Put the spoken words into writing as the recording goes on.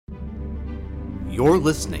You're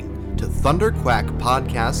listening to Thunderquack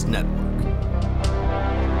Podcast Network.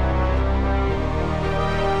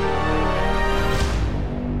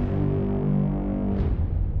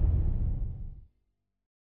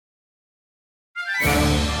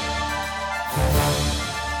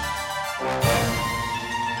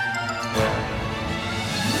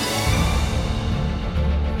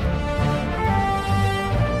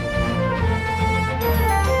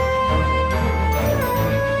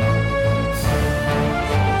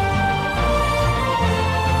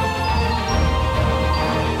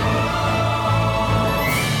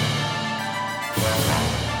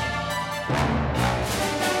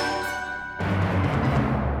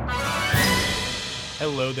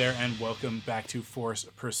 Hello there, and welcome back to Force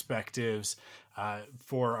Perspectives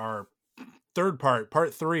for our third part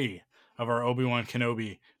 3 of our Obi-Wan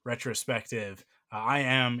Kenobi retrospective. I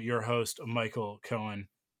am your host, Michael Cohen,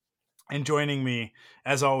 and joining me,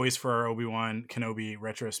 as always, for our Obi-Wan Kenobi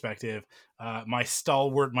retrospective, my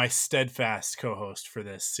stalwart, my steadfast co-host for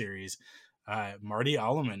this series, Marty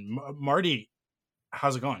Alleman. Marty,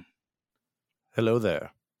 how's it going? Hello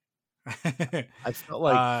there. I felt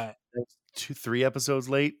like 2-3 episodes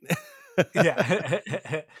late. Yeah.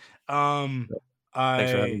 Thanks for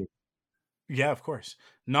having me. Yeah, of course.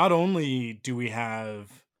 Not only do we have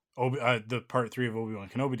the part 3 of Obi-Wan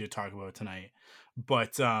Kenobi to talk about tonight,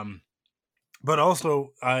 but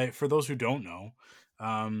also for those who don't know,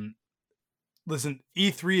 listen,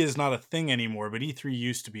 E3 is not a thing anymore, but E3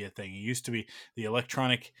 used to be a thing. It used to be the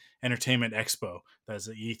Electronic Entertainment Expo. That's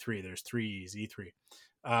the E3. There's 3 E's, E3.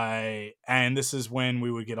 And this is when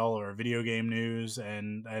we would get all of our video game news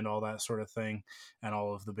and all that sort of thing, and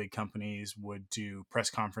all of the big companies would do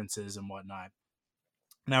press conferences and whatnot.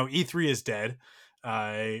 Now E3 is dead,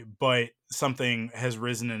 but something has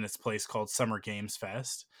risen in its place called Summer Games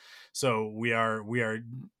Fest. So we are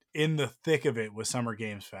in the thick of it with Summer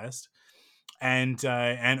Games Fest, and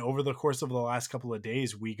over the course of the last couple of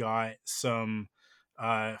days, we got some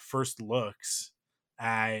first looks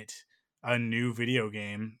at a new video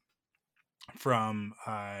game from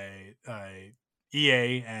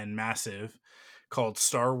EA and Massive called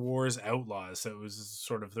Star Wars Outlaws. That was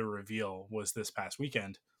sort of the reveal, was this past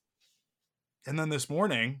weekend. And then this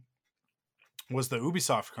morning was the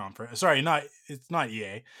Ubisoft conference. Sorry, it's not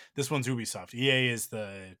EA. This one's Ubisoft. EA is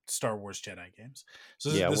the Star Wars Jedi games.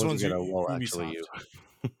 So this one's Ubisoft.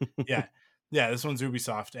 Yeah, this one's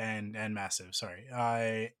Ubisoft and Massive. Sorry.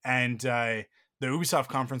 And the Ubisoft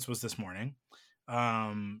conference was this morning.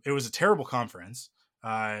 It was a terrible conference,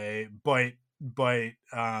 but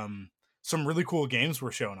some really cool games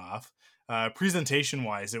were shown off. Presentation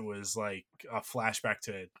wise, it was like a flashback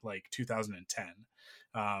to like 2010,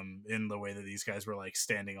 in the way that these guys were like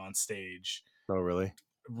standing on stage. Oh, really?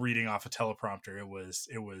 Reading off a teleprompter. It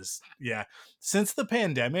was yeah. Since the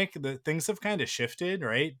pandemic, the things have kind of shifted,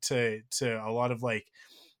 right, to a lot of like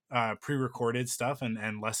pre-recorded stuff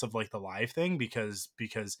and less of like the live thing, because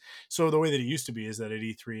so the way that it used to be is that at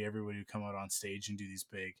E3 everybody would come out on stage and do these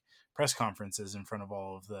big press conferences in front of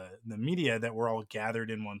all of the media that were all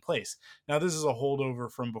gathered in one place. Now this is a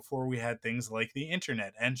holdover from before we had things like the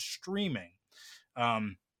internet and streaming,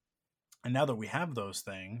 and now that we have those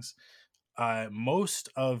things, most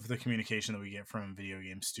of the communication that we get from video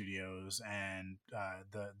game studios and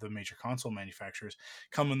the major console manufacturers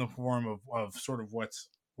come in the form of sort of what's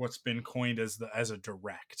been coined as a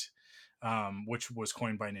direct, which was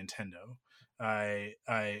coined by Nintendo.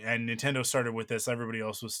 And Nintendo started with this. Everybody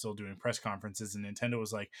else was still doing press conferences, and Nintendo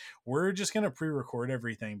was like, we're just going to pre-record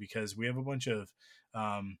everything because we have a bunch of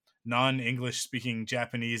non-English speaking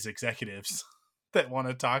Japanese executives that want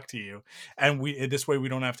to talk to you, and this way we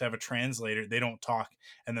don't have to have a translator. They don't talk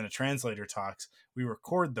and then a translator talks. We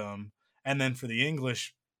record them, and then for the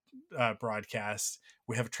English broadcast,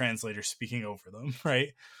 we have a translator speaking over them, right?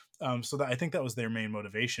 So that, I think that was their main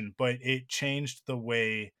motivation, but it changed the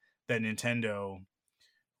way that Nintendo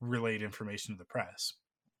relayed information to the press.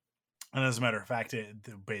 And as a matter of fact,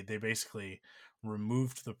 they basically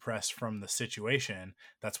removed the press from the situation.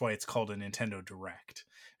 That's why it's called a Nintendo Direct,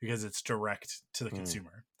 because it's direct to the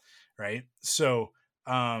consumer, right? So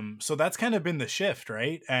that's kind of been the shift,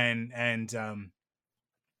 right? And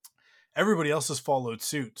everybody else has followed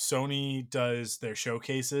suit. Sony does their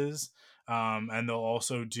showcases, and they'll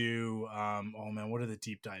also do oh man, what are the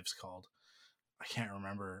deep dives called? I can't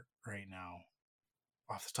remember right now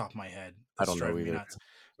off the top of my head. I don't know either.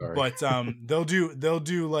 But they'll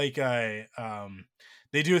do like they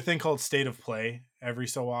do a thing called State of Play every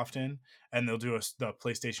so often, and they'll do the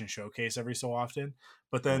PlayStation Showcase every so often.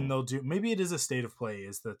 But then they'll do, maybe it is a State of Play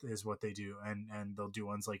is what they do, and they'll do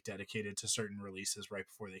ones like dedicated to certain releases right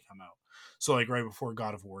before they come out. So like right before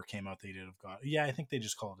God of War came out, they did I think they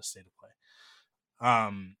just call it a State of Play.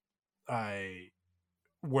 I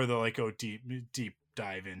where they'll like go deep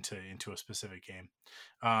dive into a specific game.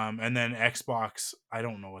 And then Xbox, I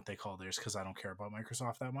don't know what they call theirs because I don't care about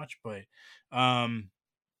Microsoft that much, but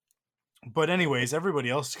anyways, everybody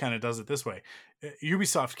else kind of does it this way.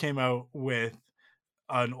 Ubisoft came out with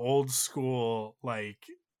an old school, like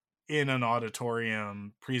in an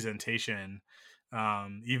auditorium presentation,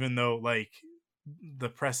 even though like the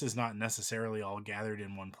press is not necessarily all gathered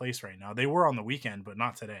in one place right now. They were on the weekend, but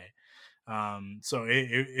not today. So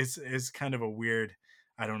it's kind of a weird,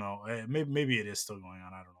 I don't know, maybe it is still going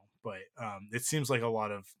on, I don't know, but it seems like a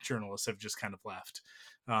lot of journalists have just kind of left,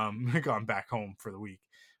 gone back home for the week.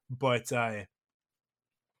 But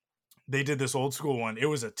they did this old school one. It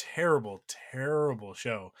was a terrible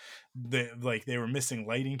show. They were missing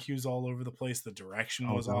lighting cues all over the place. The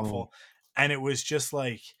direction was awful, and it was just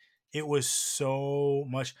like, it was so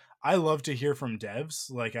much. I love to hear from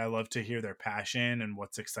devs. Like, I love to hear their passion and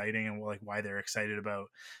what's exciting and like why they're excited about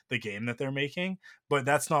the game that they're making. But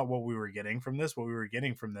that's not what we were getting from this. What we were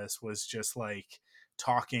getting from this was just like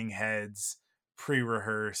talking heads,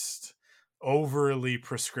 pre-rehearsed, overly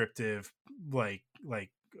prescriptive, like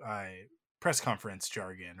press conference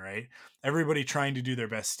jargon, right? Everybody trying to do their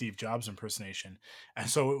best Steve Jobs impersonation. And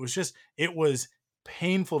so it was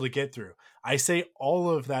painful to get through. I say all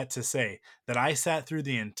of that to say that I sat through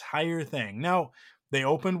the entire thing. Now, they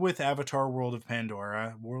opened with Avatar World of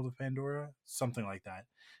Pandora, something like that.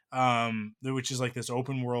 Which is like this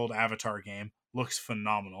open world Avatar game. Looks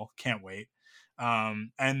phenomenal. Can't wait. And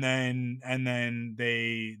then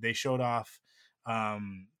they showed off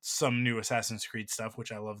some new Assassin's Creed stuff,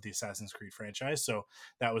 which I love the Assassin's Creed franchise, so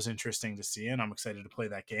that was interesting to see, and I'm excited to play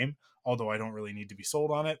that game, although I don't really need to be sold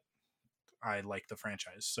on it. I like the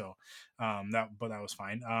franchise, so that was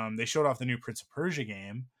fine. They showed off the new Prince of Persia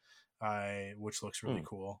game, which looks really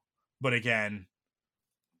cool, but again,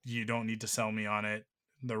 you don't need to sell me on it.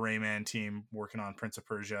 The Rayman team working on Prince of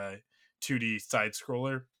Persia 2D side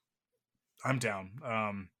scroller, I'm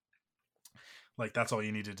down. Like, that's all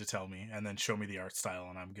you needed to tell me, and then show me the art style,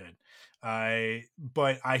 and I'm good.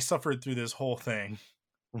 But I suffered through this whole thing,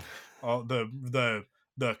 all the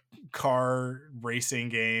car racing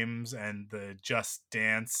games and the Just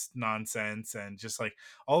Dance nonsense, and just like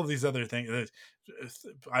all of these other things.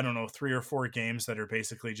 I don't know, 3 or 4 games that are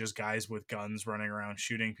basically just guys with guns running around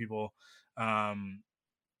shooting people. I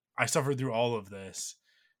suffered through all of this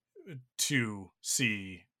to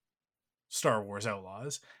see Star Wars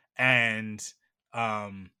Outlaws, and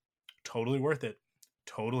totally worth it.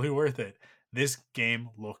 This game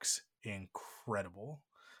looks incredible.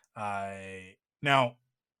 Now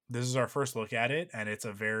this is our first look at it, and it's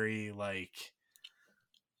a very like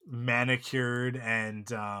manicured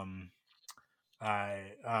and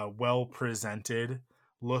well presented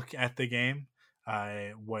look at the game.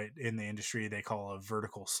 What in the industry they call a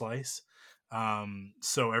vertical slice.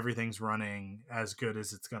 So everything's running as good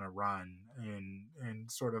as it's going to run in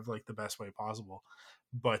sort of like the best way possible,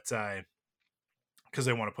 but because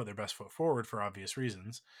they want to put their best foot forward for obvious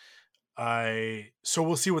reasons. So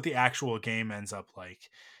we'll see what the actual game ends up like.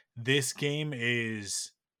 This game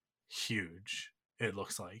is huge. It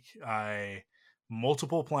looks like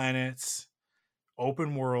multiple planets,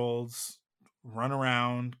 open worlds, run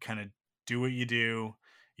around, kind of do what you do.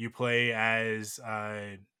 You play as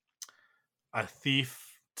a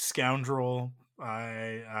thief scoundrel,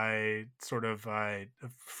 I sort of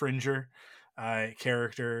fringer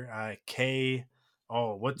character, Kay.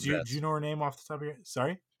 Oh, do you know her name off the top of your?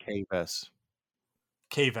 Sorry, Kay Vess.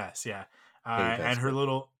 Yeah, and her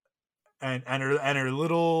little and her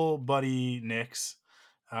little buddy Nyx,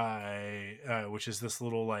 which is this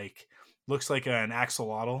little like looks like an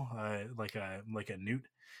axolotl, like a newt,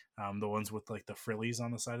 the ones with like the frillies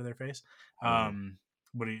on the side of their face.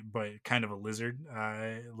 But kind of a lizard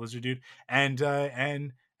dude, and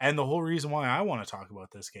the whole reason why I want to talk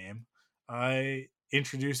about this game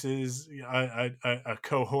introduces a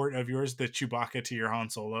cohort of yours, the Chewbacca to your Han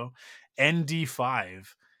Solo, ND5,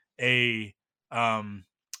 a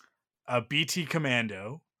BT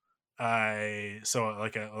commando, so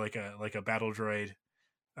like a battle droid,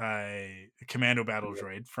 commando battle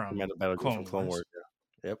droid from Clone Wars.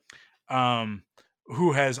 Yeah. Yep.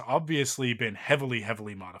 Who has obviously been heavily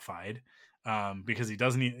modified, because he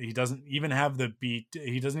doesn't even have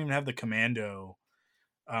the commando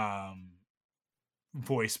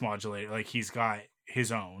voice modulator. Like, he's got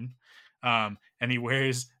his own, And he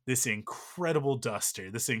wears this incredible duster,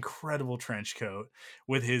 this incredible trench coat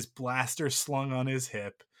with his blaster slung on his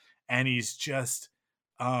hip, and he's just,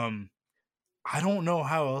 I don't know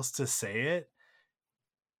how else to say it.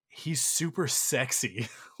 He's super sexy.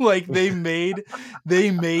 Like they made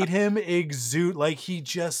him exude, like he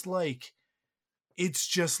just like, it's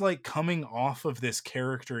just like coming off of this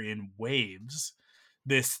character in waves,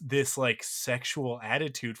 this like sexual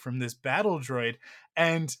attitude from this battle droid.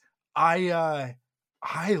 And I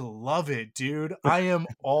love it, dude. I am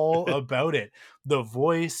all about it. The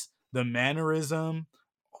voice, the mannerism,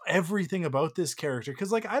 everything about this character,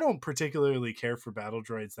 because like I don't particularly care for battle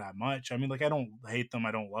droids that much. I mean, like I don't hate them,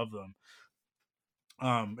 I don't love them.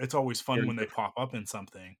 It's always fun Very when they different. pop up in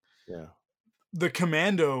something. Yeah. The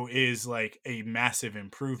Commando is like a massive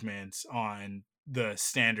improvement on the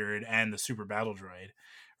standard and the super battle droid,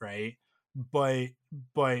 right? but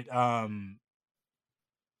but um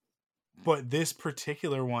but this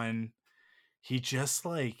particular one, he just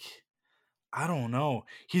like, I don't know.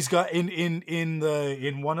 He's got in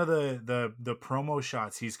one of the promo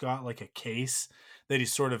shots, he's got like a case that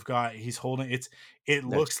he's sort of got, he's holding, it That's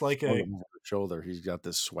looks like on a, the shoulder. He's got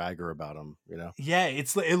this swagger about him, yeah,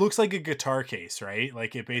 it looks like a guitar case, right?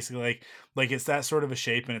 Like it basically like it's that sort of a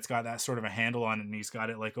shape, and it's got that sort of a handle on it, and he's got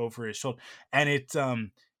it like over his shoulder. And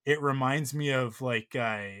it reminds me of like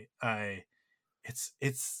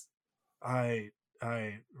it's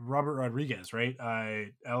Robert Rodriguez, right? Oh,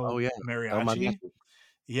 El yeah. El Mariachi. Mariachi.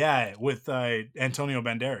 Yeah, with Antonio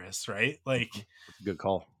Banderas, right? Mhm. That's a good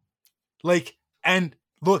call. Like, and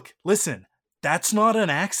look, listen, that's not an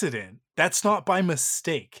accident. That's not by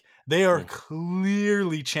mistake. They are Mm.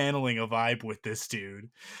 clearly channeling a vibe with this dude.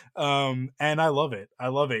 And I love it. I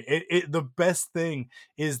love it. The best thing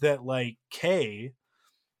is that like Kay,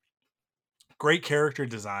 great character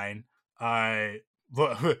design. I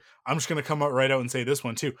I'm just gonna come out right out and say this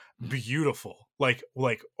one too. Beautiful. Like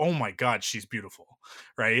oh my god, she's beautiful,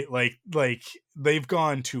 right? Like they've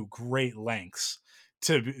gone to great lengths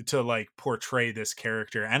to like portray this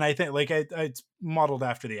character, and I think like it's modeled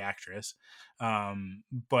after the actress,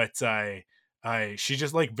 but I she's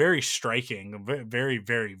just like very striking, very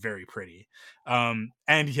very very pretty, and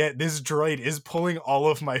yet this droid is pulling all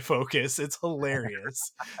of my focus. It's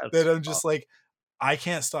hilarious that That's I'm aw just like, I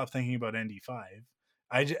can't stop thinking about ND5.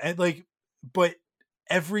 And like, but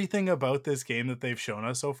everything about this game that they've shown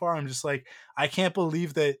us so far, I'm just like, I can't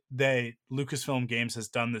believe that Lucasfilm Games has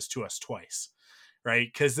done this to us twice, right?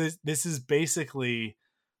 Because this is basically,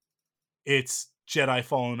 it's Jedi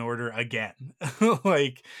Fallen Order again.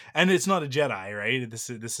 Like, and it's not a Jedi, right? This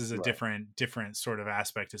is a right. different sort of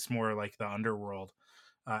aspect. It's more like the underworld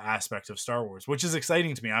aspect of Star Wars, which is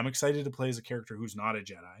exciting to me. I'm excited to play as a character who's not a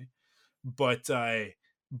Jedi. But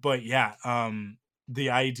yeah, the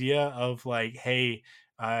idea of like, hey,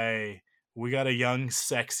 I we got a young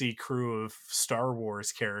sexy crew of Star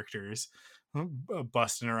Wars characters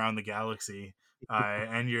busting around the galaxy,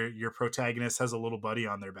 and your protagonist has a little buddy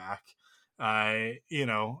on their back, and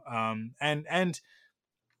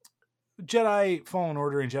Jedi Fallen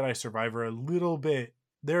Order and Jedi Survivor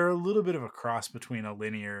they're a little bit of a cross between a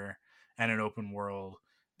linear and an open world.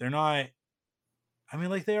 They're not, I mean,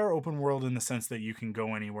 like they are open world in the sense that you can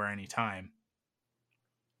go anywhere, anytime,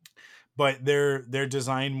 but they're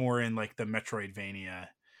designed more in like the Metroidvania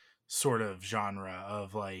sort of genre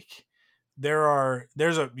of like,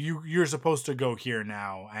 you're supposed to go here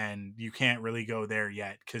now, and you can't really go there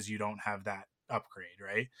yet because you don't have that upgrade,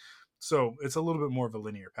 right? So it's a little bit more of a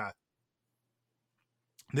linear path.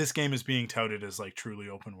 This game is being touted as like truly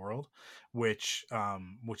open world, which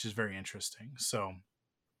is very interesting. So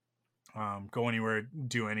go anywhere,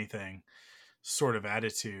 do anything sort of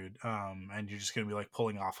attitude, and you're just going to be like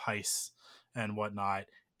pulling off heists and whatnot.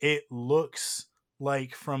 It looks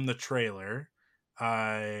like from the trailer,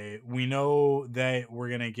 we know that we're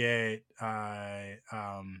going to get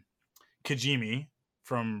Kajimi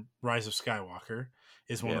from Rise of Skywalker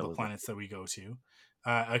is one Yeah, of it the was like planets that we go to.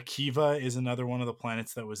 Akiva is another one of the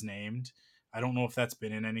planets that was named. I don't know if that's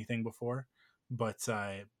been in anything before, but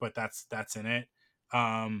that's in it.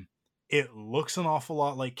 Um, it looks an awful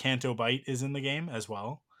lot like Canto Bight is in the game as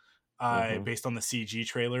well. mhm. Based on the CG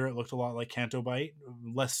trailer, it looked a lot like Canto Bight,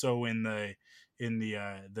 less so in the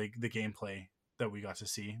gameplay that we got to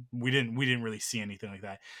see. We didn't really see anything like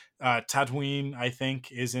that. Tatooine, I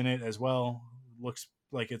think, is in it as well. Looks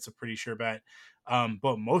like it's a pretty sure bet.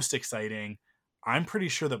 But most exciting, I'm pretty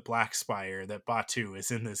sure that Black Spire, that Batu is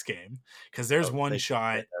in this game, because there's Oh, one they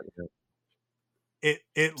shot. said that,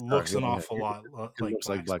 it Sorry, looks yeah, an yeah, awful lot it like looks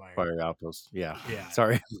like Black Black Spire. Fire Outpost. Yeah, Yeah.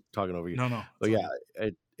 sorry, talking over you. No, it's But all yeah,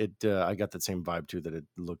 good. I got that same vibe too. That it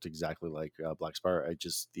looked exactly like Black Spire.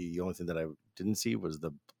 The only thing that I didn't see was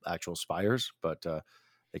the actual spires, but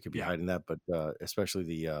they could be Yeah. hiding that. But especially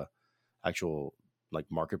the actual like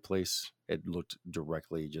marketplace, it looked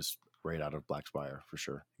directly just right out of Black Spire for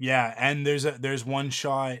sure. Yeah, and there's one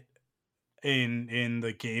shot in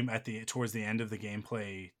the game at the towards the end of the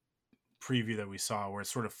gameplay preview that we saw where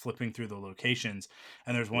it's sort of flipping through the locations,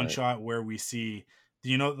 and there's one Right. shot where we see,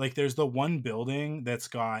 like there's the one building that's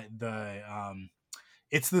got the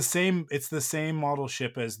it's the same model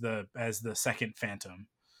ship as the second Phantom.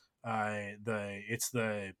 It's the It's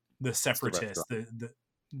the restaurant. Separatists,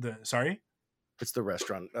 the sorry. It's the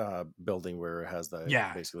restaurant building where it has the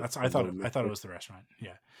Yeah, basically that's the I thought low I thought it midway. was the restaurant.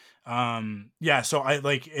 Yeah. Yeah, so I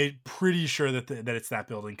like it pretty sure that it's that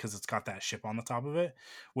building cuz it's got that ship on the top of it,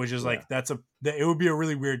 which is Yeah. like it would be a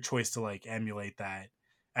really weird choice to like emulate that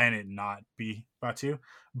and it not be Batu.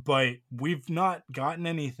 But we've not gotten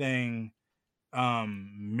anything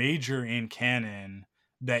major in canon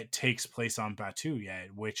that takes place on Batu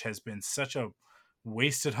yet, which has been such a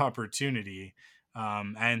wasted opportunity.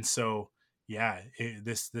 And so yeah,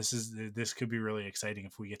 this could be really exciting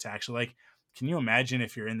if we get to actually like. Can you imagine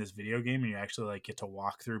if you're in this video game and you actually like get to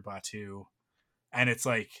walk through Batu and it's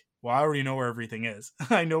like, well, I already know where everything is.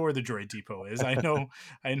 I know where the droid depot is. I know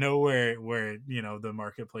where the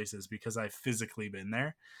marketplace is because I've physically been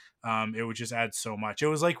there. It would just add so much. It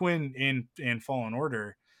was like when in Fallen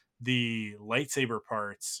Order, the lightsaber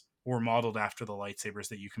parts were modeled after the lightsabers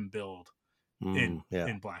that you can build in Yeah,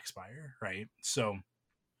 in Black Spire, right? So,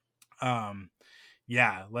 um,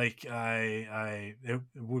 yeah, like it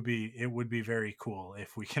would be very cool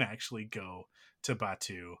if we can actually go to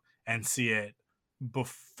Batu and see it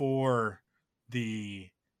before the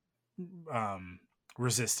um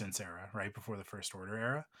resistance era, right before the First Order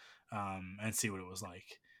era, and see what it was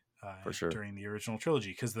like for sure. during the original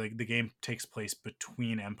trilogy, because the game takes place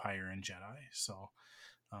between Empire and Jedi. So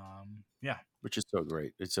yeah. Which is so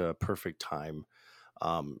great. It's a perfect time.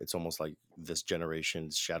 It's almost like this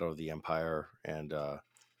generation's Shadow of the Empire, and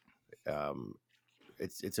um,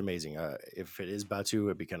 it's amazing. If it is Batu,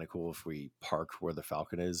 it'd be kind of cool if we park where the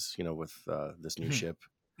Falcon is, with this new ship,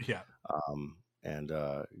 Yeah. and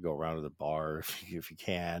go around to the bar if you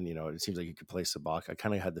can. It seems like you could play Sabak. I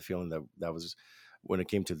kind of had the feeling that was when it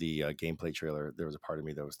came to the gameplay trailer. There was a part of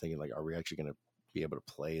me that was thinking like, are we actually going to be able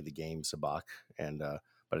to play the game Sabak? And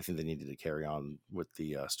but I think they needed to carry on with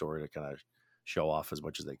the story to kind of show off as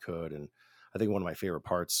much as they could. And I think one of my favorite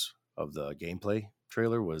parts of the gameplay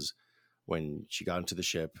trailer was when she got into the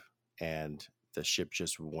ship and the ship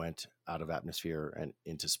just went out of atmosphere and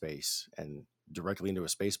into space and directly into a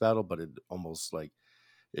space battle, but it almost like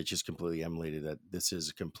it just completely emulated that this is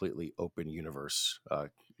a completely open universe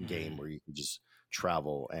game where you can just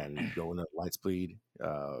travel and go into light speed,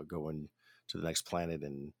 go into the next planet,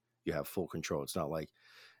 and you have full control. It's not like,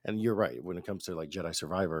 and you're right, when it comes to like Jedi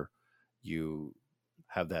Survivor, you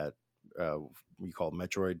have that you call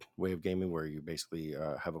Metroid way of gaming, where you basically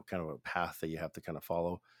have a kind of a path that you have to kind of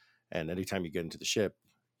follow, and anytime you get into the ship,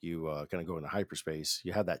 you kind of go into hyperspace.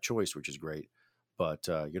 You have that choice, which is great, but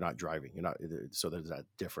you're not driving. You're not. So there's that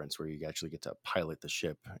difference where you actually get to pilot the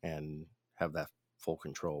ship and have that full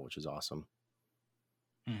control, which is awesome.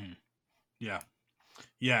 Mhm. Yeah.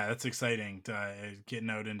 Yeah, that's exciting. Getting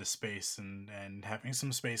out into space and having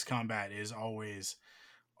some space combat is always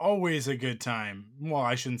a good time. Well,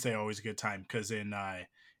 I shouldn't say always a good time, because in the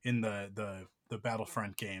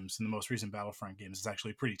Battlefront games, in the most recent Battlefront games, it's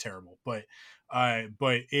actually pretty terrible. But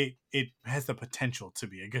it has the potential to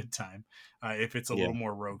be a good time if it's a Yeah, little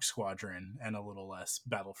more Rogue Squadron and a little less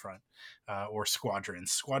Battlefront or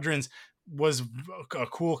Squadrons. Squadrons was a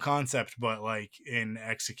cool concept, but like in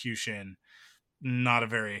execution, not a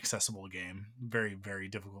very accessible game. Very, very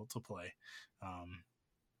difficult to play. Um,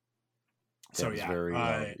 yeah. so It was yeah. very.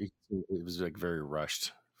 It was like very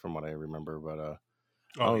rushed from what I remember, but Oh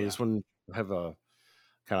oh, yeah. this one I have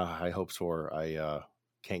kind of high hopes for. I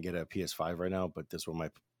can't get a PS5 right now, but this one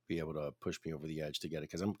might be able to push me over the edge to get it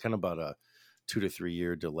because I'm kind of about a 2 to 3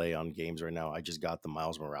 year delay on games right now. I just got the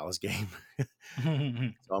Miles Morales game, so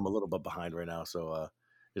I'm a little bit behind right now. So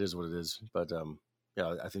it is what it is. But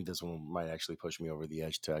yeah, I think this one might actually push me over the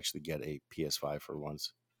edge to actually get a PS5 for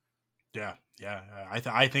once. Yeah, yeah.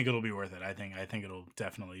 I think it'll be worth it. I think it'll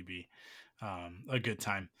definitely be a good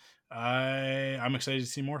time. I'm excited to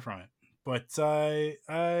see more from it. But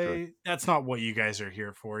Sure, that's not what you guys are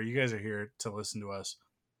here for. You guys are here to listen to us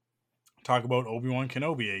talk about Obi-Wan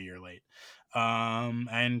Kenobi a year late.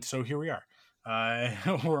 And so here we are.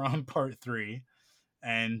 We're on part 3.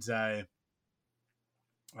 And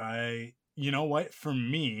I, you know what, for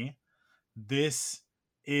me, this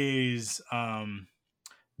is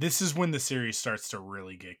this is when the series starts to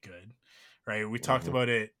really get good, right? We talked Hmm. about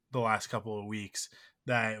it the last couple of weeks,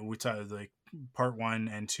 that we talked, like, part 1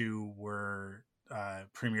 and 2 were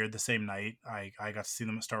premiered the same night. I got to see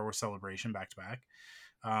them at Star Wars Celebration back to back.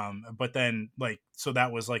 But then, like, so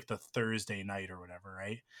that was like the Thursday night or whatever,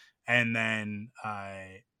 right? And then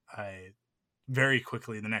I very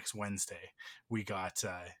quickly the next Wednesday we got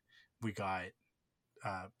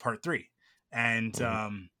part 3. And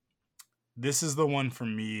Hmm. this is the one for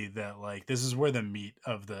me that, like, this is where the meat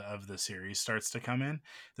of the series starts to come in.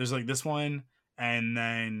 There's like this one, and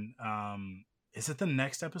then is it the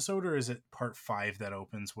next episode, or is it part 5 that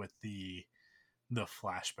opens with the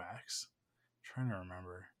flashbacks? I'm trying to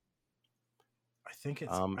remember. I I think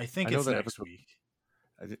know it's that next episode. week.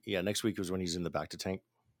 Yeah, next week was when he's in the back to tank.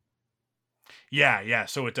 Yeah.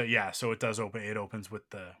 So it does open. It opens with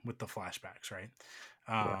the flashbacks, right?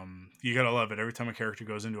 Yeah, You gotta love it. Every time a character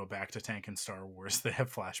goes into a back to tank in Star Wars, they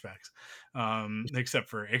have flashbacks. Except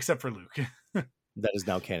for Luke. that is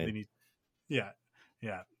now They canon. need, yeah,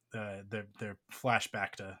 yeah. They're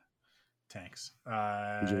flashback to tanks.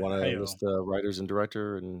 Did you want to Heyo. list the writers and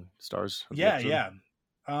director and stars of the Yeah, episode? yeah.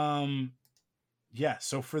 Um, yeah.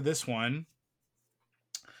 So for this one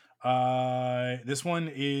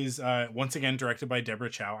is once again directed by Deborah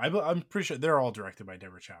Chow. I'm pretty sure they're all directed by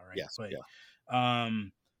Deborah Chow, right? Yes. Yeah.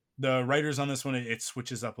 But the writers on this one, it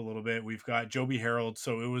switches up a little bit. We've got Joby Harold,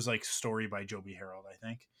 so it was like story by Joby Harold, I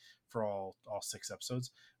think, for all 6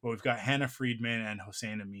 episodes. But we've got Hannah Friedman and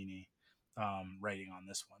Hossein Amini writing on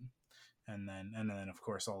this one, and then of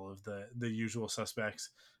course all of the usual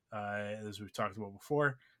suspects, as we've talked about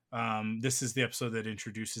before. This is the episode that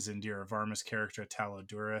introduces Indira Varma's character, Tala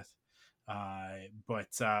Durath.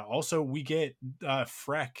 But also we get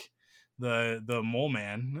Freck, the mole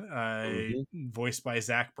man, Hmm. voiced by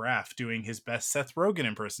Zach Braff, doing his best Seth Rogen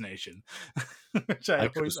impersonation, which I I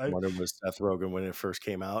could have always I sworn it was Seth Rogen when it first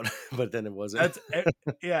came out, but then it wasn't. that's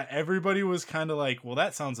yeah, everybody was kind of like, well,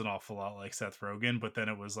 that sounds an awful lot like Seth Rogen, but then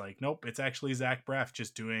it was like, nope, it's actually Zach Braff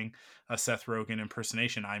just doing a Seth Rogen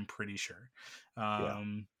impersonation, I'm pretty sure. Yeah.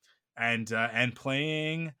 um and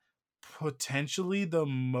playing potentially the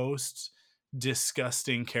most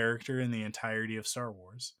disgusting character in the entirety of Star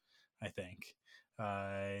Wars, I think.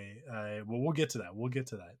 Well, we'll get to that,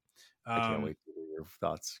 I can't um wait to hear your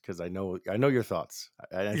thoughts because I know your thoughts.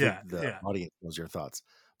 I think yeah, the yeah, audience knows your thoughts,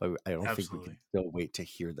 but I don't think we can absolutely. still wait to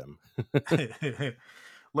hear them.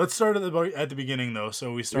 Let's start at the beginning, though.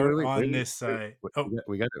 So we Wait, start wait, wait, on wait, this. wait, wait. Oh,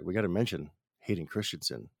 We got to mention Hayden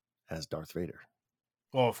Christensen as Darth Vader.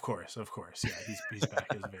 well, of course. Yeah, he's back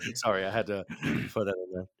as Vader. Sorry, I had to put that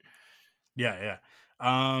in there. Yeah.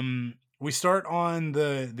 We start on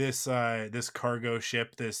this cargo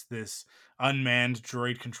ship, this unmanned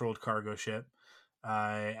droid controlled cargo ship.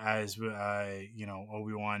 As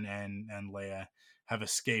Obi-Wan and Leia have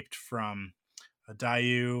escaped from a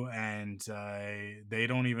Dayu, and they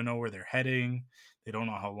don't even know where they're heading. They don't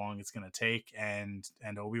know how long it's going to take, and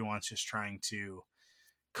Obi-Wan's just trying to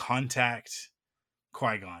contact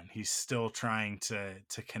Qui-Gon. He's still trying to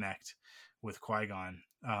connect with Qui-Gon,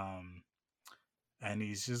 and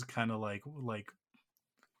he's just kind of like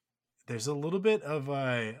there's a little bit of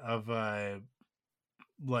a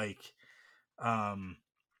like um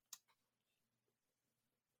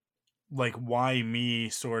like why me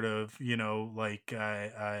sort of, like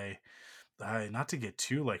I not to get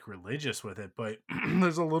too like religious with it, but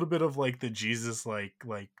there's a little bit of like the Jesus like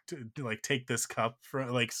take this cup for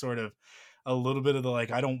like sort of a little bit of the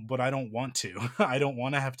like I don't want to. I don't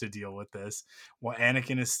want to have to deal with this while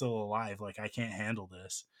Anakin is still alive. Like I can't handle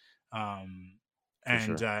this. Um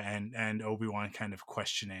For sure. and Obi-Wan kind of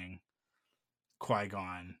questioning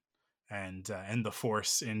Qui-Gon and the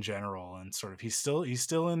Force in general, and sort of he's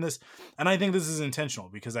still in this, and I think this is intentional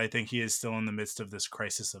because I think he is still in the midst of this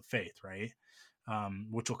crisis of faith, right?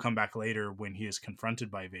 Which will come back later when he is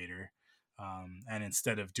confronted by Vader, and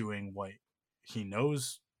instead of doing what he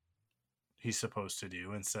knows he's supposed to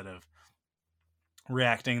do, instead of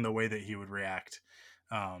reacting the way that he would react,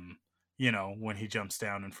 um, when he jumps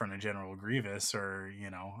down in front of General Grievous, or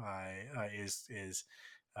is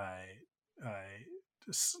uh,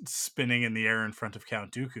 spinning in the air in front of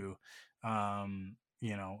Count Dooku.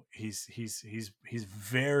 He's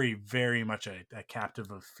very, very much a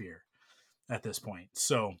captive of fear at this point.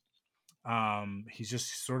 So he's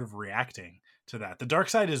just sort of reacting to that. The dark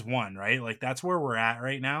side is one, right? Like that's where we're at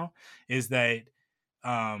right now, is that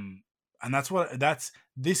um and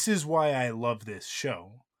this is why I love this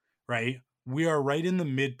show, right? we are right in the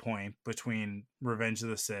midpoint between Revenge of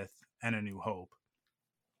the Sith and A New Hope.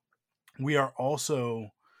 We are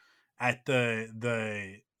also at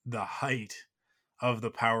the height of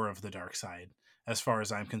the power of the dark side, as far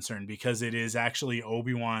as I'm concerned, because it is actually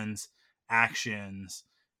Obi-Wan's actions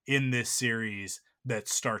in this series that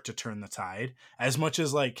start to turn the tide. As much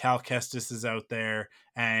as like Cal Kestis is out there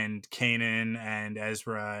and Kanan and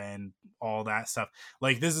Ezra and all that stuff,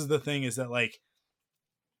 like this is the thing, is that like,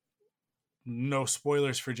 no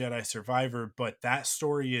spoilers for Jedi Survivor, but that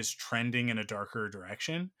story is trending in a darker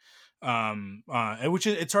direction. Which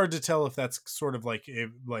it's hard to tell if that's sort of like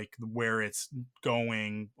like where it's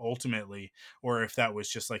going ultimately, or if that was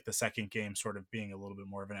just like the second game sort of being a little bit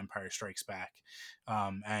more of an Empire Strikes Back,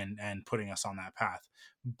 and putting us on that path.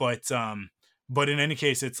 But in any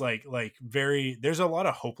case, it's like very, there's a lot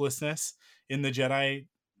of hopelessness in the Jedi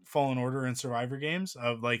Fallen Order and Survivor games,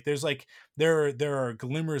 of like there's like there are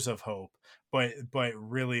glimmers of hope, but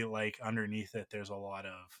really like underneath it there's a lot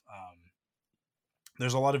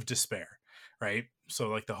of despair, right? So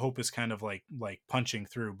like the hope is kind of like punching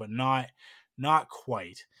through, but not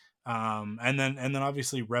quite. And then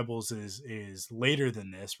obviously Rebels is later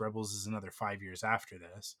than this. Rebels is another 5 years after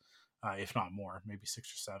this, if not more, maybe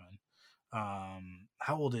 6 or 7.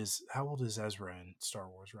 How old is Ezra in Star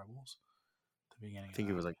Wars Rebels at the beginning I of think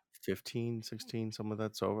it that? was like 15, 16, some of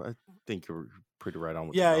that. So I think you're pretty right on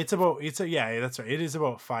with the Yeah, numbers. yeah, that's right. It is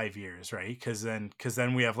about 5 years, right? Because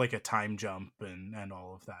then we have like a time jump and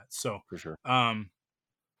all of that. So For sure. um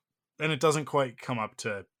and it doesn't quite come up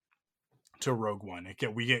to Rogue One.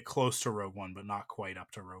 We get close to Rogue One, but not quite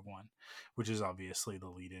up to Rogue One, which is obviously the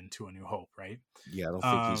lead into A New Hope, right? Yeah, I don't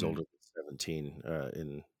think he's older Um than 17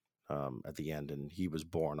 in at the end, and he was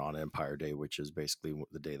born on Empire Day, which is basically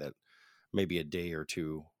the day that maybe a day or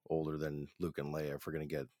two older than Luke and Leia, if we're going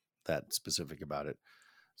to get that specific about it.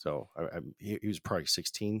 So he was probably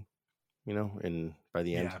 16, in by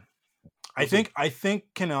the end. yeah. I We'll see. think I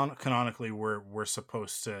think canonically we're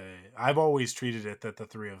supposed to, I've always treated it that the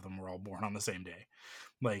three of them were all born on the same day.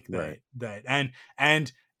 Like that Right. that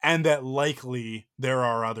and that likely there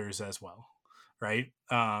are others as well, right?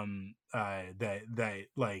 That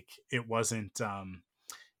like it wasn't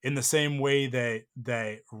in the same way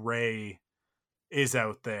that Ray is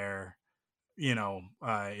out there, in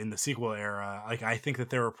the sequel era. Like I think that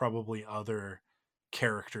there are probably other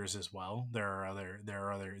characters as well. There are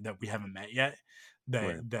other that we haven't met yet,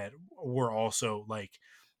 that Right. that were also like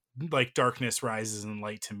darkness rises and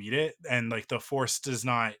light to meet it, and like the Force does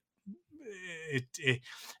not, it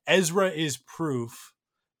Ezra is proof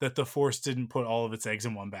that the Force didn't put all of its eggs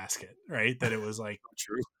in one basket, right? That it was like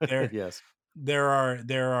True. there Yes. there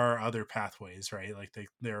are other pathways, right? Like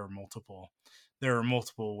there are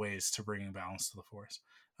multiple ways to bringing balance to the Force.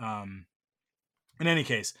 um in any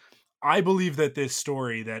case, I believe that this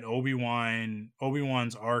story, that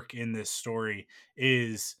Obi-Wan's arc in this story,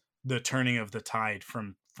 is the turning of the tide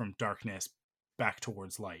from darkness back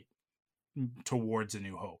towards light, towards A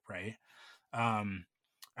New Hope, right? um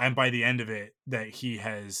and by the end of it, that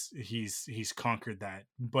he's conquered that.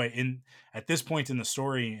 But in at this point in the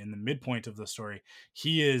story, in the midpoint of the story,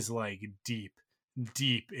 he is like deep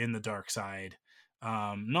in the dark side.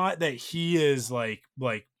 Not that he is like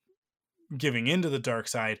giving into the dark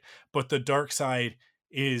side, but the dark side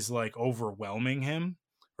is like overwhelming him,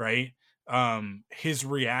 right? His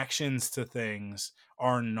reactions to things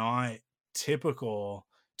are not typical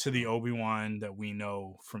to the Obi-Wan that we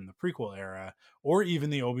know from the prequel era, or even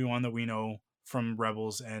the Obi-Wan that we know from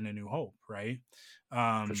Rebels and A New Hope, right?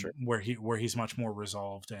 For sure. Where he's much more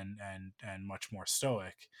resolved and much more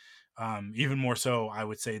stoic, even more so, I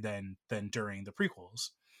would say, than during the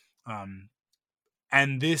prequels. Um,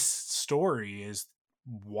 and this story is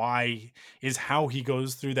how he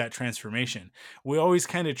goes through that transformation. We always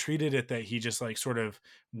kind of treated it that he just like sort of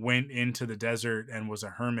went into the desert and was a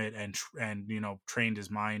hermit and trained his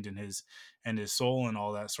mind and his soul and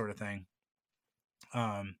all that sort of thing.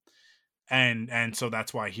 um and so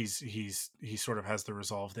that's why he sort of has the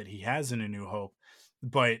resolve that he has in A New Hope.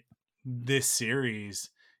 But this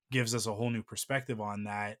series gives us a whole new perspective on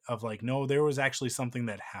that, of like, no, there was actually something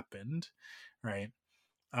that happened, right?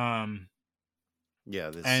 um Yeah.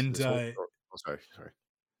 This and this whole story. Oh, sorry.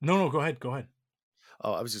 No, go ahead.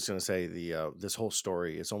 Oh, I was just going to say the this whole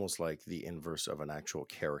story is almost like the inverse of an actual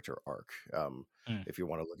character arc. Mm, If you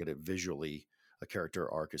want to look at it visually, a character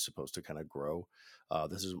arc is supposed to kind of grow.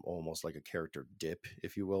 This is almost like a character dip,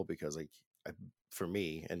 if you will, because I, for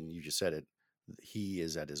me, and you just said it, he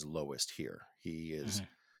is at his lowest here. He is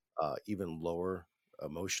mhm. even lower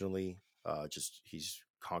emotionally. Just he's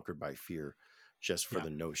conquered by fear, just for Yeah, the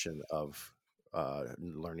notion of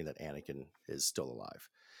learning that Anakin is still alive.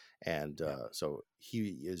 And Yeah. so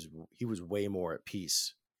he was way more at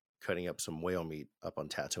peace cutting up some whale meat up on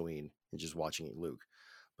Tatooine and just watching Luke.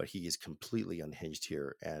 But he is completely unhinged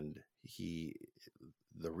here, and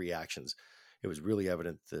the reactions. It was really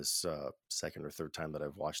evident this second or third time that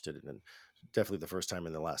I've watched it, and definitely the first time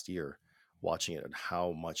in the last year watching it, and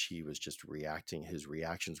how much he was just reacting. His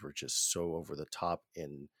reactions were just so over the top.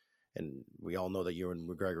 And we all know that Ewan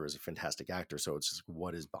McGregor is a fantastic actor, so it's just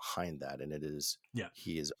what is behind that, and it is Yeah.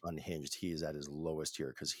 he is unhinged. He is at his lowest here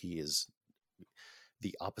because he is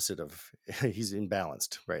the opposite of he's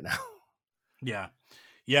imbalanced right now. Yeah.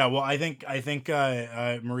 Yeah, well, I think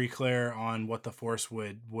Marie Claire on What the Force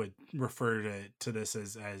would refer to this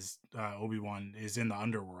as Obi-Wan is in the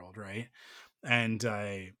underworld, right? And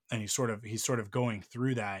he's sort of going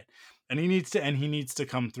through that, and he needs to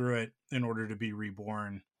come through it in order to be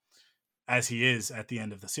reborn as he is at the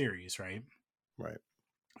end of the series, right? Right.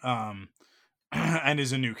 Um, and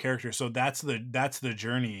is a new character, so that's the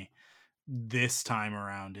journey this time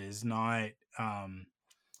around. Is not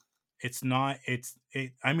it's not it's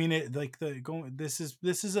it I mean it like the going this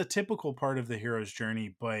is a typical part of the hero's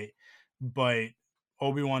journey, but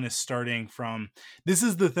Obi-Wan is starting from this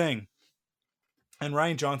is the thing, and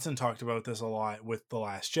Ryan Johnson talked about this a lot with The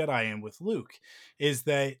Last Jedi and with Luke, is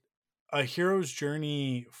that a hero's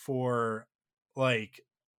journey for like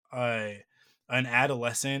a an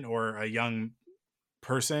adolescent or a young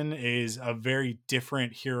person is a very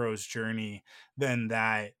different hero's journey than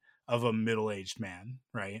that of a middle-aged man,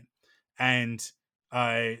 right? And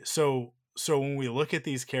so when we look at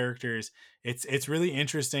these characters, it's really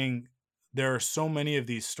interesting. There are so many of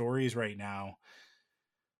these stories right now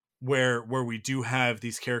where we do have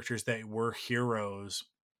these characters that were heroes,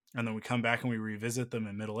 and then we come back and we revisit them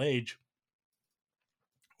in middle age,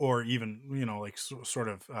 or even like sort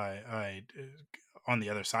of on the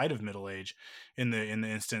other side of middle age, in the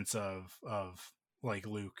instance of like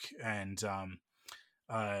Luke. And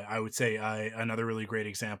I would say another really great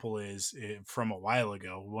example is from a while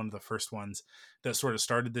ago. One of the first ones that sort of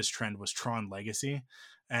started this trend was Tron Legacy,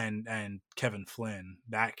 and Kevin Flynn,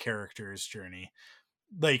 that character's journey.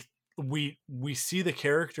 Like we see the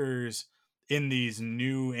characters in these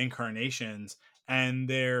new incarnations, and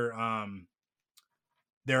they're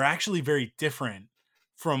actually very different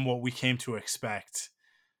from what we came to expect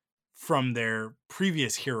from their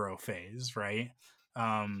previous hero phase, right?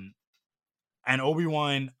 um and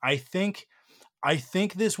Obi-Wan, I think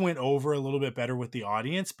this went over a little bit better with the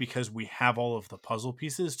audience because we have all of the puzzle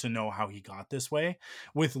pieces to know how he got this way.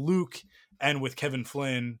 With Luke and with Kevin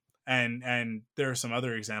Flynn, and there are some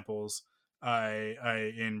other examples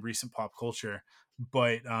in recent pop culture,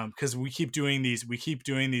 but because we keep doing these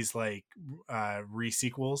like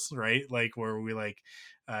re-sequels, right? Like where we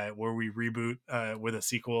reboot with a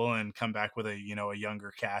sequel and come back with a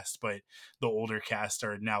younger cast, but the older cast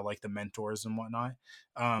are now like the mentors and whatnot.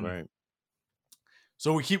 Um, Right.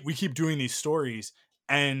 so we keep doing these stories,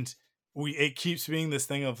 and it keeps being this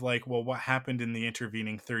thing of like, well, what happened in the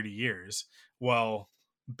intervening 30 years? Well,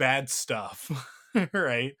 bad stuff,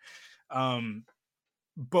 right? Um,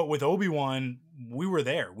 but with Obi-Wan, we were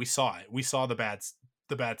there. We saw it. We saw the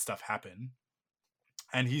bad stuff happen,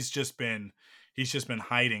 and he's just been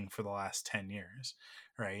hiding for the last 10 years,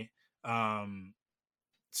 right? Um,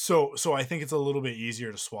 so I think it's a little bit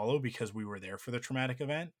easier to swallow because we were there for the traumatic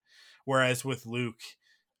event. Whereas with Luke,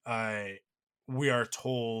 uh, we are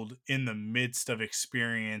told in the midst of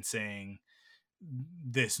experiencing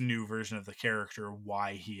this new version of the character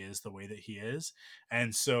why he is the way that he is.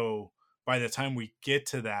 And so by the time we get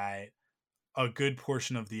to that, a good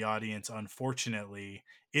portion of the audience, unfortunately,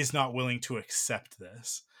 is not willing to accept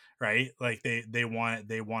this, right? Like they want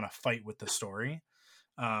to fight with the story.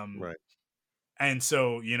 Um, Right. and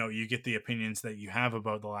so, you get the opinions that you have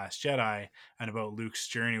about The Last Jedi and about Luke's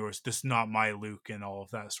journey, where it's this not my Luke and all of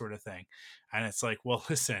that sort of thing. And it's like, well,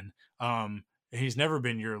 listen, he's never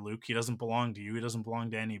been your Luke. He doesn't belong to you. He doesn't belong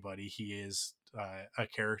to anybody. He is a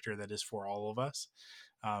character that is for all of us.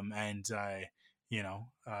 And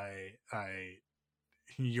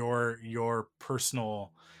your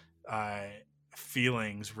personal uh,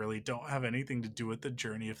 feelings really don't have anything to do with the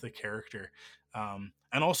journey of the character.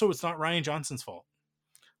 And also, it's not Ryan Johnson's fault.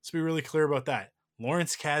 Let's be really clear about that.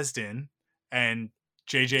 Lawrence Kasdan and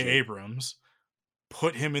J.J. Jake. Abrams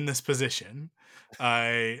put him in this position.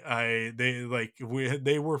 They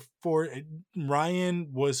were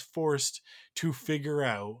Ryan was forced to figure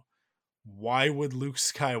out, why would Luke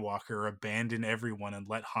Skywalker abandon everyone and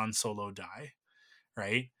let Han Solo die,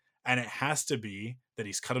 right? And it has to be that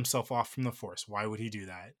he's cut himself off from the Force. Why would he do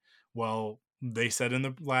that? Well, they said in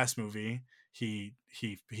the last movie he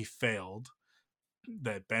failed,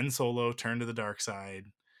 that Ben Solo turned to the dark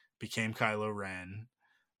side, became Kylo Ren,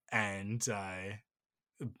 and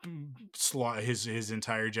his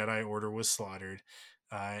entire Jedi Order was slaughtered.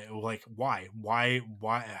 Like why?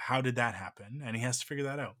 How did that happen? And he has to figure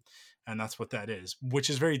that out, and that's what that is, which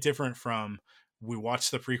is very different from, we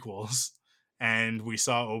watched the prequels and we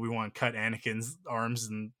saw Obi-Wan cut Anakin's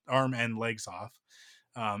arm and legs off,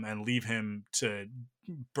 and leave him to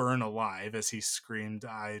burn alive as he screamed,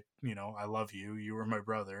 I love you, you were my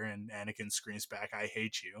brother, and Anakin screams back, I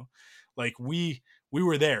hate you. Like we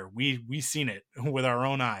were there, we seen it with our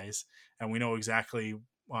own eyes, and we know exactly,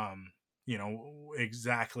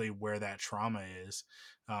 exactly where that trauma is.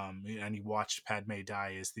 And he watched Padme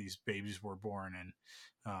die as these babies were born,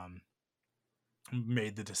 and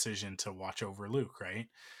made the decision to watch over Luke, right?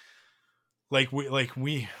 We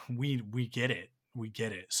get it, we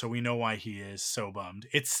get it, so we know why he is so bummed.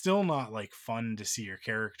 It's still not like fun to see your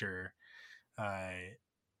character uh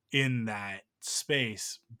in that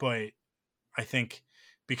space, but I think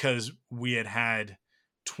because we had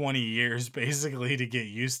 20 years basically to get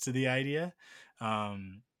used to the idea.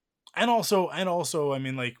 um and also I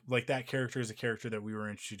mean, like that character is a character that we were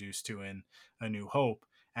introduced to in A New Hope,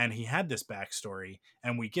 and he had this backstory,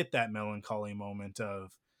 and we get that melancholy moment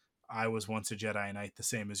of, I was once a Jedi Knight the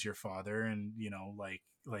same as your father, and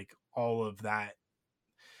like all of that.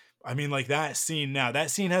 I mean, like that scene, now that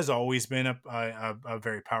scene has always been a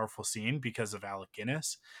very powerful scene because of Alec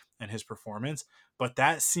Guinness and his performance. But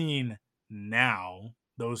that scene now,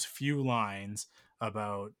 those few lines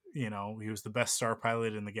about, he was the best star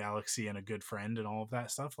pilot in the galaxy and a good friend and all of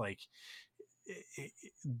that stuff, like it,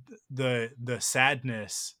 the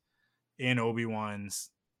sadness in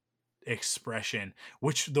Obi-Wan's expression,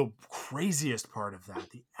 which the craziest part of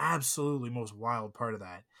that, the absolutely most wild part of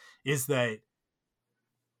that, is that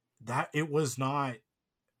it was not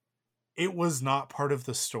part of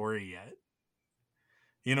the story yet.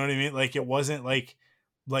 You know what I mean? Like, it wasn't like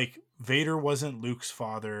Vader wasn't Luke's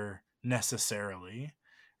father necessarily,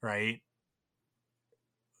 right?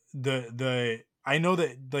 The I know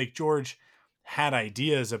that, like, George had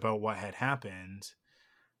ideas about what had happened,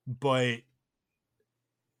 but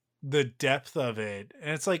the depth of it,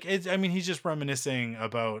 and it's like, I mean, he's just reminiscing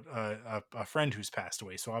about a friend who's passed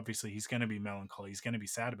away, so obviously he's going to be melancholy, he's going to be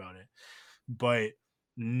sad about it. But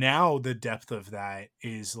now the depth of that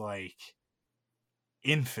is like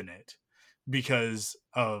infinite, because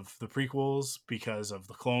of the prequels, because of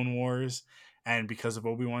the Clone Wars, and because of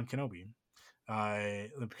Obi-Wan Kenobi,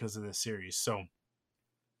 because of this series. So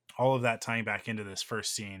all of that tying back into this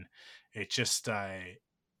first scene, it just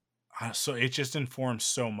so it just informs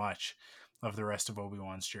so much of the rest of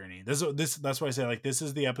Obi-Wan's journey. That's why I say, like, this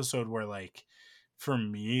is the episode where, like, for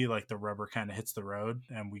me, like, the rubber kind of hits the road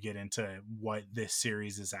and we get into what this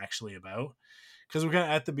series is actually about. Because we're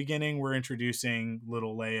at the beginning, we're introducing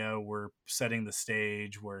little Leia, we're setting the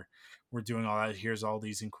stage, we're doing all that. Here's all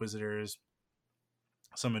these Inquisitors,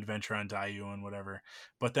 some adventure on Dayu and whatever.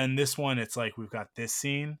 But then this one, it's like we've got this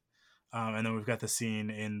scene, and then we've got the scene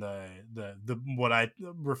in the what I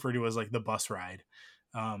refer to as like the bus ride,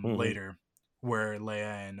 later, where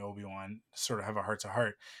Leia and Obi-Wan sort of have a heart to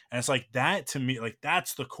heart, and it's like that to me, like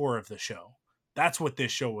that's the core of the show. That's what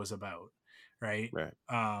this show was about, right? Right.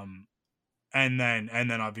 And then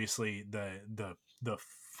obviously the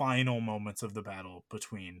final moments of the battle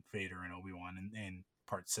between Vader and Obi-Wan in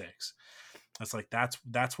part 6. It's like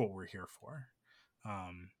that's what we're here for.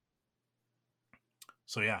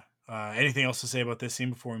 So yeah. Anything else to say about this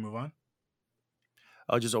scene before we move on?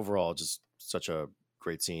 Just overall, just such a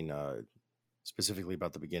great scene. Specifically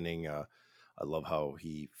about the beginning, I love how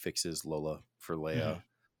he fixes Lola for Leia.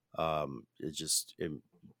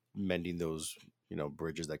 Mending those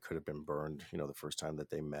bridges that could have been burned the first time that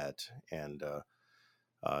they met, and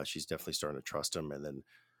she's definitely starting to trust him. And then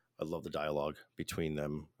I love the dialogue between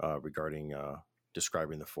them regarding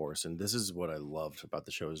describing the Force, and this is what I loved about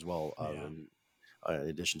the show as well. In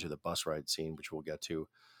addition to the bus ride scene, which we'll get to,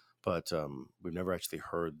 but we've never actually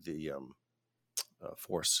heard the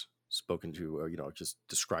Force spoken to, or just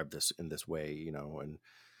describe this in this way, and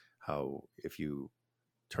how if you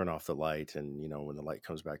turn off the light and when the light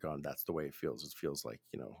comes back on, that's the way it feels. It feels like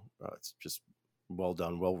it's just well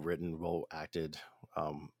done, well written, well acted.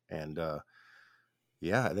 And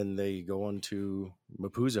then they go on to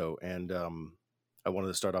Mapuzo, and I wanted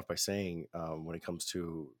to start off by saying, when it comes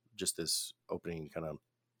to just this opening kind of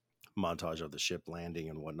montage of the ship landing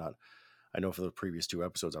and whatnot, I know for the previous 2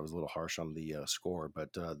 episodes I was a little harsh on the score,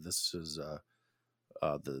 but this is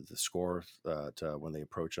the score when they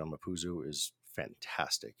approach on Mapuzo is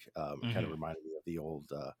fantastic. It kind of reminded me of the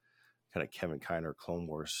old kind of Kevin Kiner Clone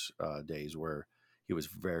Wars days where he was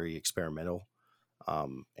very experimental,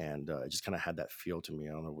 and it just kind of had that feel to me.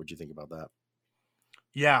 I don't know what you think about that.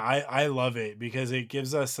 Yeah, I love it because it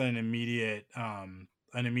gives us an immediate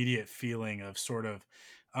feeling of sort of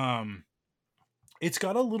it's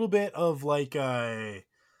got a little bit of like a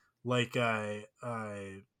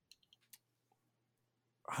I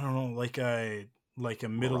don't know, like a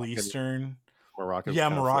Middle Moroccan Eastern, Moroccan yeah,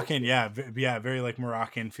 kind of feel Moroccan, to it. yeah, yeah, very like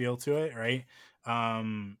Moroccan feel to it, right?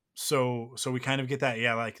 So we kind of get that,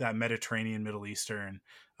 yeah, like that Mediterranean, Middle Eastern,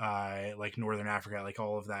 like Northern Africa, like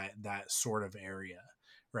all of that sort of area,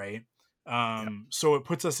 right? Yeah. So it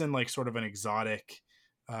puts us in like sort of an exotic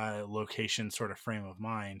location sort of frame of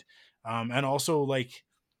mind. And also like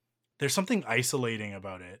there's something isolating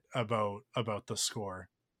about it, about the score.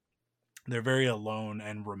 They're very alone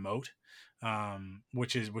and remote,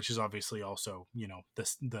 which is obviously also, you know,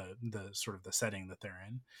 the sort of the setting that they're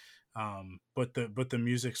in. But the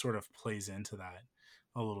music sort of plays into that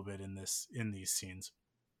a little bit in these scenes,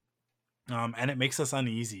 and it makes us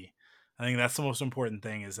uneasy. I think that's the most important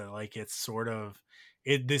thing, is that like it's sort of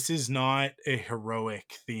it. This is not a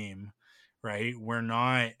heroic theme, right?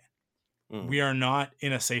 Mm, We are not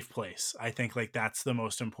in a safe place. I think like that's the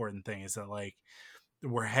most important thing, is that like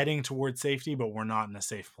we're heading towards safety, but we're not in a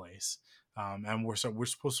safe place. And we're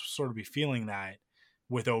supposed to sort of be feeling that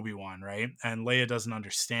with Obi-Wan, right? And Leia doesn't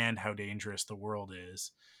understand how dangerous the world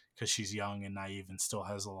is because she's young and naive and still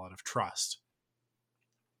has a lot of trust.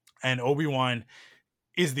 And Obi-Wan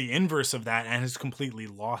is the inverse of that and has completely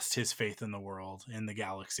lost his faith in the world, in the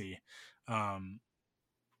galaxy, um,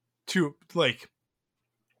 to like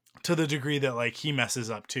to the degree that like he messes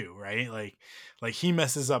up too, right? Like he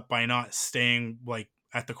messes up by not staying like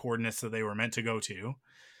at the coordinates that they were meant to go to,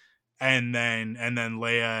 and then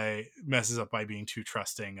Leia messes up by being too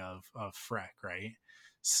trusting of Freck, right?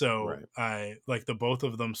 So right. like the both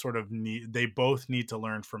of them sort of both need to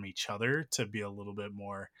learn from each other to be a little bit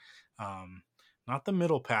more, um not the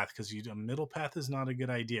middle path, because a middle path is not a good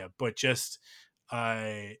idea, but just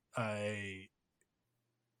I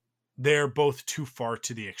they're both too far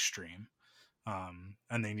to the extreme,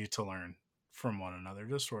 and they need to learn from one another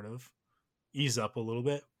to sort of ease up a little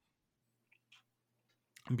bit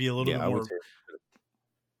and be a little bit Yeah, I would more. say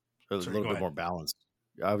a Sorry, little go bit ahead. more balanced.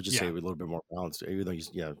 I would just say Yeah, a little bit more balanced, even though you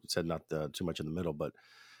said not too much in the middle, but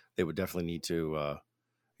they would definitely need to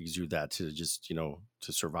exude that to just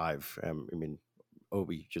to survive. I mean,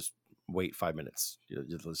 Obi, just wait 5 minutes.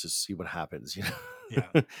 Let's just see what happens. yeah,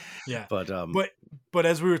 yeah. But But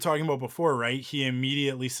as we were talking about before, right? He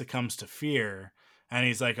immediately succumbs to fear, and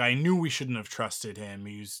he's like, "I knew we shouldn't have trusted him.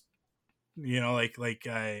 He's, we're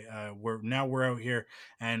out here,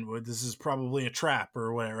 and this is probably a trap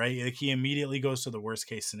or whatever." Right? Like he immediately goes to the worst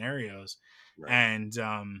case scenarios, right, and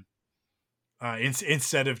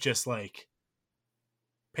instead of just like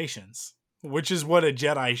patience, which is what a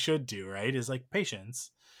Jedi should do, right? Is like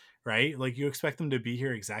patience, right? Like you expect them to be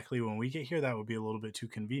here exactly when we get here. That would be a little bit too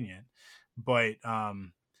convenient. But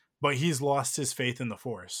he's lost his faith in the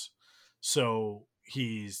Force, so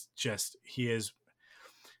he is.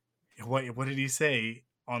 What did he say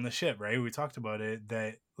on the ship? Right, we talked about it.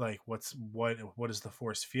 That like what does the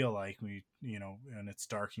Force feel like when and it's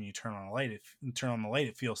dark and you turn on a light? If you turn on the light,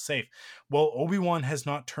 it feels safe. Well, Obi-Wan has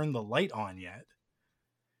not turned the light on yet,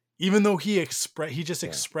 even though he just yeah,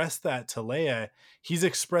 expressed that to Leia. He's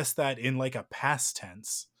expressed that in like a past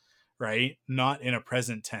tense, right? Not in a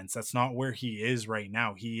present tense. That's not where he is right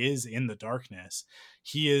now. He is in the darkness.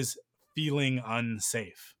 He is feeling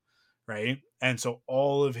unsafe, right? And so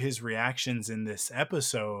all of his reactions in this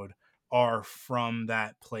episode are from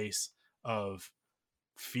that place of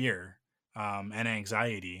fear, and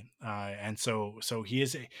anxiety, and so he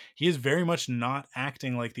is very much not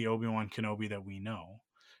acting like the Obi-Wan Kenobi that we know,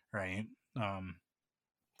 right? um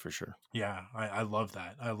for sure. yeah, I love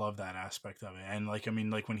that. I love that aspect of it. And like, I mean,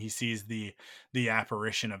 like when he sees the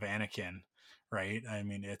apparition of Anakin, right? I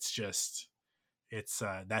mean, it's just it's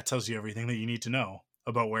that tells you everything that you need to know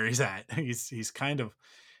about where he's at. He's kind of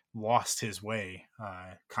lost his way.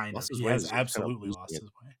 Kind of Lost his he way. has He's kind of absolutely losing lost it.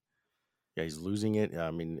 his way. Yeah, he's losing it.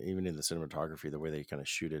 I mean, even in the cinematography, the way they kind of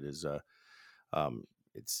shoot it is um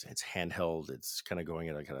it's handheld. It's kind of going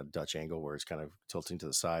at a kind of Dutch angle where it's kind of tilting to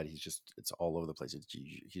the side. It's all over the place.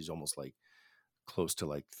 He's almost like close to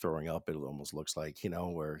like throwing up. It almost looks like,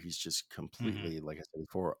 where he's just Hmm. completely, like I said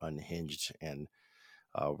before, unhinged. And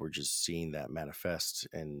we're just seeing that manifest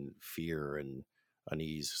in fear and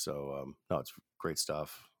unease. So no, it's great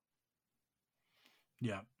stuff.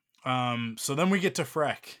 Yeah. So then we get to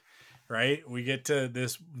Freck, right? We get to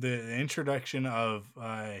the introduction of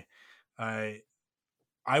uh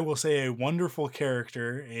I will say a wonderful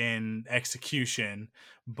character in execution,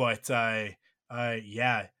 but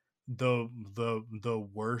yeah, the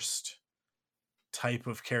worst type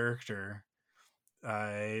of character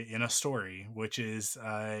in a story, which is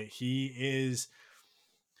he is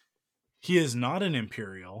not an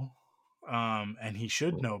Imperial, and he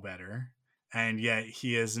should know better, and yet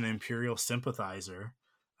he is an Imperial sympathizer.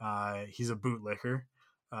 He's a bootlicker,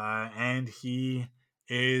 and he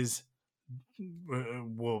is.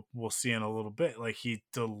 We'll see in a little bit. Like he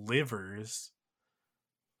delivers,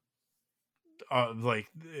 like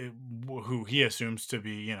who he assumes to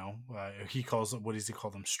be, he calls what does he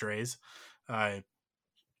call them, strays? Uh,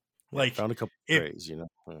 Yeah, like found a couple if strays, you know.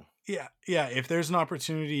 yeah, if there's an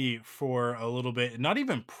opportunity for a little bit, not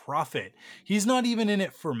even profit, he's not even in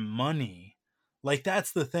it for money. Like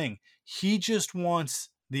that's the thing. He just wants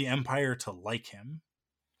the Empire to like him,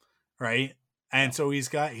 right? Yeah, And so he's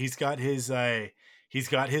got his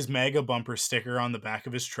mega bumper sticker on the back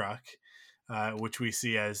of his truck, which we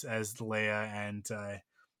see as Leia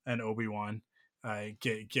and Obi-Wan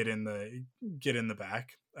get in the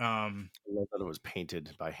back. I love that it was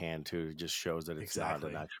painted by hand too. It just shows that it's not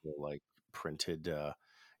an Exactly. actual like printed. Yep.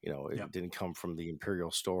 It didn't come from the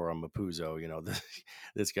Imperial store on Mapuzo.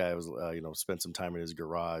 This guy was spent some time in his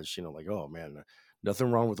garage. Like, oh man, nothing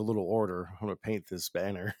wrong with a little order. I'm gonna paint this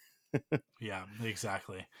banner. Yeah,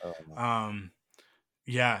 exactly. Um, Um,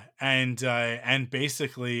 yeah, and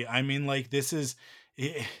basically, I mean, like this is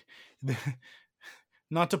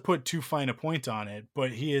not to put too fine a point on it,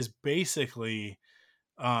 but he is basically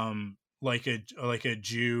like a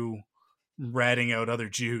Jew ratting out other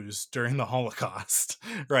Jews during the Holocaust,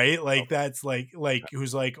 right? oh, Like that's like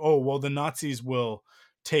who's like, oh well, the Nazis will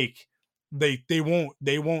take they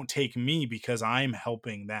won't take me because I'm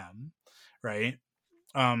helping them, right?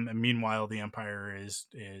 And meanwhile, the Empire is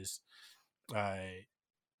uh,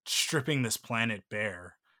 stripping this planet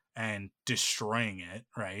bare and destroying it,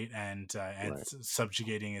 right? And right,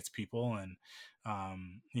 subjugating its people, and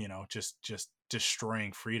just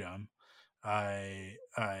destroying freedom. I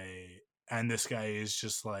and this guy is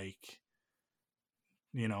just like,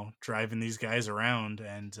 driving these guys around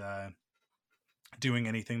and doing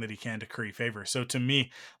anything that he can to curry favor. So to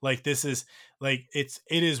me, like this is like it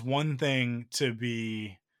is one thing to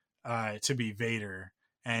be Vader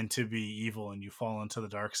and to be evil and you fall into the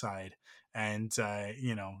dark side, and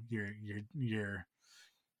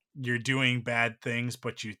you're doing bad things,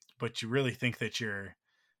 but you really think that you're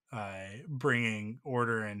bringing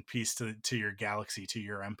order and peace to your galaxy, to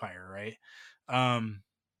your empire, right? And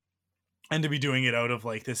to be doing it out of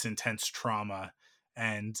like this intense trauma,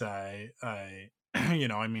 and I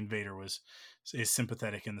mean, Vader is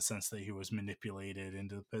sympathetic in the sense that he was manipulated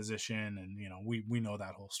into the position, and we know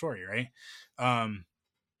that whole story, right? um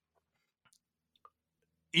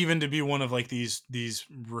Even to be one of like these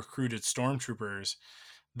recruited stormtroopers,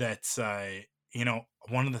 that's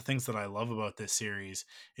one of the things that I love about this series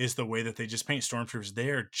is the way that they just paint stormtroopers. They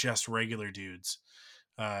are just regular dudes.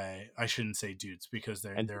 I shouldn't say dudes because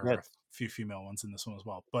and there are a that's few female ones in this one as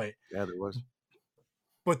well, but yeah, there was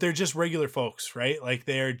they're just regular folks, right? Like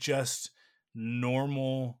they are just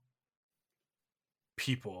normal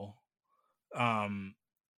people. Um,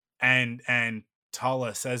 and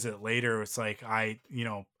Tala says it later. It's like I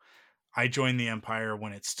joined the Empire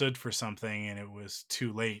when it stood for something, and it was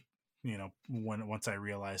too late. Once I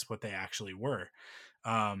realized what they actually were.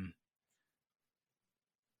 Um,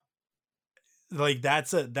 like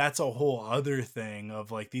that's a whole other thing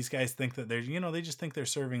of like these guys think that they're they just think they're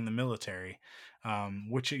serving the military,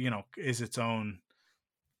 which is its own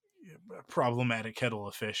problematic kettle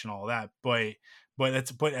of fish and all that. But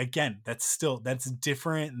again, that's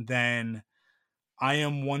different than I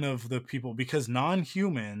am one of the people, because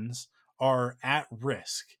non-humans are at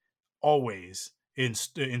risk always in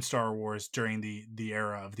Star Wars during the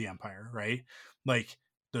era of the Empire, right? Like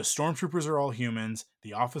the stormtroopers are all humans,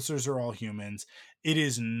 the officers are all humans. It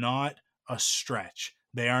is not a stretch.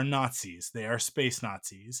 They are Nazis. They are space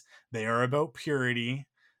Nazis. They are about purity.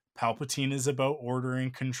 Palpatine is about order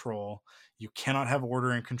and control. You cannot have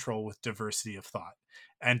order and control with diversity of thought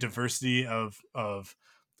and diversity of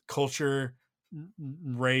culture,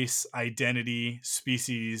 race, identity,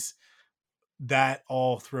 species. That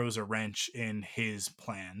all throws a wrench in his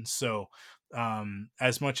plan. So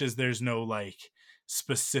as much as there's no like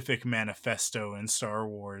specific manifesto in Star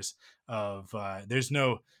Wars of there's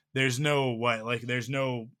no what, like there's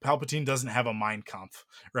no, Palpatine doesn't have a Mein Kampf,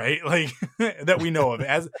 right? Like that we know of,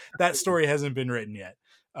 as that story hasn't been written yet.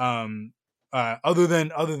 um other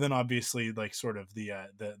than obviously like sort of the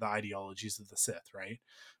ideologies of the Sith, right?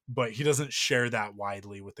 But he doesn't share that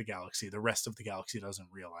widely with the galaxy. The rest of the galaxy doesn't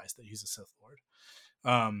realize that he's a Sith Lord.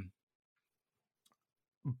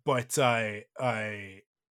 But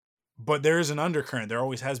but there is an undercurrent. There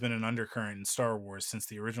always has been an undercurrent in Star Wars since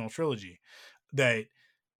the original trilogy that,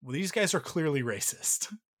 well, these guys are clearly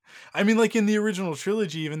racist. I mean, like in the original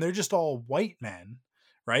trilogy, even they're just all white men,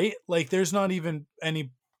 right? Like there's not even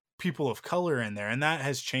any people of color in there, and that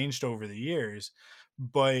has changed over the years.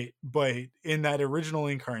 But in that original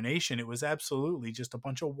incarnation, it was absolutely just a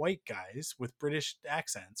bunch of white guys with British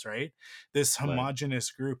accents, right? This Right. homogenous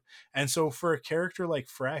group. And so for a character like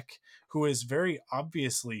Freck, who is very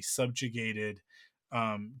obviously subjugated,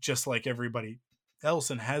 just like everybody else,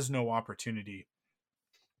 and has no opportunity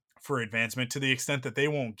for advancement, to the extent that they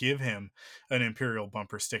won't give him an Imperial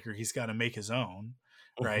bumper sticker, he's got to make his own,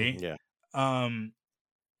 right? Yeah. um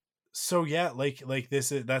so yeah, like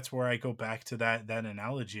this is, that's where I go back to that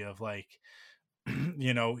analogy of like,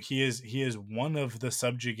 you know, he is one of the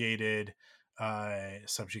subjugated,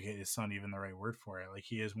 subjugated, it's not even the right word for it, like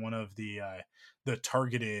he is one of the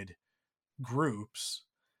targeted groups,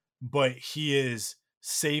 but he is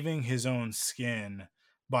saving his own skin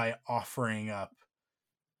by offering up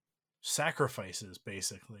sacrifices,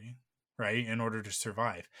 basically, right, in order to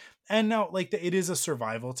survive. And now, like, it is a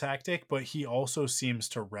survival tactic, but he also seems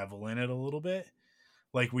to revel in it a little bit.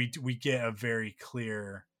 Like we get a very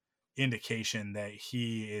clear indication that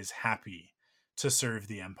he is happy to serve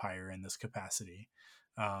the Empire in this capacity.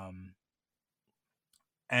 um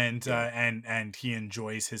Yeah. and he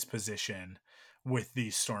enjoys his position with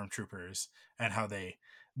these stormtroopers, and how they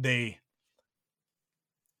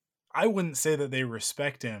I wouldn't say that they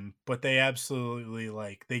respect him, but they absolutely,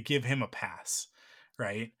 like, they give him a pass,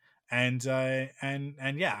 right? And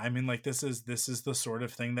yeah, I mean, like, this is the sort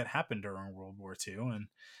of thing that happened during World War II,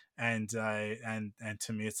 and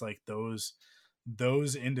to me, it's like those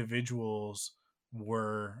individuals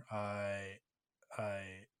were uh,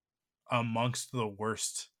 amongst the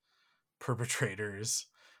worst perpetrators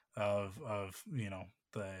of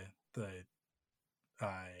the uh,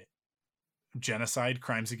 genocide,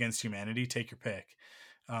 crimes against humanity, take your pick,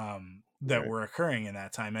 that Right. were occurring in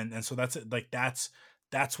that time. And so that's like that's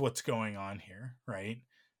what's going on here, right?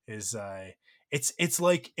 Is it's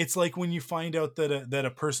like when you find out that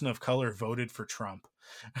a person of color voted for Trump,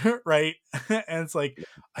 right? And it's like,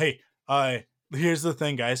 hey, here's the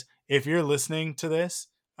thing, guys, if you're listening to this,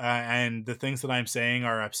 and the things that I'm saying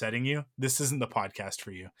are upsetting you, this isn't the podcast for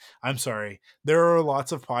you. I'm sorry. There are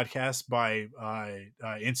lots of podcasts by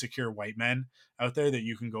insecure white men out there that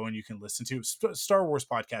you can go and you can listen to. Star Wars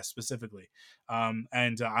podcasts specifically, and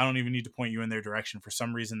I don't even need to point you in their direction. For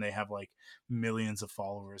some reason, they have like millions of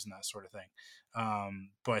followers and that sort of thing.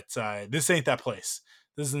 But this ain't that place.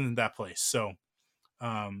 This isn't that place. So,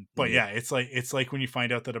 but Yeah. yeah, it's like when you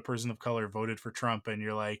find out that a person of color voted for Trump, and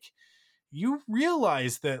you're like, you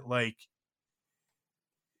realize that, like,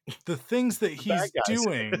 the things that The bad he's guys.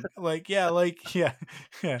 doing, like, yeah, like, yeah,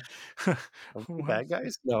 yeah. Are we the What? bad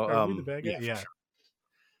guys? No. Are we the bad guy? Yeah. For Yeah.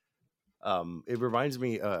 sure. It reminds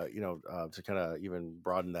me, to kind of even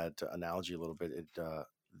broaden that analogy a little bit.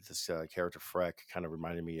 This character Freck kind of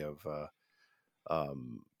reminded me of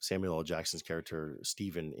Samuel L. Jackson's character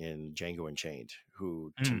Stephen in Django Unchained,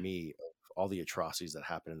 who, to Mm, me, of all the atrocities that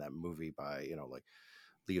happened in that movie by, like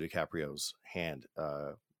Leo DiCaprio's hand,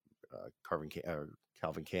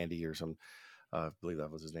 Calvin Candy or some, I believe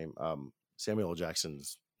that was his name. Samuel L.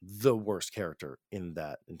 Jackson's the worst character in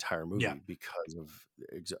that entire yeah. movie because of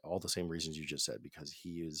all the same reasons you just said, because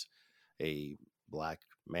he is a black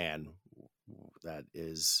man that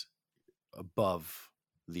is above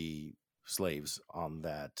the slaves on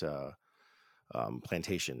that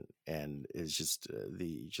plantation, and is just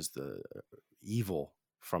the evil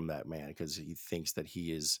from that man, because he thinks that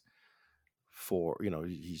he is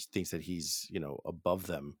he thinks that he's above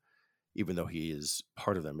them, even though he is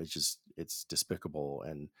part of them. It's despicable,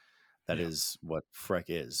 and that Yeah. is what Freck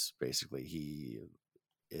is. Basically, he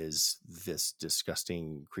is this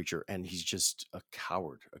disgusting creature, and he's just a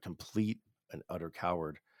coward, a complete and utter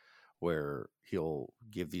coward, where he'll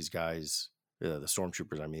give these guys, the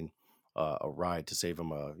stormtroopers, I mean, a ride to save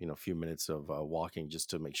him a few minutes of walking, just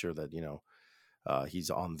to make sure that he's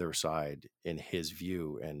on their side in his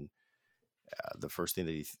view. And the first thing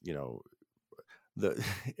that the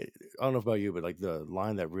I don't know about you, but like the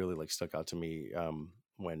line that really like stuck out to me,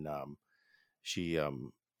 when she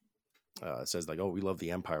says like, "Oh, we love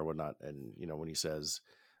the Empire," whatnot, and when he says,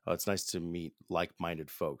 It's nice to meet like-minded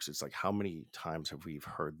folks. It's like, how many times have we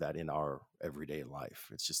heard that in our everyday life?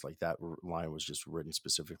 It's just like that line was just written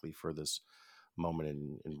specifically for this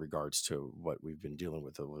moment in regards to what we've been dealing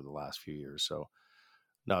with over the last few years. So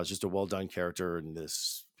no, it's just a well done character in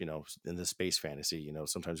this, in this space fantasy.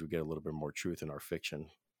 Sometimes we get a little bit more truth in our fiction.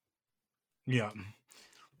 Yeah,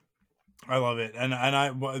 I love it, and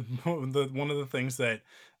one of the things that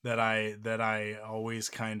I always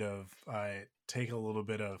kind of take a little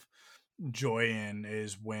bit of joy in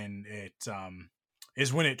is when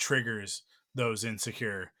it triggers those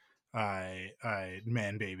insecure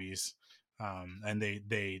man babies, and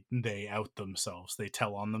they out themselves, they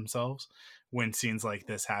tell on themselves when scenes like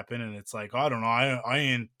this happen, and it's like, oh, I don't know,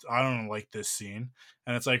 I don't like this scene,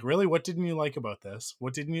 and it's like, really, what didn't you like about this?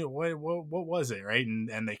 What didn't you what was it, right?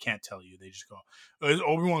 And they can't tell you, they just go,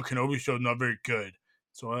 Obi-Wan Kenobi show not very good.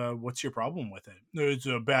 So what's your problem with it? It's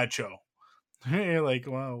a bad show. You're like,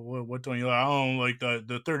 well, what don't you like? I don't like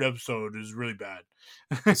the third episode is really bad.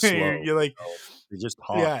 It's slow. You're like, They just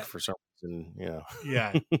talk yeah, for some reason.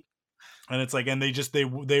 yeah, and it's like, and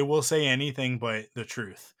they will say anything but the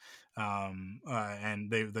truth,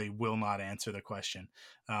 and they will not answer the question,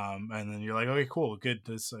 and then you're like, okay, cool, good,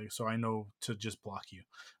 this, so I know to just block you,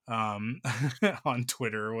 on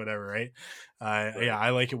Twitter or whatever, right? Right. Yeah,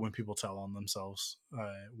 I like it when people tell on themselves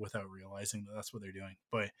without realizing that that's what they're doing,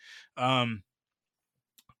 but um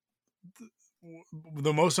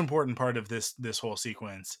the most important part of this whole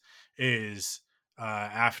sequence is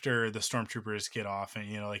after the stormtroopers get off,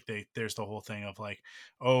 and like there's the whole thing of like,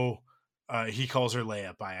 oh, he calls her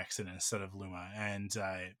Leia by accident instead of Luma, and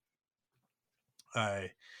uh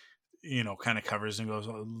kind of covers and goes,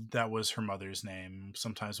 oh, that was her mother's name.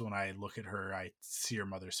 Sometimes when I look at her, I see her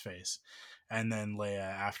mother's face. And then Leia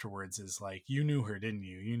afterwards is like, you knew her, didn't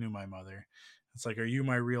you? You knew my mother. It's like, are you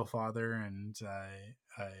my real father? And I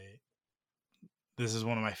this is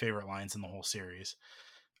one of my favorite lines in the whole series,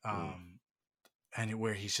 Mm. and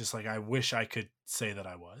where he's just like, I wish I could say that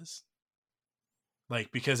I was,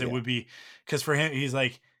 like, because it Yeah. would be, because for him, he's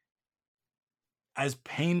like, as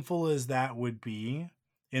painful as that would be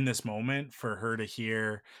in this moment for her to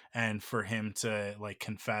hear, and for him to like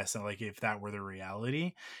confess, and like if that were the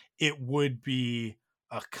reality, it would be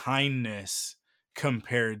a kindness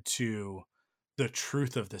compared to the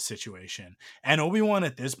truth of the situation. And Obi-Wan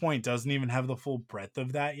at this point doesn't even have the full breadth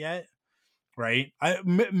of that yet, right?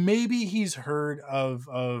 Maybe he's heard of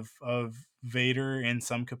Vader in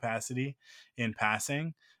some capacity in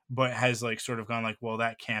passing, but has like sort of gone like, well,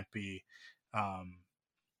 um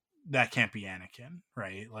that can't be Anakin,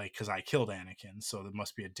 right? Like, because I killed Anakin, so there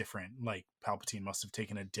must be a different, like, Palpatine must have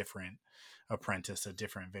taken a different apprentice, a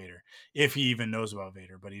different Vader, if he even knows about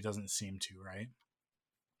Vader, but he doesn't seem to, right?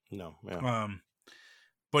 No. Yeah. Um,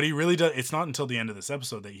 but he really does. It's not until the end of this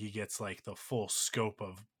episode that he gets like the full scope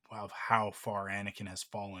of how far Anakin has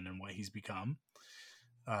fallen and what he's become.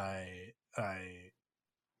 I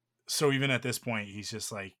so even at this point, he's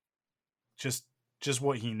just like, just just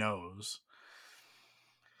what he knows.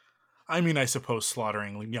 I mean, I suppose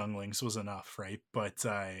slaughtering younglings was enough, right? But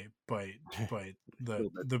A little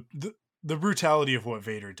bit. the brutality of what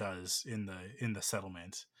Vader does in the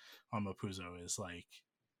settlement on Mapuzo is like,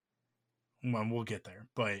 well, we'll get there,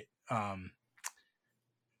 but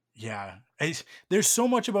yeah, there's so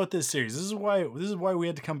much about this series. This is why we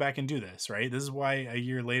had to come back and do this, right? This is why a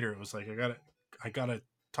year later it was like, I gotta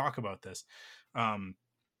talk about this. Um,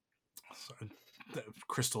 so-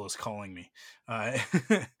 Crystal is calling me, uh,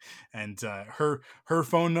 and her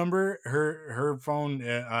phone number, her phone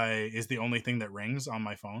is the only thing that rings on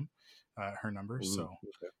my phone. Her number, Mm. so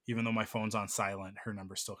Okay. even though my phone's on silent, her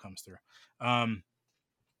number still comes through. Um,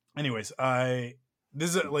 anyways, I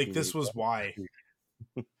this is like, You this need was why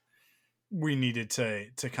we needed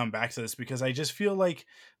to come back to this, because I just feel like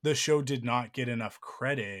the show did not get enough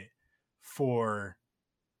credit for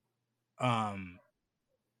um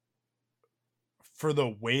for the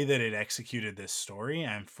way that it executed this story,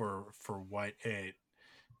 and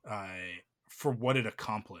uh for what it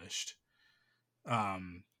accomplished,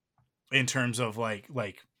 um in terms of like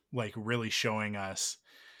really showing us,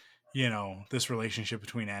 this relationship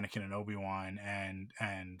between Anakin and Obi-Wan,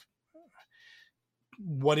 and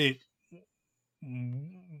what it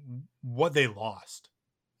what they lost,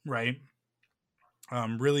 right?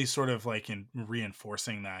 Really sort of like in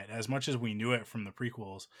reinforcing that, as much as we knew it from the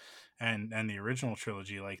prequels and the original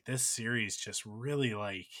trilogy, like this series just really,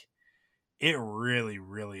 like, it really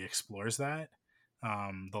really explores that,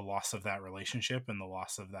 the loss of that relationship, and the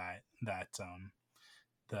loss of the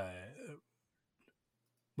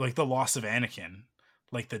the loss of Anakin,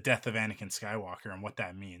 like the death of Anakin Skywalker, and what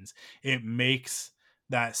that means. It makes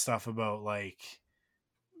that stuff about like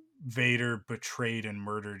Vader betrayed and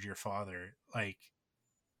murdered your father, like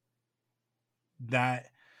that,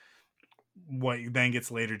 what then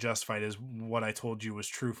gets later justified as what I told you was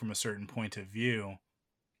true from a certain point of view.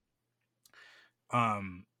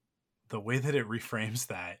 Um, the way that it reframes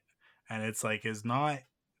that, and it's like, is not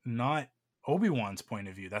Obi-Wan's point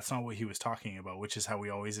of view. That's not what he was talking about, which is how we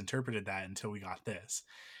always interpreted that until we got this.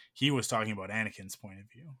 He was talking about Anakin's point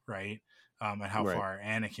of view, right? And how Right. far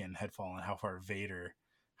Anakin had fallen, how far Vader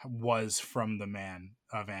was from the man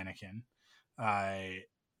of Anakin,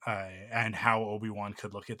 and how Obi-Wan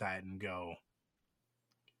could look at that and go,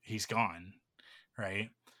 he's gone, right?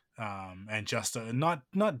 And just not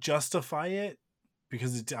justify it,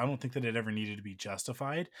 because I don't think that it ever needed to be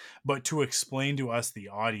justified, but to explain to us, the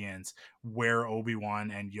audience, where Obi-Wan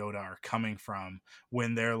and Yoda are coming from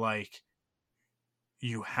when they're like,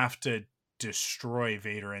 you have to destroy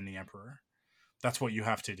Vader and the Emperor. That's what you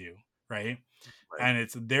have to do, right? Right. And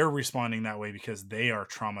they're responding that way because they are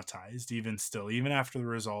traumatized, even still, even after the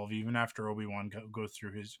resolve, even after Obi-Wan goes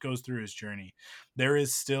through his journey. There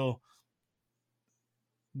is still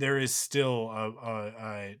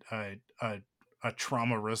a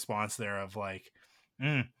trauma response there of like,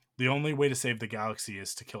 the only way to save the galaxy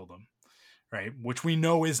is to kill them, right? Which we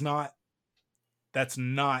know that's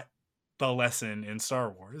not the lesson in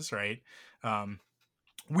Star Wars, right?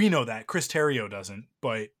 We know that Chris Terrio doesn't,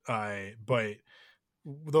 but No,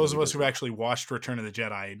 those he of us does who've not. actually watched Return of the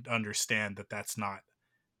Jedi understand that that's not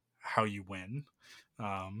how you win.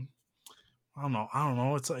 Um, I don't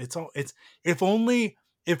know. It's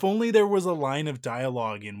if only there was a line of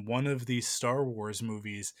dialogue in one of these Star Wars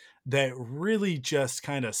movies that really just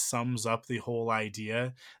kind of sums up the whole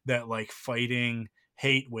idea that like fighting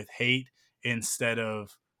hate with hate instead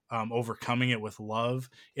of overcoming it with love.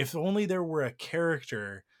 If only there were a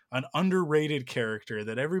character, an underrated character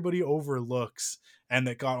that everybody overlooks and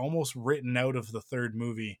that got almost written out of the third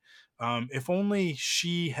movie. If only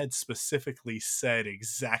she had specifically said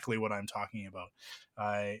exactly what I'm talking about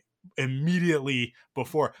immediately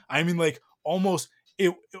before. I mean, like, almost,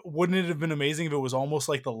 wouldn't it have been amazing if it was almost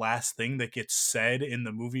like the last thing that gets said in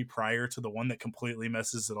the movie prior to the one that completely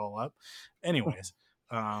messes it all up? Anyways,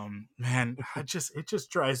 man, it just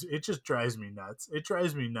drives me nuts. It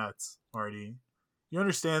drives me nuts, Marty. You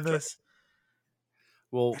understand this?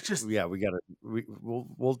 Well, It just yeah,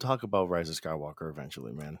 we'll talk about Rise of Skywalker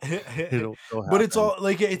eventually, man. It'll but it's happen. all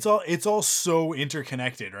like it's all so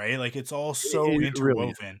interconnected, right? Like it's all so It really is.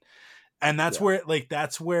 interwoven. And that's Yeah.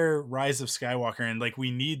 where Rise of Skywalker, and like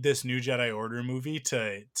we need this New Jedi Order movie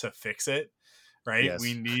to fix it, right? Yes.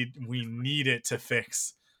 We need it to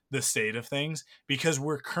fix the state of things, because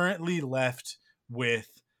we're currently left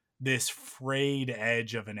with this frayed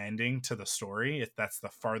edge of an ending to the story. If that's the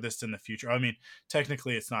farthest in the future. I mean,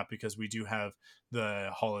 technically it's not, because we do have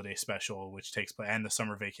the holiday special which takes place, and the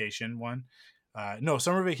summer vacation one. No,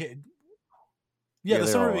 summer vacation. Yeah, Yeah, the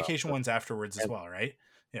they're summer all vacation one's afterwards as and well, right?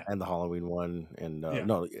 Yeah. and the Halloween one, and Yeah.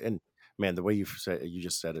 no, and man, the way you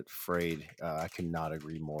just said it, frayed. I cannot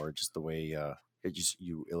agree more. Just the way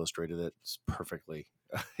you illustrated it perfectly.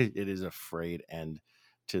 It is a frayed end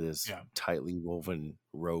to this Yeah. tightly woven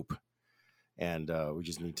rope, and we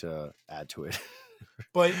just need to add to it.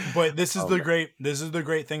 But this is Um, the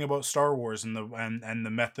great thing about Star Wars and the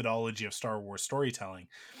methodology of Star Wars storytelling.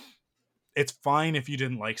 It's fine if you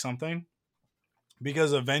didn't like something,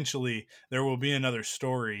 because eventually there will be another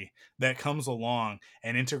story that comes along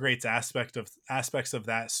and integrates aspects of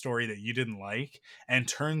that story that you didn't like and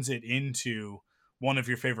turns it into one of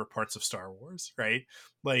your favorite parts of Star Wars, right?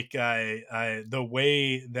 Like the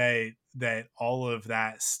way that all of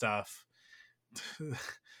that stuff,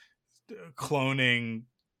 cloning,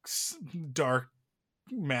 dark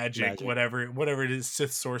magic, Magic, whatever it is,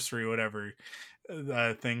 Sith sorcery, whatever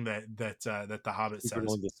thing that the Hobbit secret says.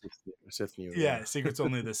 only the Sith knew. Yeah, Yeah, secrets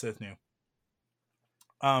only the Sith knew.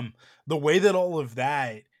 The way that all of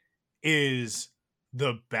that is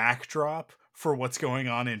the backdrop for what's going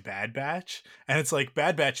on in Bad Batch, and it's like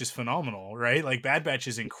Bad Batch is phenomenal, right? Like Bad Batch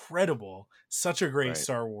is incredible, such a great right.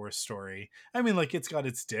 Star Wars story. I mean, like, it's got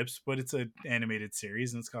its dips, but it's an animated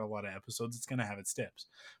series and it's got a lot of episodes. It's gonna have its dips,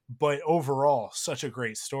 but overall, such a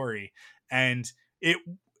great story. And it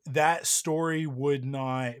that story would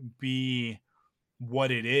not be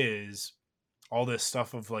what it is, all this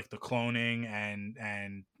stuff of like the cloning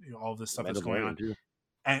and all this stuff that's going on, Mandalorian too.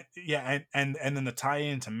 and yeah, and then the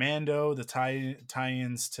tie-in to Mando, the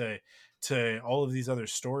tie-ins to all of these other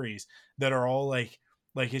stories that are all like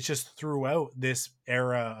it's just throughout this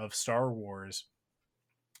era of Star Wars,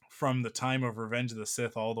 from the time of Revenge of the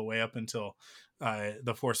Sith all the way up until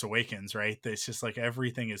The Force Awakens, right? It's just like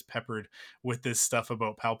everything is peppered with this stuff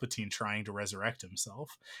about Palpatine trying to resurrect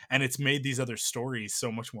himself, and it's made these other stories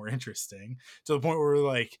so much more interesting, to the point where we're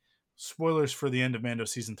like, spoilers for the end of Mando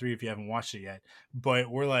season 3 if you haven't watched it yet, but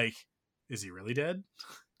we're like, is he really dead,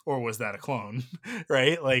 or was that a clone?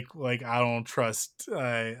 Right? Like I don't trust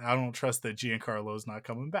that Giancarlo's not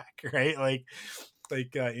coming back, right? Like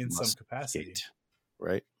in some Mustache capacity. Gate,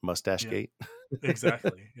 right? Mustache Yeah. Gate.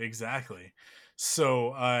 Exactly. So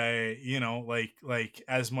like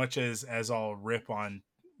as much as I'll rip on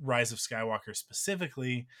Rise of Skywalker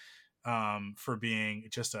specifically, for being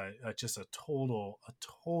just a total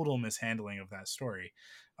mishandling of that story,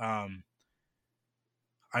 um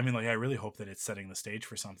I mean, like, I really hope that it's setting the stage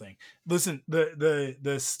for something. Listen,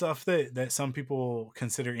 the stuff that some people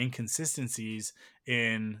consider inconsistencies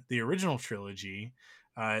in the original trilogy,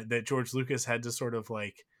 that George Lucas had to sort of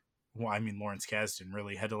like, well, I mean, Lawrence Kasdan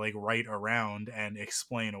really had to like write around and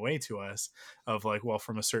explain away to us, of like, well,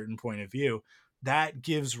 from a certain point of view, that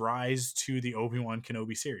gives rise to the Obi-Wan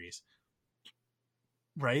Kenobi series,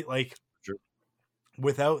 right? Like, Sure.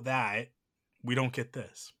 without that, we don't get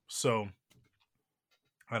this. So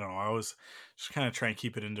I don't know. I was just kind of trying to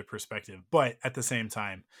keep it into perspective, but at the same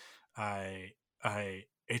time,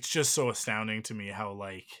 it's just so astounding to me how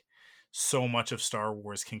like so much of Star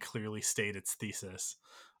Wars can clearly state its thesis,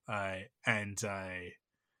 uh, and uh,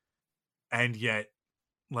 and yet,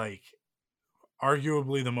 like,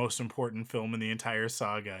 arguably the most important film in the entire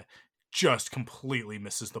saga just completely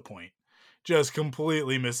misses the point. Just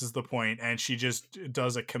completely misses the point, and she just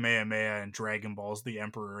does a Kamehameha and Dragon Balls the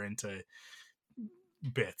Emperor into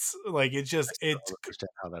bits. Like, it I just still don't understand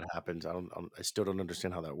how that happens. I still don't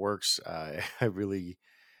understand how that works. I really,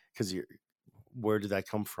 because you, where did that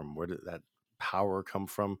come from? Where did that power come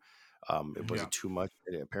from? Was yeah. it too much?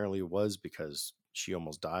 It apparently was, because she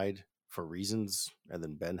almost died for reasons, and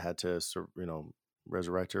then Ben had to,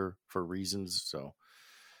 resurrect her for reasons. So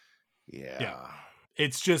Yeah. yeah,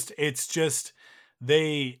 It's just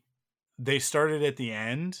they started at the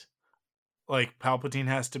end, like Palpatine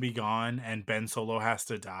has to be gone and Ben Solo has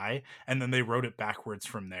to die, and then they wrote it backwards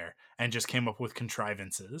from there and just came up with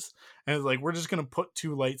contrivances. And it's like, we're just going to put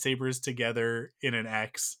two lightsabers together in an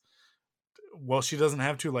X. Well, she doesn't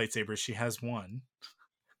have two lightsabers, she has one.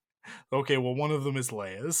 Okay, well, one of them is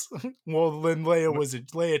Leia's. Well, then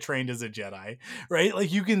Leia trained as a Jedi, right?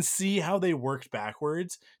 Like, you can see how they worked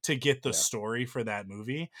backwards to get the yeah. story for that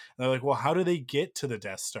movie. And they're like, well, how do they get to the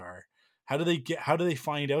Death Star? How do they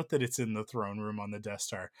find out that it's in the throne room on the Death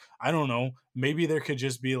Star? I don't know. Maybe there could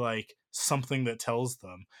just be like something that tells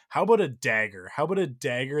them. How about a dagger? How about a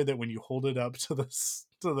dagger that when you hold it up to the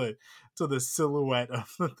silhouette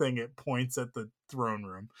of the thing, it points at the throne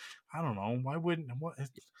room? I don't know. Why wouldn't They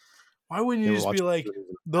you were just be watching like, movies in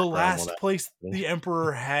the the background while last that. place the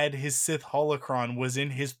Emperor had his Sith holocron was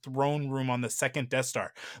in his throne room on the second Death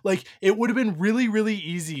Star? Like, it would have been really, really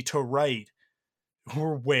easy to write.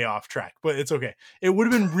 We're way off track, but it's okay. It would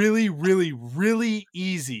have been really, really, really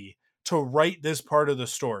easy to write this part of the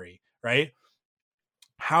story, right?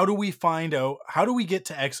 How do we find out? How do we get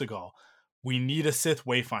to Exegol? We need a Sith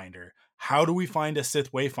Wayfinder. How do we find a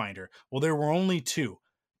Sith Wayfinder? Well, there were only two.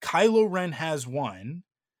 Kylo Ren has one,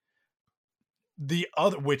 the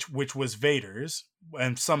other, which was Vader's,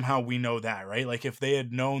 and somehow we know that, right? Like, if they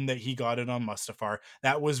had known that he got it on Mustafar,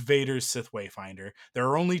 that was Vader's Sith Wayfinder. There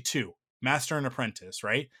are only two, Master and Apprentice,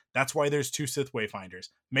 right? That's why there's two Sith Wayfinders.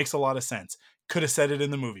 Makes a lot of sense. Could have said it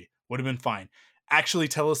in the movie, would have been fine. Actually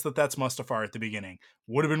tell us that that's Mustafar at the beginning.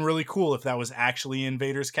 Would have been really cool if that was actually in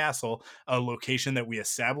Vader's castle, a location that we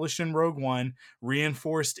established in Rogue One,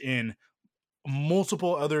 reinforced in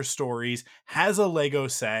multiple other stories, has a Lego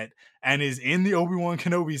set, and is in the Obi-Wan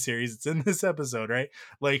Kenobi series. It's in this episode, right?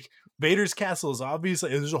 Like, Vader's castle is obviously,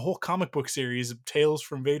 there's a whole comic book series of Tales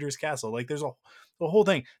from Vader's Castle. Like, there's the whole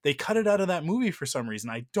thing. They cut it out of that movie for some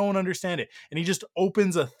reason. I don't understand it. And he just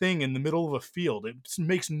opens a thing in the middle of a field. It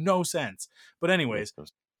makes no sense. But anyways,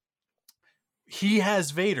 he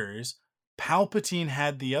has Vader's. Palpatine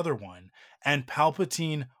had the other one, and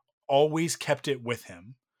Palpatine always kept it with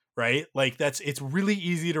him, right? Like, it's really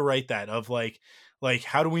easy to write that, of like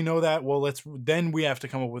how do we know that? Well, then we have to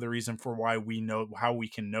come up with a reason for why we know, how we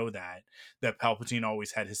can know that Palpatine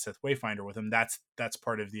always had his Sith Wayfinder with him. That's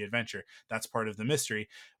part of the adventure. That's part of the mystery.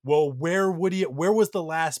 Well, where was the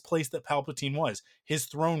last place that Palpatine was? His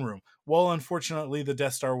throne room. Well, unfortunately, the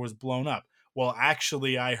Death Star was blown up. Well,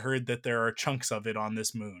 actually, I heard that there are chunks of it on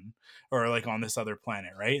this moon, or like on this other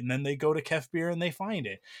planet, right? And then they go to Kefir and they find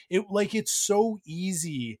it. It's so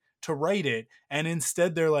easy to write it, and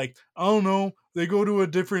instead they're like, oh no, they go to a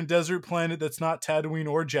different desert planet that's not Tatooine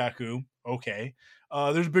or Jakku. okay.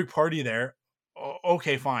 There's a big party there.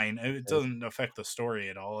 Okay, fine. It doesn't affect the story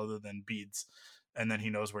at all, other than beads, and then he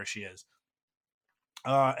knows where she is.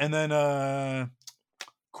 And then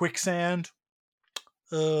quicksand,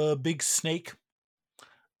 big snake,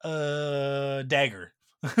 dagger,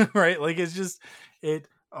 right? Like it's just it.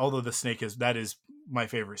 Although the snake is my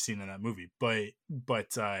favorite scene in that movie, but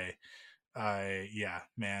I yeah,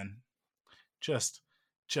 man, just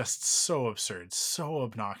just so absurd, so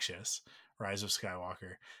obnoxious. Rise of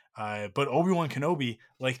Skywalker. But Obi-Wan Kenobi,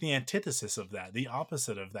 like the antithesis of that, the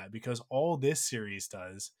opposite of that, because all this series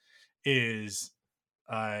does is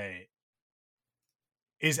uh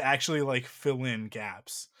is actually like fill in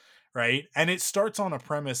gaps, right? And it starts on a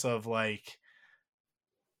premise of like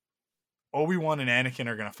Obi-Wan and Anakin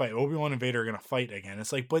are gonna fight. Obi-Wan and Vader are gonna fight again.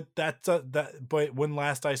 It's like, but that's that. But when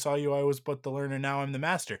last I saw you, I was but the learner. Now I'm the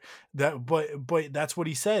master. But that's what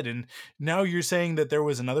he said. And now you're saying that there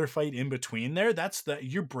was another fight in between there. That's that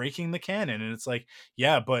you're breaking the canon. And it's like,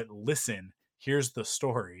 yeah, but listen, here's the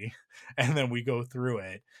story, and then we go through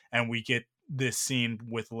it, and we get this scene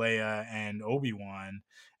with Leia and Obi-Wan,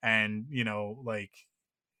 and like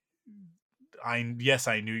I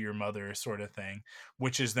knew your mother sort of thing,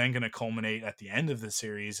 which is then going to culminate at the end of the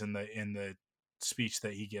series in the speech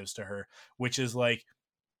that he gives to her, which is like,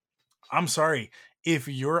 I'm sorry, if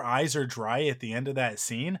your eyes are dry at the end of that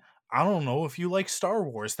scene, I don't know if you like Star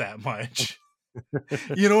Wars that much.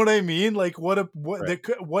 You know what I mean? Like Right.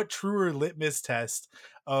 what truer litmus test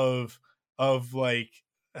of like,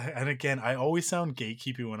 and again, I always sound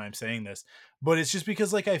gatekeepy when I'm saying this, but it's just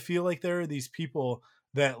because like I feel like there are these people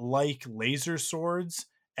that like laser swords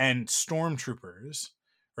and stormtroopers,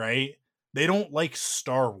 right? They don't like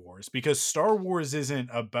Star Wars because Star Wars isn't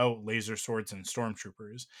about laser swords and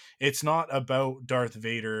stormtroopers. It's not about Darth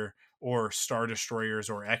Vader or Star Destroyers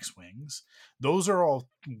or X-Wings. Those are all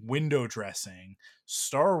window dressing.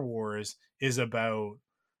 Star Wars is about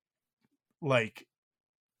like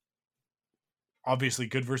obviously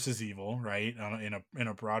good versus evil, right? In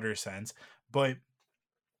a broader sense, but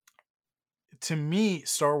to me,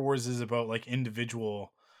 Star Wars is about like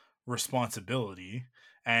individual responsibility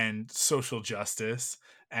and social justice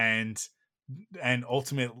and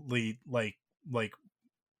ultimately like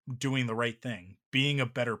doing the right thing, being a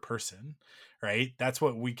better person, right? That's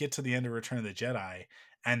what we get to the end of Return of the Jedi,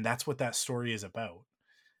 and that's what that story is about,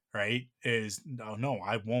 right? Is no,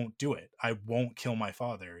 I won't do it. I won't kill my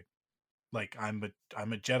father. Like I'm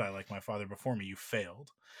a Jedi like my father before me. You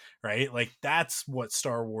failed, right? Like that's what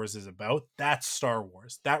Star Wars is about. That's Star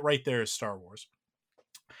Wars. That right there is Star Wars.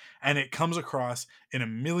 And it comes across in a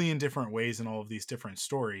million different ways in all of these different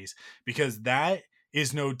stories because that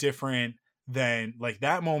is no different than like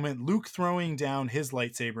that moment Luke throwing down his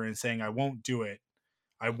lightsaber and saying I won't do it.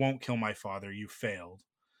 I won't kill my father. You failed.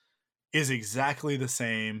 Is exactly the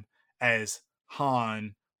same as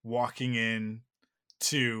Han walking in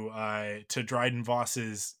to Dryden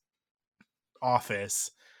Voss's office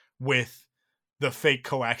with the fake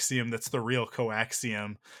coaxium that's the real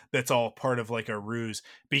coaxium that's all part of like a ruse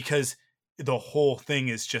because the whole thing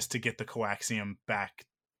is just to get the coaxium back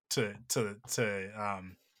to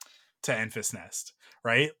Enfys Nest,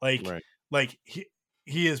 right? Right. Like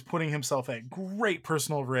he is putting himself at great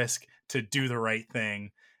personal risk to do the right thing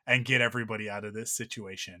and get everybody out of this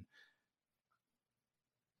situation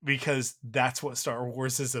because that's what Star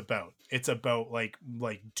Wars is about. It's about like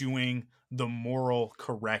doing the moral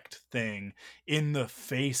correct thing in the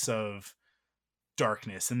face of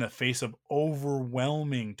darkness, in the face of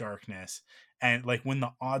overwhelming darkness, and like when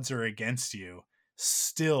the odds are against you,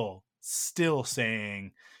 still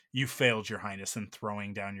saying you failed, your highness, and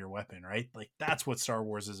throwing down your weapon, right? Like that's what Star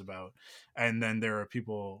Wars is about. And then there are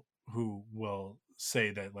people who will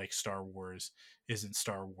say that like Star Wars isn't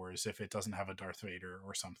Star Wars if it doesn't have a Darth Vader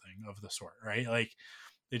or something of the sort, right? Like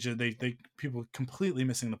they people completely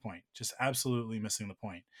missing the point, just absolutely missing the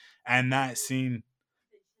point. And that scene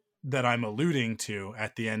that I'm alluding to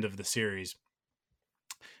at the end of the series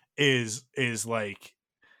is like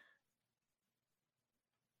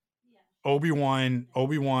Obi-Wan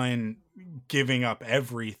giving up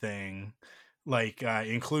everything, like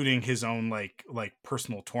including his own like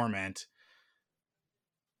personal torment,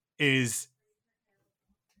 is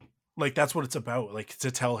like that's what it's about, like to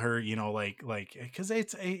tell her, like because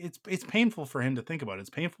it's painful for him to think about. It's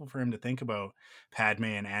painful for him to think about Padme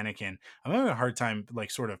and Anakin. I'm having a hard time like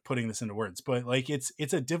sort of putting this into words, but like it's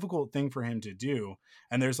a difficult thing for him to do,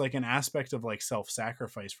 and there's like an aspect of like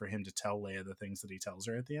self-sacrifice for him to tell Leia the things that he tells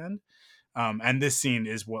her at the end. And this scene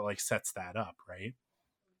is what like sets that up, right?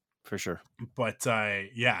 For sure. But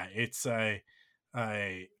yeah, it's I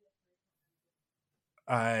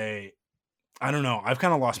I don't know. I've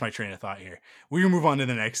kind of lost my train of thought here. We can move on to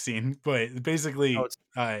the next scene, but No, basically,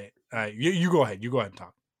 you go ahead. You go ahead and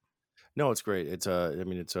talk. no, it's great. It's a, I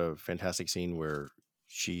mean, it's a fantastic scene where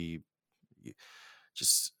she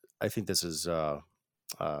just, I think this is uh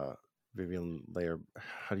Vivian Lair,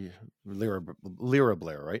 how do you, Lyra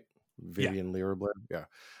Blair, right? Yeah. Vivian Lyra Blair, yeah.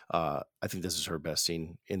 I think this is her best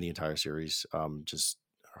scene in the entire series. Just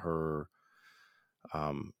her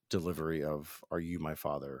delivery of "Are you my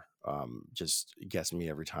father?" Just gets me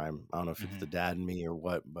every time. I don't know if it's Hmm. the dad in me or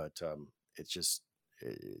what, but it's just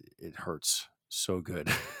it hurts so good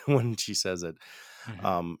when she says it.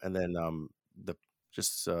 Hmm. And then the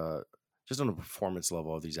just just on a performance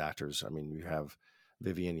level of these actors. I mean, you have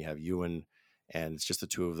Vivian, you have Ewan, and it's just the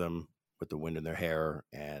two of them with the wind in their hair,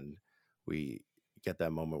 and we get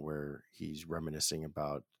that moment where he's reminiscing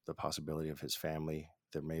about the possibility of his family.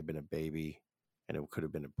 There may have been a baby, and it could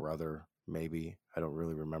have been a brother, maybe. I don't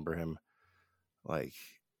really remember him. Like,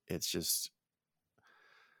 it's just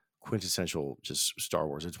quintessential just Star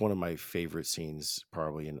Wars. It's one of my favorite scenes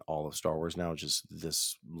probably in all of Star Wars now, just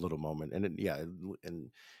this little moment. And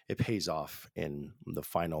and it pays off in the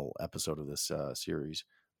final episode of this series.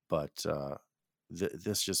 But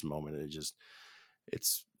this just moment,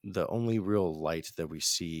 it's the only real light that we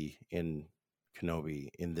see in Kenobi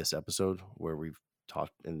in this episode, where we've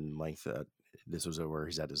talked in length that this was where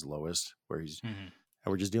he's at his lowest, where he's, Hmm. and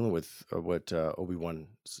we're just dealing with what Obi-Wan,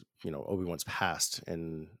 Obi-Wan's past,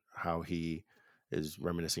 and how he is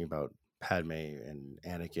reminiscing about Padme and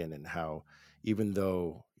Anakin, and how even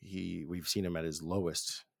though we've seen him at his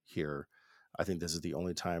lowest here, I think this is the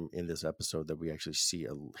only time in this episode that we actually see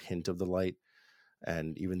a hint of the light.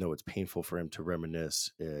 And even though it's painful for him to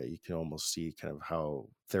reminisce, you can almost see kind of how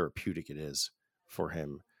therapeutic it is for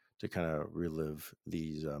him to kind of relive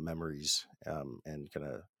these memories, and kind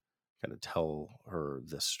of tell her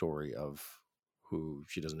this story of who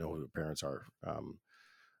she doesn't know who her parents are.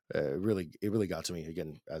 It really got to me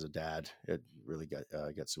again as a dad. It really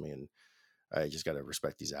gets to me, and I just got to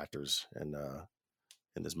respect these actors. And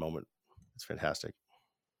in this moment, it's fantastic.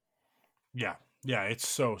 Yeah. Yeah. It's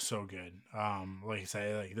so good. Like I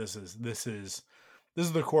say, like this is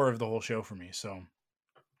the core of the whole show for me. So,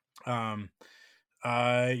 um,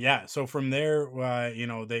 yeah, so from there,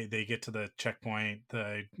 they get to the checkpoint.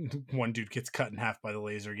 The one dude gets cut in half by the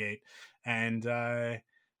laser gate, and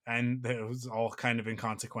it was all kind of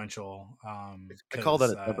inconsequential, I call that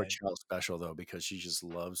because a Deborah Chow special though, because she just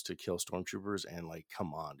loves to kill stormtroopers, and like,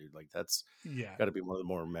 come on, dude, like that's yeah. got to be one of the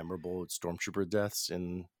more memorable stormtrooper deaths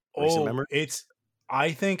in recent Oh, memory. it's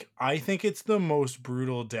I think it's the most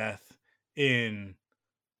brutal death in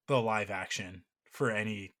the live action for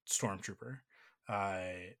any stormtrooper.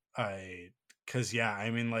 I because yeah,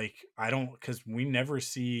 I mean, like, I don't, because we never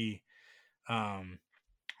see, um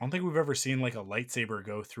I don't think we've ever seen like a lightsaber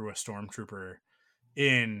go through a stormtrooper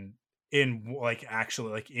in like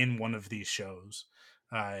actually like in one of these shows.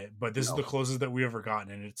 But this is No, the closest that we ever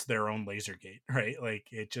gotten, and it's their own laser gate, right? Like,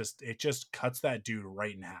 it just cuts that dude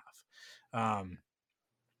right in half. Um,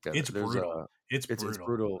 yeah, it's there's brutal. It's it's brutal.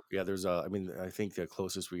 brutal. Yeah, there's I mean, I think the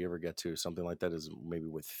closest we ever get to something like that is maybe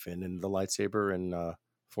with Finn and the lightsaber in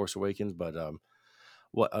Force Awakens. But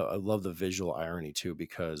what I love the visual irony too,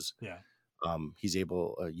 because Yeah, he's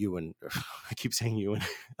able, Ewan, I keep saying Ewan,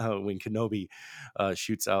 when Kenobi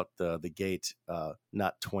shoots out the gate,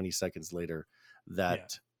 not 20 seconds later, yeah,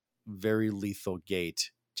 that very lethal gate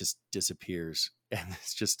just disappears, and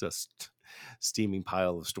it's just a steaming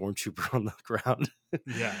pile of stormtrooper on the ground.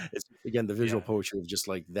 yeah, It's again the visual yeah. poetry of just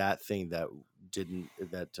like that thing that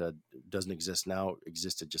doesn't exist now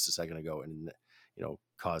existed just a second ago, and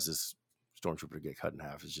causes stormtrooper to get cut in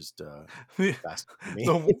half is just fascinating to me.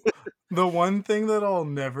 the the one thing that I'll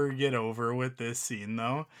never get over with this scene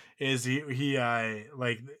though is he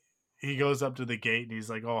goes up to the gate and he's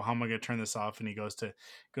like, "Oh, how am I gonna turn this off?" And he goes to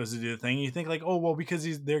do the thing. And you think like, "Oh, well,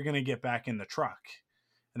 because they're gonna get back in the truck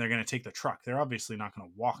and they're gonna take the truck. They're obviously not gonna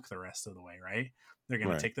walk the rest of the way, right? They're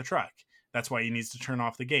gonna Right. take the truck. That's why he needs to turn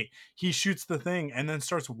off the gate. He shoots the thing and then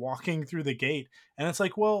starts walking through the gate, and it's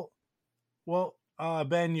like,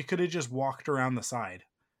 Ben, you could have just walked around the side.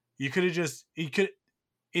 You could have just you could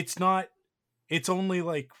it's not it's only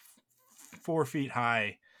like 4 feet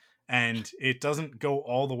high, and it doesn't go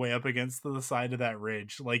all the way up against the side of that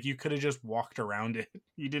ridge. Like, you could have just walked around it.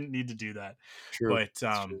 You didn't need to do that. True. It's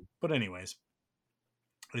true. But anyways,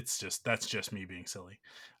 that's just me being silly.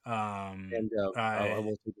 And I I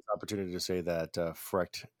will take this opportunity to say that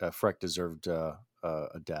Freck deserved a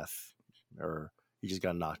death, or he just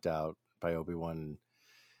got knocked out by Obi-Wan.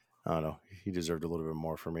 I don't know. He deserved a little bit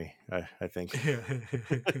more for me. I think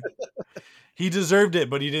He deserved it,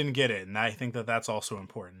 but he didn't get it, and I think that that's also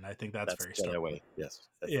important. I think that's that's very the Jedi storybook. way. Yes,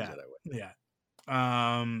 that's the Yeah, Jedi way. yeah.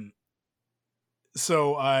 Um,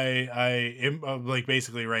 so I am like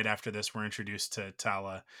basically right after this, we're introduced to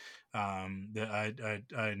Tala.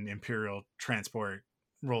 An Imperial transport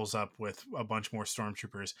rolls up with a bunch more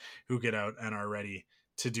stormtroopers who get out and are ready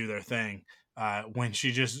to do their thing. When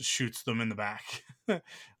she just shoots them in the back,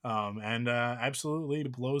 and absolutely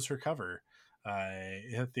blows her cover,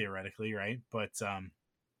 theoretically, right? But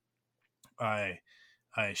I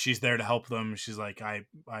she's there to help them. She's like, I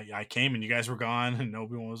came and you guys were gone, and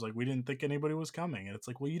Obi-Wan was like, we didn't think anybody was coming, and it's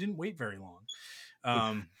like, well, you didn't wait very long.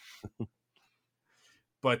 Um,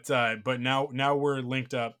 but now we're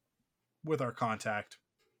linked up with our contact,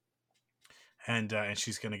 and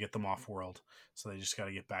she's gonna get them off world, so they just got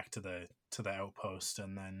to get back to the outpost,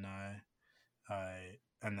 and then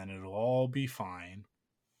it'll all be fine.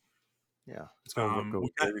 Yeah, it's gonna go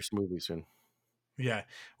We very smoothly soon. Yeah,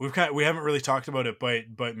 we haven't really talked about it,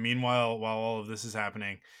 but meanwhile, while all of this is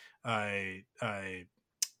happening, I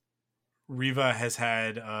Riva has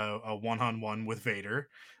had a one-on-one with Vader,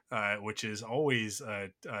 which is always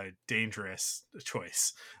a dangerous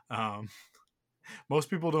choice. Um, most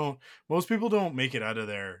people don't most people don't make it out of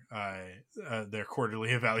their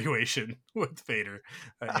quarterly evaluation with Vader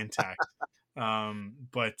intact.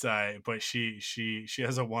 But she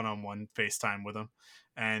has a one-on-one FaceTime with him,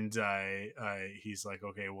 and he's like,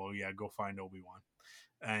 okay, well, yeah, go find Obi-Wan,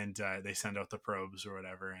 and they send out the probes or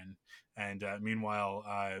whatever, and meanwhile,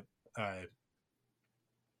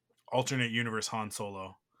 alternate universe Han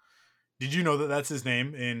Solo. Did you know that that's his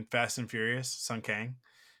name in Fast and Furious? Sun Kang.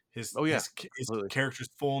 His Oh yeah, his his absolutely. character's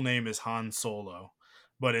full name is Han Solo,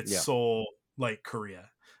 but it's Yeah, Seoul like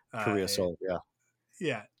Korea. Korea Uh, Soul. Yeah,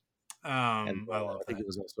 yeah, and I love I think that. it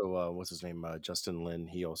was also what's his name, Justin Lin.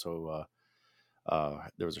 He also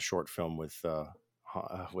there was a short film with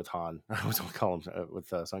Han. I was gonna call him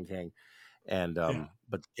with Sun Kang, and Yeah,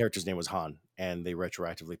 but the character's name was Han, and they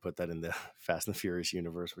retroactively put that in the Fast and Furious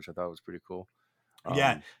universe, which I thought was pretty cool.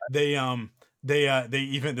 yeah. Um, They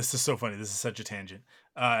even this is so funny. This is such a tangent.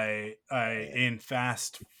 I yeah, in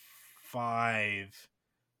Fast Five,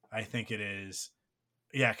 I think it is.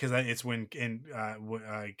 Yeah, because it's when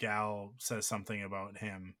Gal says something about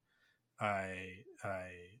him. I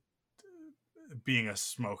being a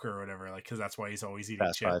smoker or whatever, like because that's why he's always eating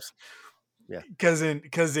Fast Five. chips. Yeah, Because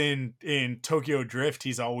in Tokyo Drift,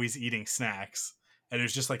 he's always eating snacks, and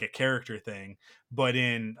it's just like a character thing. But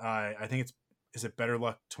in I think it's is it Better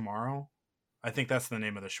Luck Tomorrow? I think that's the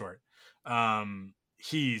name of the short.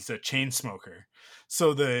 He's a chain smoker,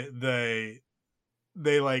 so they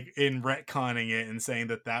like in retconning it and saying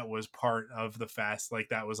that that was part of the fast, like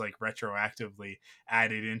that was like retroactively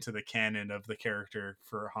added into the canon of the character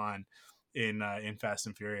for Han in Fast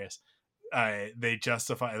and Furious. They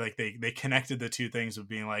justify, like they connected the two things with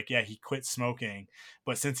being like, yeah, he quit smoking,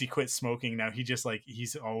 but since he quit smoking now, he just like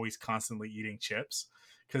he's always constantly eating chips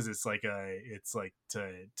because it's like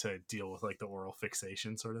to deal with like the oral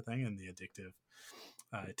fixation sort of thing and the addictive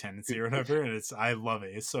tendency could, or whatever. And I love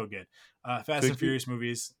it. It's so good. Fast could and you Furious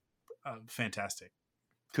movies, fantastic.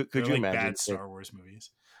 could They're you like imagine bad if Star Wars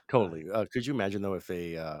movies. Uh, totally? Could you imagine though if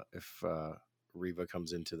Riva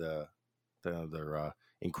comes into their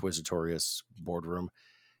inquisitorious boardroom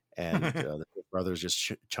and the brothers just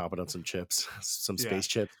chomping on some chips, some yeah, space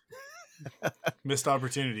chips, missed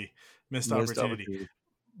opportunity, missed missed opportunity. opportunity.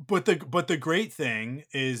 But the great thing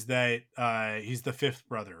is that he's the fifth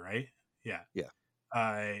brother, right? Yeah. Yeah.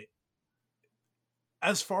 Uh,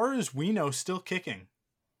 as far as we know, still kicking.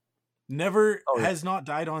 Never Oh yeah. has not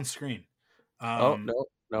died on screen. Oh Um, no,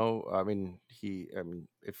 no. I mean, I mean,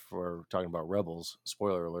 if we're talking about Rebels,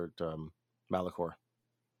 spoiler alert, Malachor.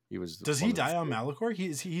 He was does he one of die on the. Malachor?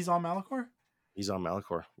 He's on Malachor. He's on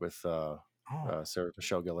Malachor with Oh, Sarah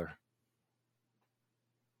Michelle Gellar,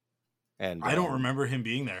 and I don't remember him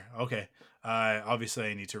being there. Okay. Obviously,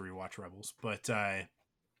 I need to rewatch Rebels, but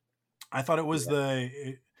I thought it was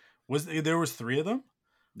yeah, there was three of them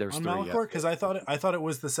there's on three. Yeah, Malachor because I thought it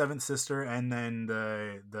was the seventh sister and then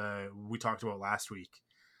the we talked about last week,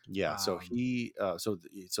 yeah. So um, he,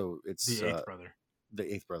 so it's the eighth brother.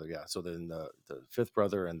 the eighth brother. Yeah. So then the fifth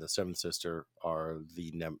brother and the seventh sister are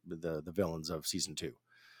the villains of season two.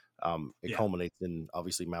 It Yeah, culminates in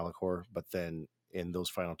obviously Malachor, but then in those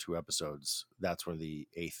final two episodes, that's when the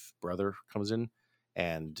eighth brother comes in,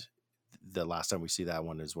 and the last time we see that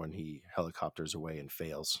one is when he helicopters away and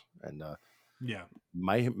fails, and yeah,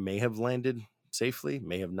 may have landed safely,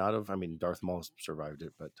 may have not have. I mean, Darth Maul survived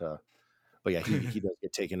it, but But yeah, he does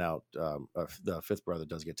get taken out. The fifth brother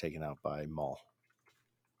does get taken out by Maul.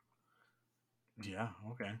 Yeah.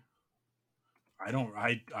 Okay. I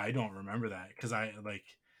don't remember that because I like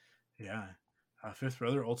yeah. Fifth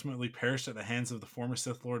brother ultimately perished at the hands of the former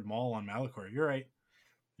Sith Lord Maul on Malachor. You're right.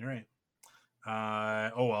 You're right.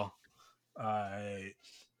 Oh well.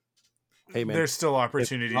 Hey man, There's still if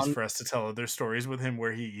opportunities Han, for us to tell other stories with him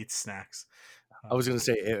where he eats snacks. I was gonna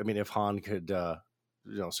say, I mean, if Han could,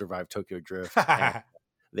 survive Tokyo Drift, and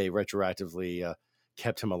they retroactively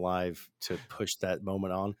kept him alive to push that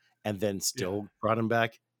moment on, and then Yeah. still brought him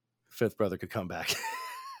back, fifth brother could come back.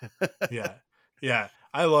 Yeah. Yeah.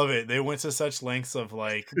 I love it. They went to such lengths of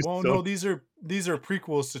like, well, So, no, these are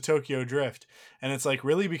prequels to Tokyo Drift. And it's like,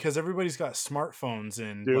 really? Because everybody's got smartphones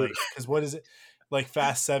and dude, like, because what is it? Like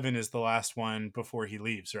Fast 7 is the last one before he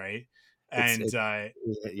leaves, right? And it's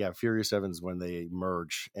yeah, Furious Sevens when they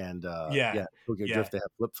merge, and yeah, yeah, Tokyo yeah. Drift they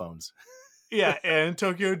have flip phones. Yeah, and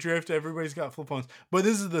Tokyo Drift, everybody's got flip phones. But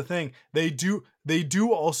this is the thing. They do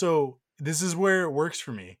also this is where it works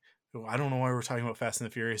for me. I don't know why we're talking about Fast and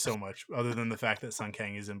the Furious so much, other than the fact that Sun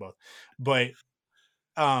Kang is in both. But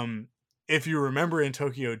um if you remember in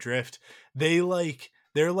Tokyo Drift, they're like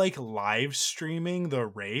live streaming the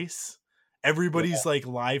race. Yeah, Everybody's like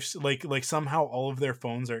like somehow all of their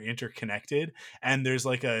phones are interconnected, and there's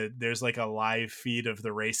like a live feed of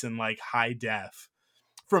the race in like high def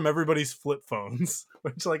from everybody's flip phones.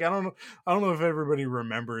 Which like I don't know if everybody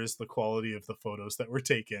remembers the quality of the photos that were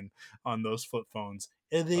taken on those flip phones.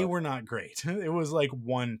 They uh, were not great. It was like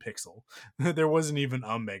 1 pixel. There wasn't even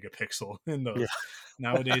a megapixel in yeah,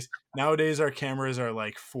 those. Nowadays our cameras are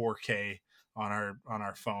like 4K on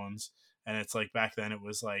our phones. And it's like back then it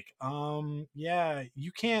was like, yeah,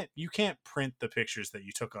 you can't print the pictures that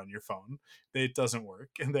you took on your phone. It doesn't work,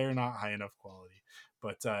 and they're not high enough quality.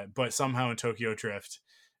 But somehow in Tokyo Drift,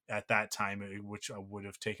 at that time, which would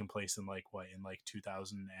have taken place in like what, in like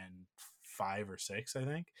 2005 or six, I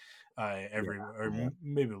think. yeah, yeah.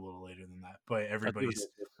 Maybe a little later than that, but everybody's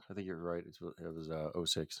I think you're right. It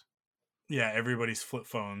was '06. yeah, everybody's flip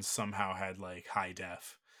phones somehow had like high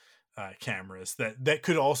def cameras that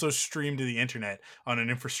could also stream to the internet on an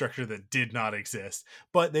infrastructure that did not exist.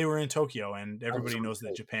 But they were in Tokyo, and I was everybody gonna knows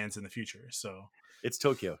that say Japan's in the future. So, it's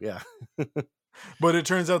Tokyo. Yeah, but it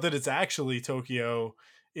turns out that it's actually Tokyo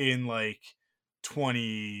in like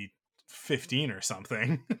 2015 or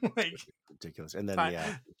something. Like ridiculous. And then time,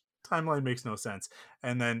 yeah, timeline makes no sense.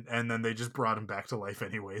 And then they just brought him back to life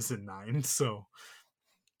anyways in 9. So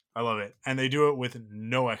I love it. And they do it with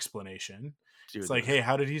no explanation. It's dude. like, hey,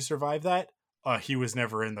 how did he survive that? He was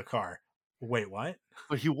never in the car. Wait, what?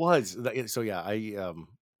 But he was. So yeah,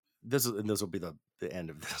 this will be the end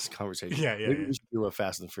of this conversation. Yeah, yeah, Maybe yeah. we should do a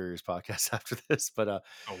Fast and Furious podcast after this. But Oh,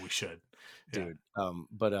 we should. Yeah. dude,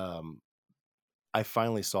 but I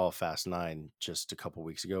finally saw Fast 9 just a couple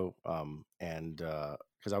weeks ago. And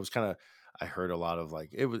because I heard a lot of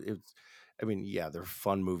like I mean, yeah, they're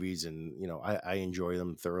fun movies, and I enjoy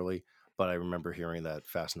them thoroughly. But I remember hearing that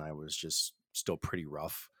Fast 9 was just still pretty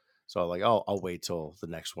rough. So I'm like, oh, I'll wait till the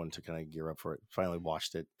next one to kind of gear up for it. Finally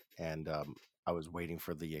watched it, and I was waiting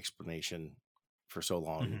for the explanation for so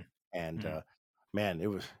long, Hmm. and Hmm. man, it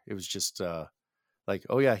was just like,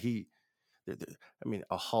 oh yeah, I mean,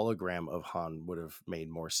 a hologram of Han would have made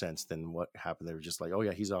more sense than what happened. They were just like, oh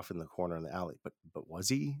yeah, he's off in the corner in the alley, but was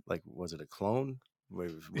he? Like, was it a clone?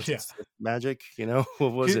 Was it Yeah. Sith magic?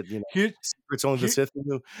 What was Here, it? here, Secrets only the here, Sith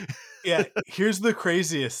knew. yeah. Here's the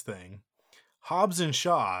craziest thing. Hobbs and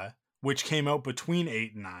Shaw, which came out between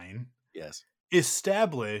 8 and 9, Yes.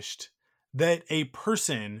 established that a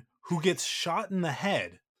person who gets shot in the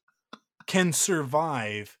head can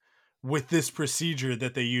survive with this procedure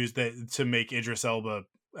that they use to make Idris Elba,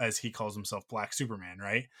 as he calls himself, Black Superman,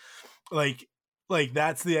 right? Like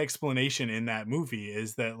that's the explanation in that movie,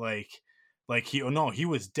 is that he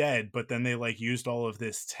was dead, but then they like used all of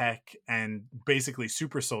this tech and basically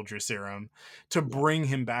super soldier serum to Yeah. bring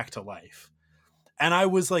him back to life. And I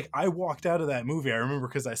was like, I walked out of that movie. I remember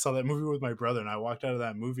because I saw that movie with my brother, and I walked out of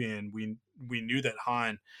that movie, and we knew that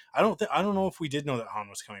Han. I don't know if we did know that Han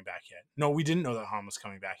was coming back yet. No, we didn't know that Han was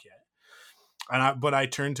coming back yet. But I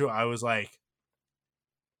turned to, I was like,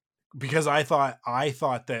 because I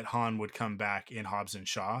thought that Han would come back in Hobbs and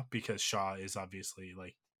Shaw, because Shaw is obviously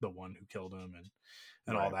like the one who killed him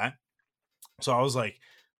and all Right. that. So I was like,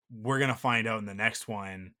 we're gonna find out in the next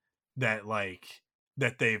one that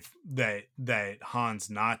that Han's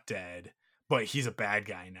not dead, but he's a bad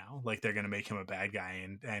guy now. Like they're gonna make him a bad guy,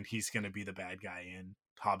 and he's gonna be the bad guy in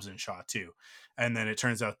Hobbs and Shaw too. And then it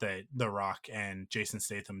turns out that The Rock and Jason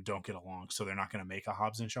Statham don't get along, so they're not going to make a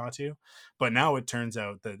Hobbs and Shaw too. But now it turns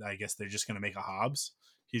out that I guess they're just going to make a Hobbs.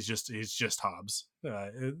 He's just Hobbs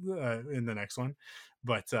in the next one.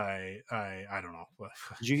 But I don't know.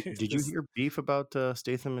 Did you hear beef about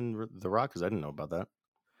Statham and The Rock? Because I didn't know about that.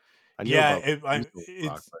 I knew Yeah, about Diesel and The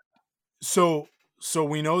Rock, it's but so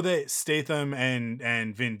we know that Statham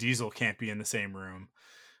and Vin Diesel can't be in the same room.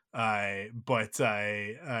 But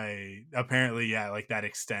I apparently, yeah, like that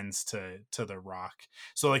extends to The Rock.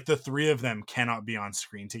 So like the three of them cannot be on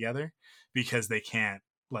screen together because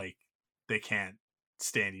like they can't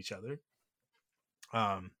stand each other.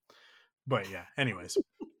 But yeah, anyways,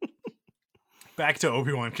 back to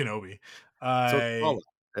Obi-Wan Kenobi. so I T'Challa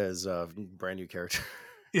as a brand new character.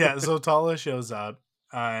 Yeah, so Tala shows up.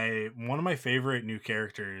 One of my favorite new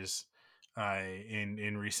characters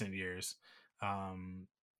in recent years. Um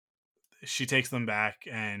she takes them back,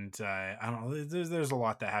 and I don't know, there's a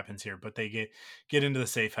lot that happens here, but they get into the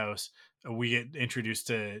safe house. We get introduced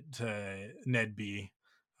to Ned B,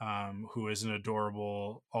 who is an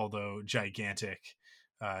adorable although gigantic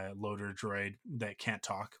loader droid that can't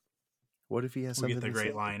talk. What if he has We get something the to say?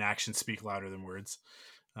 great line, actions speak louder than words,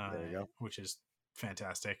 There you go. which is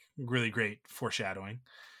fantastic, really great foreshadowing.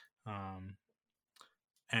 um,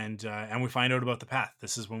 and we find out about the path.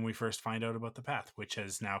 This is when we first find out about the path, which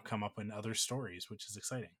has now come up in other stories, which is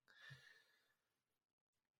exciting.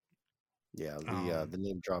 Yeah, um, the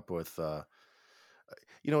name drop with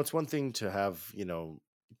it's one thing to have,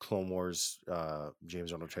 Clone Wars,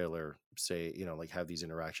 James Arnold Taylor say, like have these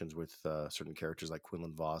interactions with certain characters like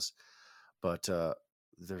Quinlan Voss, but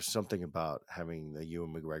there's something about having the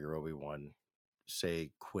Ewan McGregor Obi-Wan say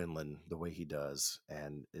Quinlan the way he does,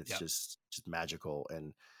 and it's yep. just magical.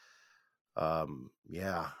 And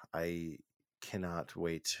yeah, I cannot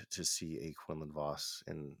wait to see a Quinlan Voss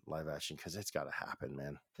in live action because it's got to happen,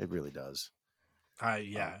 man. It really does. Um,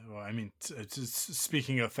 Yeah, well, I mean,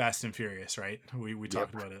 speaking of Fast and Furious, right? We yep.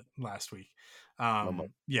 talked about it last week. Um,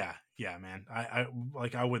 Yeah, man. I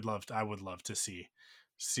like, I would love to see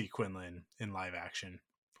Quinlan in live action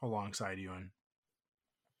alongside Ewan.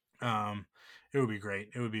 It would be great.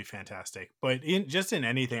 It would be fantastic. But in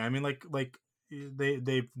anything, I mean, like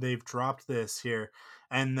they've dropped this here,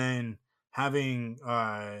 and then having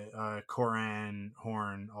Coran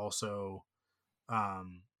Horn also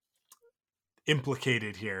um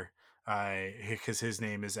implicated here, because his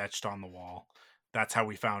name is etched on the wall. That's how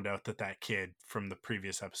we found out that that kid from the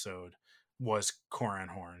previous episode was Coran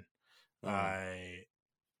Horn. mm, I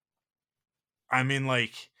I mean,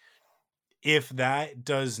 like, if that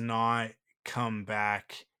does not come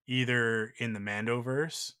back either in the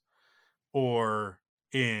Mandoverse or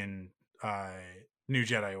in uh New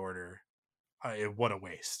Jedi Order, what a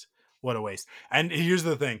waste. What a waste. And here's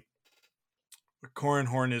the thing. Corin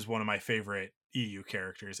Horn is one of my favorite EU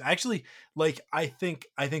characters. Actually, like, I think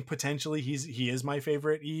potentially he is my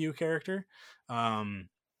favorite EU character.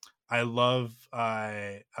 I love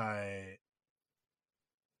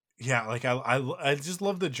yeah, like I just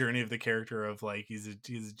love the journey of the character of, like, he's a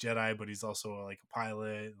Jedi, but he's also like a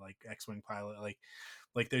pilot, like X-wing pilot.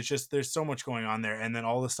 Like there's so much going on there, and then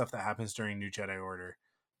all the stuff that happens during New Jedi Order,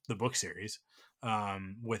 the book series,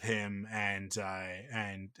 with him and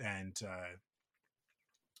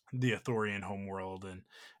the Athorian homeworld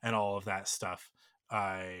and all of that stuff.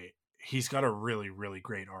 He's got a really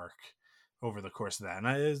great arc over the course of that,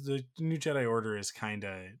 and the New Jedi Order is kind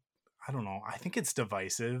of, I don't know. I think it's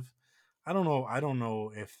divisive. I don't know. I don't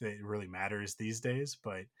know if it really matters these days,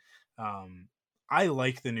 but um, I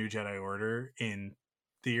like the New Jedi Order in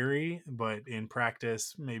theory, but in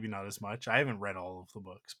practice, maybe not as much. I haven't read all of the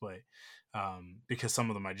books, but because some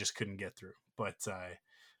of them I just couldn't get through. But I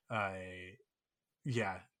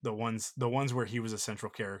yeah, the ones where he was a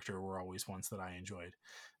central character were always ones that I enjoyed.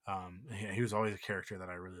 He was always a character that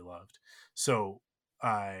I really loved. So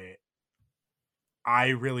I I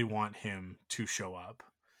really want him to show up.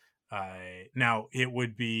 Now it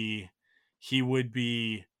would be he would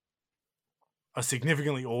be a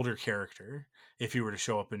significantly older character if he were to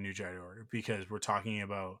show up in New Jedi Order, because we're talking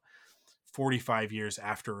about 45 years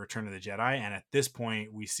after Return of the Jedi, and at this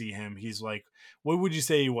point we see him. He's like, what would you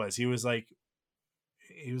say he was? He was like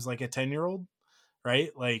a 10-year-old, right?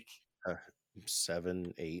 Like, uh,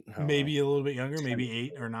 7, 8. I don't know. maybe a little bit younger, 10. maybe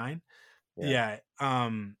 8 or 9. Yeah. Yeah.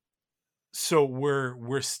 So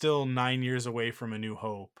we're still 9 years away from A New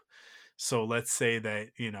Hope. So let's say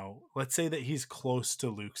that he's close to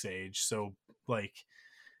Luke's age. So, like,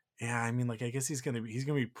 yeah, I mean, like, I guess he's gonna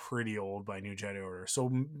be pretty old by New Jedi Order.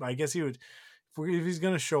 So I guess he would, if he's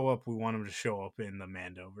gonna show up, we want him to show up in the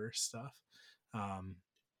Mandoverse stuff. Um,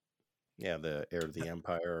 Yeah, the heir to the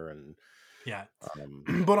empire, and Yeah.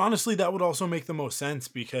 um, But honestly, that would also make the most sense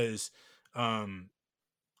because um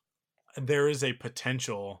there is a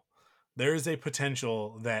potential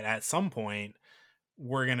that at some point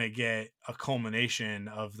we're gonna get a culmination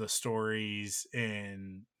of the stories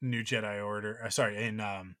in New Jedi Order. Sorry, in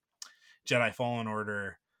Jedi Fallen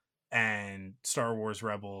Order and Star Wars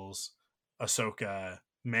Rebels, Ahsoka,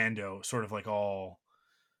 Mando, sort of like all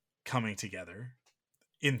coming together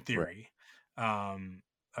in right. theory. Um,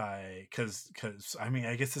 because I mean,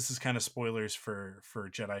 I guess this is kind of spoilers for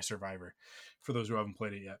Jedi Survivor for those who haven't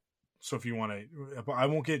played it yet. So if you want to, I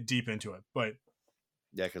won't get deep into it,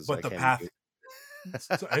 Yeah, because I but the can't. path,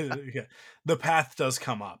 so, yeah, the path does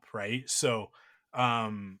come up, right? So,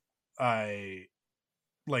 um, I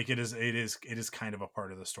like it is kind of a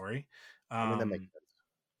part of the story. I mean, that makes Um, sense.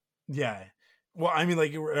 yeah. Well, I mean,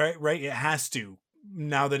 like right, it has to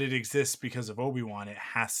now that it exists because of Obi-Wan. It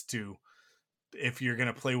has to if you're going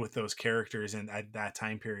to play with those characters and at that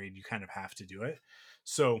time period, you kind of have to do it.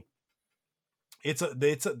 So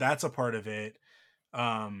that's a part of it.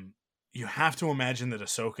 Um, you have to imagine that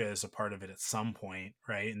Ahsoka is a part of it at some point,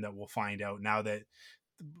 right? And that we'll find out now that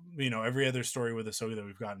every other story with Ahsoka that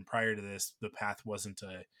we've gotten prior to this, the path wasn't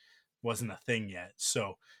a thing yet.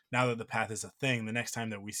 So now that the path is a thing, the next time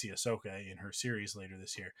that we see Ahsoka in her series later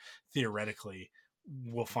this year, theoretically,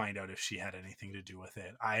 we'll find out if she had anything to do with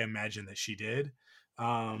it. I imagine that she did.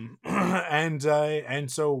 And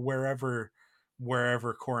so wherever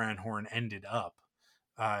Koran Horn ended up,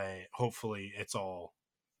 hopefully it's all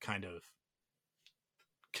kind of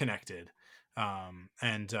connected. And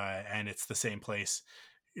it's the same place.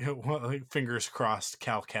 Fingers crossed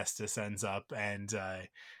Cal Kestis ends up, and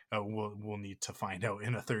we'll need to find out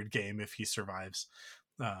in a third game if he survives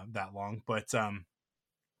that long. But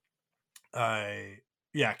uh,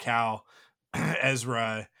 yeah, Cal,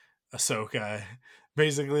 Ezra, Ahsoka,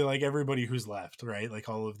 basically like everybody who's left, right? Like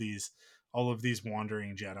all of these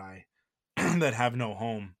wandering Jedi that have no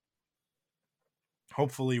home.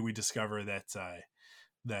 Hopefully, we discover that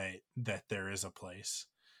there is a place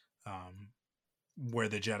um, where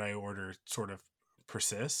the Jedi Order sort of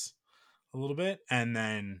persists a little bit, and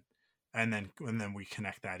then we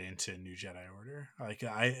connect that into New Jedi Order. Like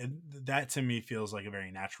that to me feels like a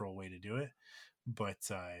very natural way to do it. But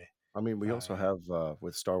I mean, we also I have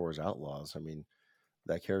with Star Wars Outlaws. I mean,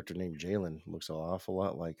 that character named Jalen looks an awful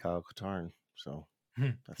lot like Kyle Katarn. So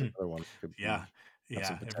that's another one could yeah, be have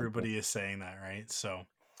some yeah, potential. everybody is saying that, right? So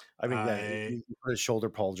I mean, yeah, I you put a shoulder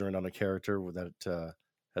pauldron on a character that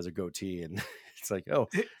has a goatee, and it's like, oh,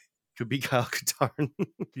 could be Kyle Katarn.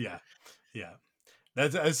 yeah, yeah.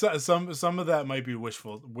 That's some of that might be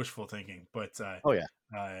wishful thinking, but Oh yeah,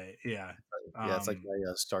 yeah, yeah. It's like um,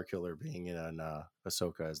 my Star Killer being in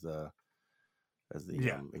Ahsoka as the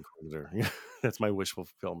yeah, Inquisitor. That's my wishful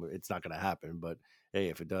fulfillment. It's not going to happen, but hey,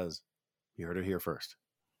 if it does, you heard it here first.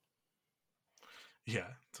 yeah,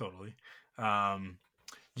 totally. Um,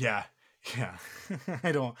 yeah, yeah.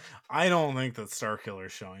 I don't, I don't think that Starkiller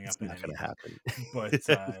is showing It's up in not going to anything, happen.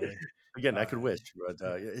 but Again, I uh, could wish, but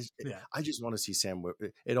yeah, I just want to see Sam.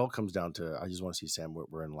 It all comes down to I just want to see Sam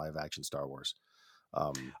Witwer in live action Star Wars.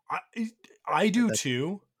 Um, I, I do that's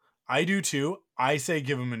too. I do too. I say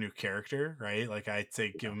give him a new character, right? Like I'd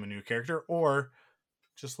say give yeah, him a new character, or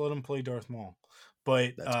just let him play Darth Maul.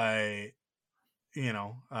 But that's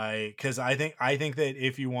because I think that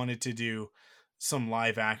if you wanted to do some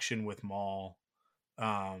live action with Maul,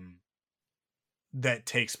 um, that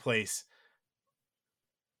takes place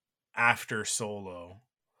after Solo,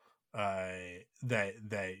 uh,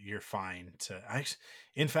 that you're fine to.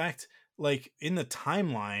 In fact, like in the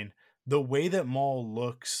timeline, the way that Maul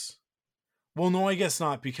looks. Well, no, I guess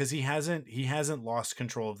not because he hasn't lost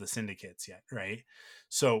control of the syndicates yet, right?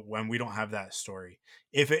 So when we don't have that story,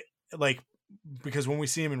 if it like because when we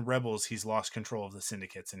see him in Rebels, he's lost control of the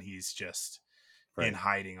syndicates and he's just in right.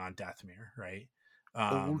 hiding on Dathomir, right?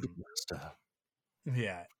 Old Um, master.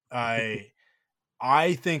 yeah,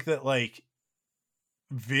 I think that like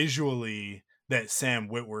visually that Sam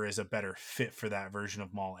Witwer is a better fit for that version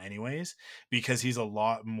of Maul, anyways, because he's a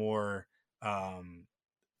lot more.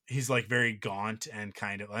 He's like very gaunt and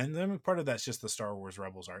kind of, and then part of that's just the Star Wars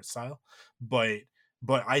Rebels art style, but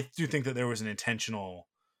I do think that there was an intentional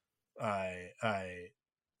uh, uh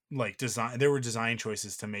like design. There were design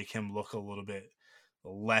choices to make him look a little bit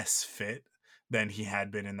less fit than he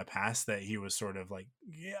had been in the past. That he was sort of like,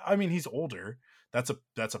 yeah, I mean, he's older. That's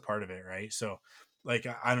a part of it, right? So, like,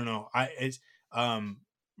 I don't know. Um,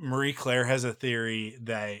 Marie Claire has a theory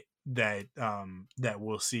that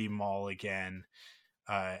we'll see Maul again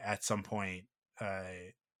at some point uh,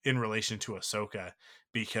 in relation to Ahsoka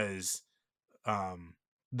because um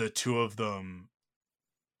the two of them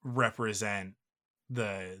represent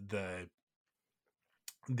the the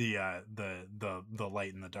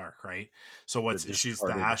light and the dark, right? So The she's the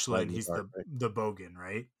discarded light Ashlyn, in the he's dark, right? the Bogan,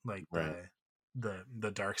 right? Like Right.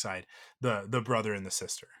 the dark side, the brother and the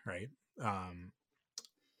sister, right? Um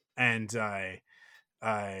and I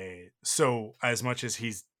so as much as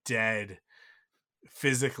he's dead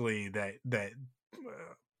physically,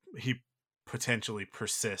 he potentially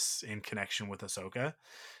persists in connection with Ahsoka,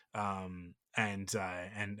 and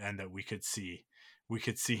that we could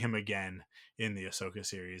see him again in the Ahsoka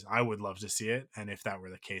series. I would love to see it, and if that were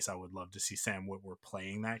the case, I would love to see Sam Witwer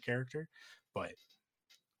playing that character. But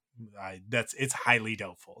it's highly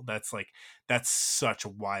doubtful. That's such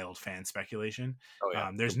wild fan speculation. Oh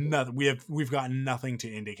yeah, There's completely. nothing we've got nothing to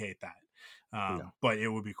indicate that, No. but it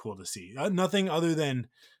would be cool to see. Nothing other than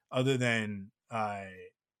uh,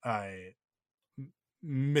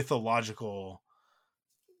 mythological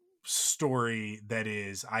story that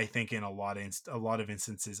is, I think, in a lot of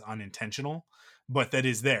instances unintentional, but that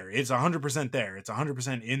is there. It's 100% there. It's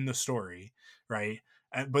 100% in the story, right?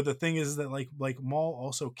 But the thing is that Maul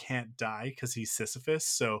also can't die because he's Sisyphus.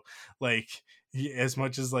 So like as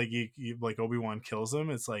much as like Obi-Wan kills him,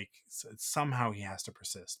 it's like somehow he has to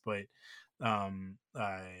persist. But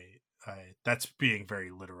that's being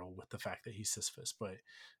very literal with the fact that he's Sisyphus.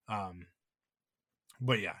 Um,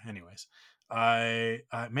 but yeah, anyways,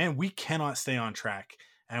 man, we cannot stay on track,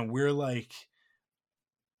 and we're like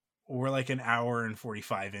an hour and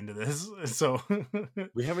 45 into this. So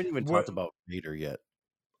We haven't even what talked about Vader yet.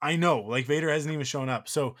 I know, like Vader hasn't even shown up.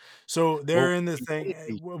 So they're Well, in this he thing.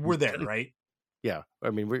 technically, We're he's there, technically, right? yeah. I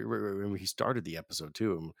mean, when he started the episode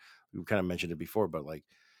too, and we kind of mentioned it before, but like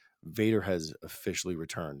Vader has officially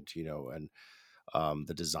returned, and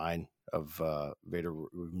the design of Vader,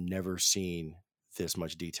 we've never seen this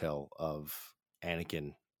much detail of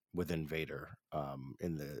Anakin within Vader,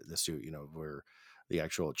 in the suit, where the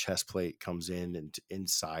actual chest plate comes in and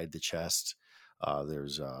inside the chest.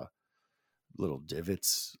 There's little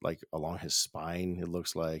divots like along his spine. It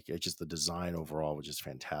looks like it's just the design overall, which is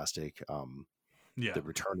fantastic. Yeah. The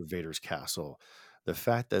return of Vader's castle, the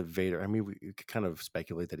fact that Vader, I mean, we could kind of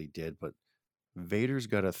speculate that he did, but Vader's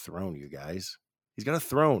got a throne, you guys. He's got a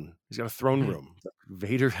throne. He's got a throne room.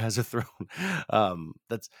 Vader has a throne.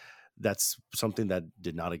 That's something that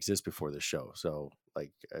did not exist before this show. So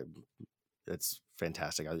like, it's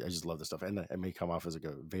fantastic. I just love this stuff, and I may come off as like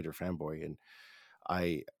a Vader fanboy, and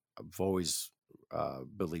I've always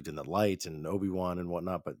believed in the light and Obi-Wan and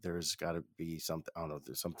whatnot, but there's got to be something. I don't know.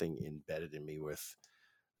 There's something embedded in me with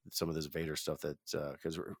some of this Vader stuff that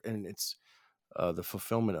because and it's the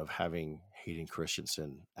fulfillment of having Hayden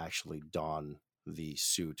Christensen actually don the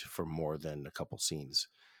suit for more than a couple scenes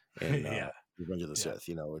in Yeah. Revenge of the Yeah. Sith.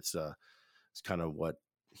 It's kind of what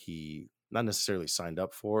he not necessarily signed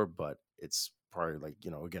up for, but it's probably like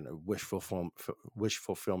again a wish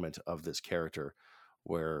fulfillment of this character,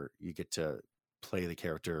 where you get to play the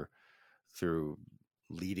character through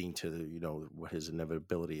leading to what his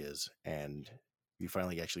inevitability is, and you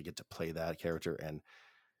finally actually get to play that character, and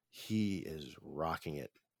he is rocking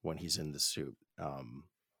it when he's in the suit.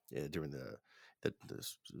 During the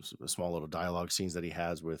small little dialogue scenes that he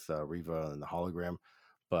has with Riva and the hologram.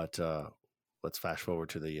 But let's fast forward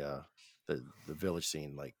to the village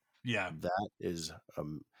scene. Like Yeah. that is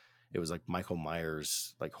it was like Michael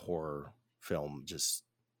Myers like horror film, just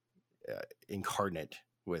incarnate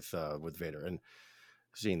with Vader, and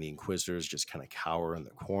seeing the Inquisitors just kind of cower in the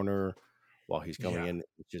corner while he's coming Yeah. in,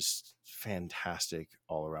 just fantastic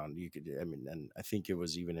all around. I mean, and I think it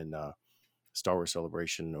was even in Star Wars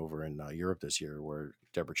Celebration over in Europe this year, where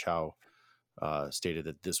Deborah Chow stated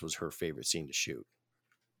that this was her favorite scene to shoot.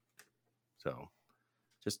 So,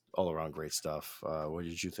 just all around great stuff. What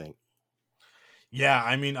did you think? Yeah,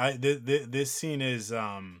 I mean, this scene is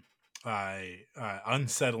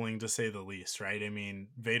unsettling to say the least, right? I mean,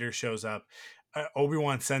 Vader shows up,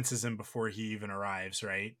 Obi-Wan senses him before he even arrives,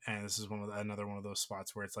 right? And this is another one of those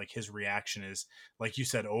spots where it's like his reaction is, like you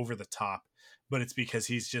said, over the top, but it's because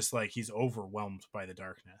he's just like he's overwhelmed by the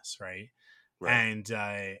darkness, right? Right.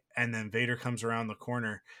 And then Vader comes around the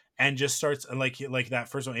corner and just starts like that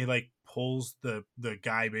first one. He like pulls the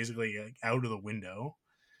guy basically like out of the window,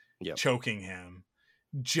 Yep. choking him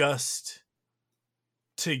just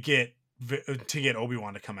to get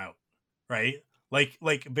Obi-Wan to come out, right? Like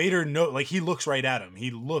Vader like he looks right at him.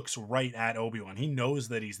 He looks right at Obi-Wan. He knows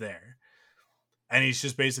that he's there. And he's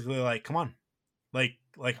just basically like, "Come on. Like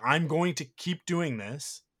I'm going to keep doing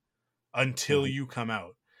this until Mhm. you come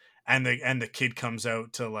out." And the kid comes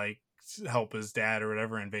out to like help his dad or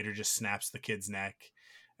whatever, and Vader just snaps the kid's neck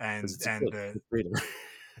because and it's a and kid. the It's Vader.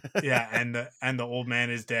 yeah, and the old man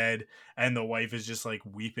is dead, and the wife is just like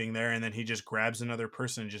weeping there, and then he just grabs another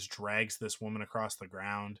person and just drags this woman across the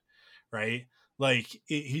ground, right? Like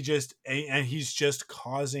he just and he's just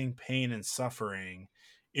causing pain and suffering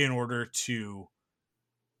in order to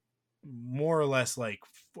more or less like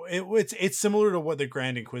it's similar to what the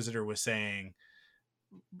Grand Inquisitor was saying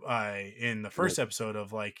in the Right. first episode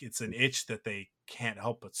of like it's an itch that they can't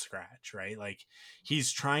help but scratch, right? Like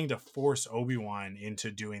he's trying to force Obi-Wan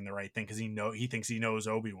into doing the right thing because he thinks he knows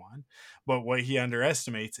Obi-Wan, but what he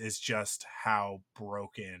underestimates is just how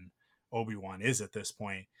broken Obi-Wan is at this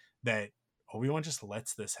point, that Obi-Wan just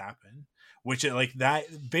lets this happen. Which like that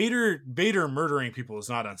Vader murdering people is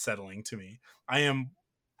not unsettling to me. I am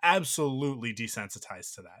absolutely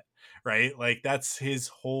desensitized to that, right? Like that's his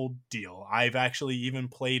whole deal. I've actually even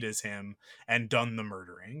played as him and done the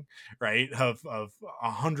murdering, right? Of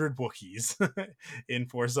 100 Wookiees in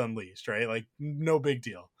Force Unleashed, right? Like no big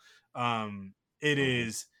deal. It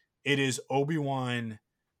Hmm. is Obi-Wan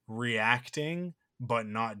reacting but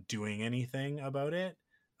not doing anything about it.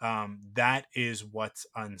 That is what's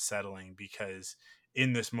unsettling, because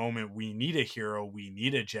in this moment we need a hero, we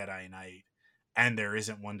need a Jedi Knight, and there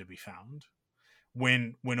isn't one to be found.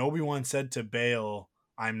 When Obi-Wan said to Bail,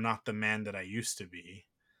 "I'm not the man that I used to be.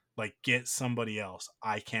 Like get somebody else.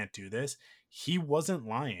 I can't do this." He wasn't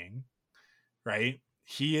lying, right?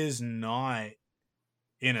 He is not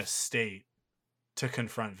in a state to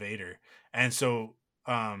confront Vader. And so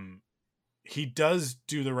he does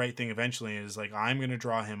do the right thing eventually, and is like, I'm going to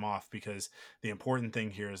draw him off because the important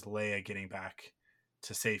thing here is Leia getting back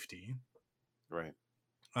to safety. Right.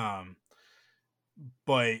 Um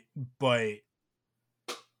but but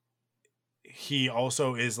he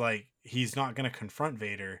also is like, he's not going to confront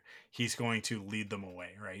Vader. He's going to lead them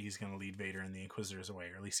away, right? He's going to lead Vader and the Inquisitors away,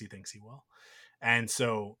 or at least he thinks he will. And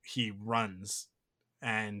so he runs,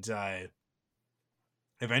 and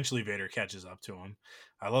eventually Vader catches up to him.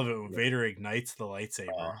 I love it when Yeah. Vader ignites the Oh,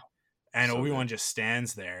 lightsaber, and so good. Obi-Wan just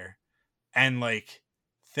stands there and like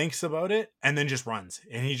thinks about it and then just runs.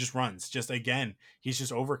 And he just runs. Just again, he's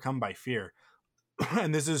just overcome by fear.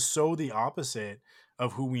 And this is so the opposite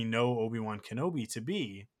of who we know Obi-Wan Kenobi to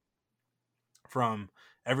be from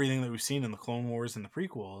everything that we've seen in the Clone Wars and the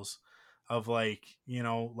prequels, of like,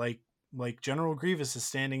 like General Grievous is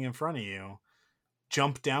standing in front of you,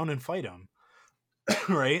 jump down and fight him.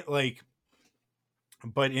 Right? Like,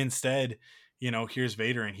 but instead, here's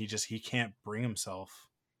Vader, and he can't bring himself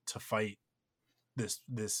to fight this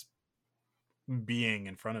being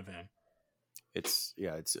in front of him. It's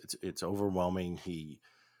overwhelming. He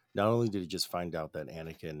not only did he just find out that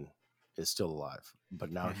Anakin is still alive, but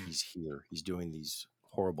now Mm-hmm. he's here. He's doing these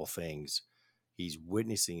horrible things. He's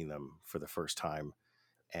witnessing them for the first time,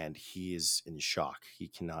 and he is in shock. He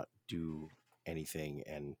cannot do anything.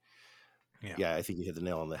 And Yeah. yeah, I think you hit the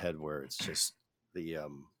nail on the head where it's just the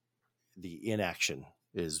inaction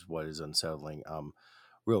is what is unsettling.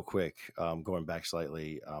 Real quick, going back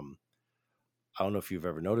slightly, I don't know if you've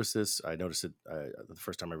ever noticed this. I noticed it the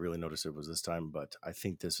first time I really noticed it was this time, but I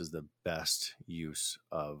think this is the best use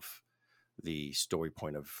of the story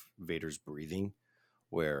point of Vader's breathing,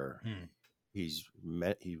 where Hmm.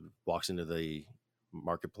 he walks into the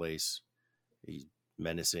marketplace, he's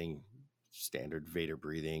menacing, standard Vader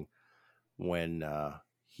breathing. When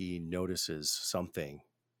he notices something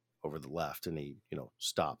over the left, and he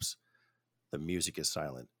stops, the music is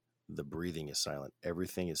silent, the breathing is silent,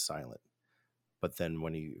 everything is silent. But then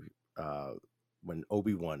uh, when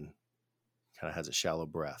Obi-Wan kind of has a shallow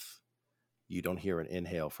breath, you don't hear an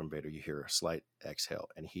inhale from Vader. You hear a slight exhale,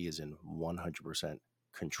 and he is in 100%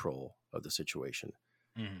 control of the situation.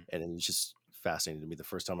 Hmm. And it's just fascinating to me. The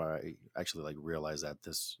first time I actually like realized that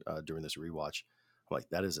this during this rewatch, I'm like,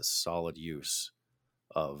 that is a solid use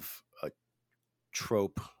of a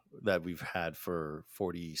trope that we've had for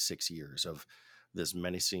 46 years of this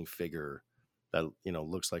menacing figure that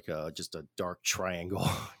looks like just a dark triangle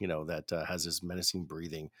that has this menacing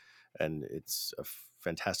breathing, and it's a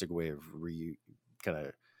fantastic way of kind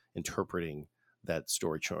of interpreting that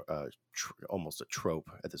story, almost a trope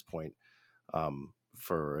at this point,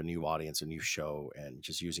 for a new audience, a new show, and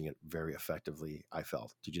just using it very effectively. I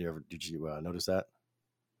felt. Did you notice that?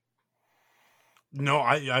 No,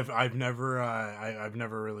 I've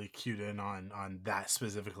never really cued in on that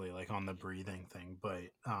specifically, like on the breathing thing. But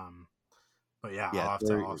yeah, Yeah,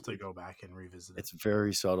 I'll have to go back and revisit it. it's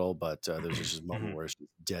very subtle, but there's just this moment Mhm. where it's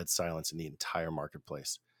just dead silence in the entire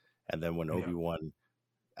marketplace. And then when Yeah. Obi-Wan,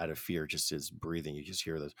 out of fear, just is breathing, you just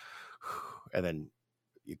hear this, and then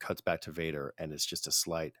it cuts back to Vader, and it's just a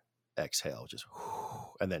slight exhale, just,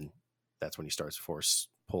 and then that's when he starts force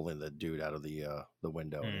pulling the dude out of the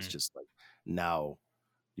window, and it's Mm. just like, now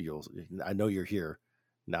I know you're here.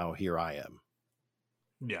 Now here I am.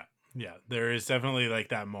 Yeah. Yeah, there is definitely like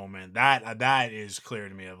that moment that is clear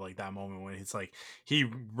to me, of like that moment when it's like he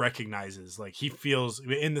recognizes, like he feels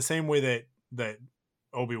in the same way that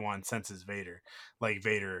Obi-Wan senses Vader, like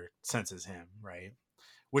Vader senses him, right?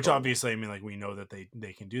 Which Totally. obviously, I mean, like we know that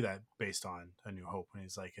they can do that based on A New Hope, and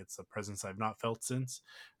he's like, it's a presence I've not felt since,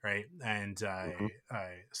 right? And Hmm.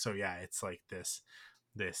 so yeah, it's like this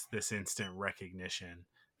instant recognition,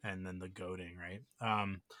 and then the goading, right?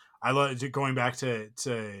 I love going back to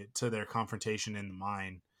their confrontation in the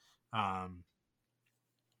mine. Um,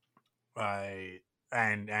 I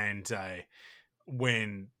and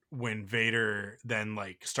when Vader then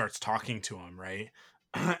like starts talking to him, right?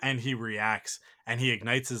 And he reacts and he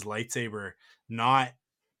ignites his lightsaber, not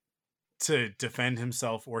to defend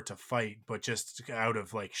himself or to fight, but just out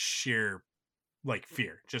of like sheer like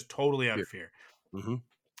fear, just totally out Yeah. of fear. Hmm.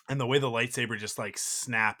 And the way the lightsaber just like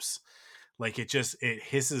snaps, like it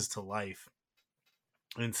hisses to life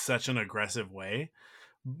in such an aggressive way,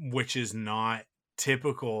 which is not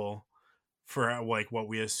typical for like what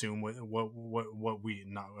we assume with what we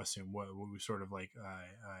not assume what we sort of like I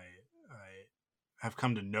have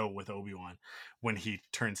come to know with Obi-Wan when he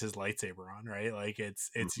turns his lightsaber on, right? Like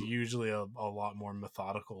it's Hmm. usually a lot more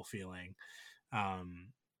methodical feeling. um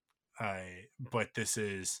but this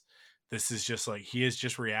is just like he is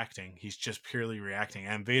just reacting, he's just purely reacting,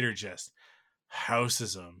 and Vader just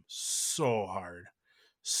houses him so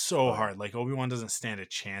Oh yeah. hard. Like Obi-Wan doesn't stand a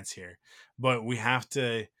chance here. But we have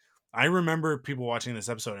to, I remember people watching this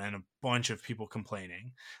episode and a bunch of people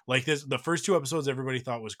complaining. Like this, the first two episodes everybody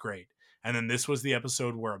thought was great. And then this was the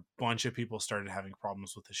episode where a bunch of people started having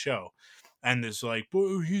problems with the show. And this like,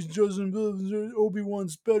 but he doesn't,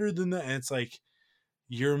 Obi-Wan's better than that. And it's like,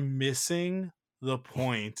 you're missing the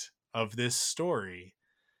point of this story.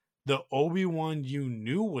 The Obi-Wan you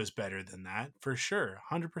knew was better than that for sure,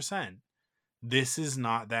 100%. This is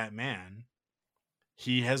not that man.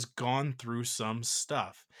 He has gone through some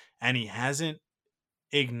stuff and he hasn't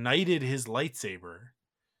ignited his lightsaber,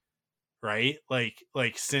 right? Like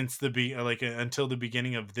since until the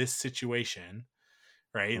beginning of this situation,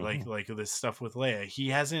 right? Hmm. Like this stuff with Leia. He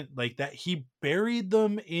hasn't like that, he buried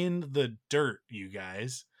them in the dirt, you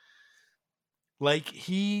guys. Like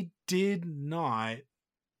he did not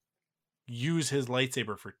use his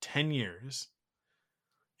lightsaber for 10 years.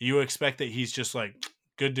 You expect that he's just like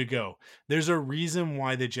good to go. There's a reason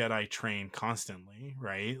why the Jedi train constantly,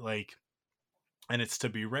 right? Like, and it's to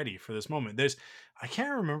be ready for this moment. I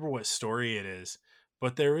can't remember what story it is,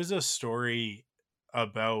 but there is a story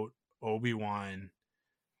about Obi-Wan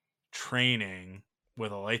training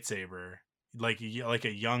with a lightsaber, like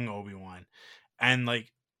a young Obi-Wan. And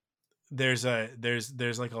like there's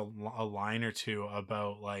like a line or two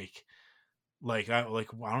about I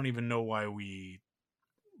don't even know why we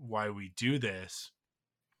do this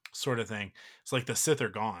sort of thing. It's like the Sith are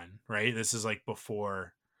gone, right? This is like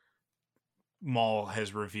before Maul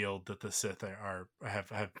has revealed that the Sith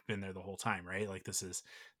have been there the whole time, right? Like this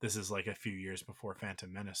is like a few years before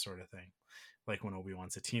Phantom Menace sort of thing, like when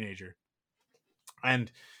Obi-Wan's a teenager.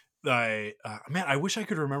 And I wish I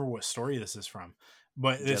could remember what story this is from,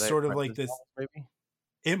 but it's Jedi sort of like Apprentice this. novels, maybe.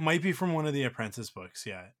 It might be from one of the Apprentice books,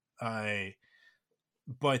 yeah. I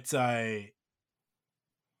but I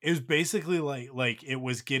It was basically like it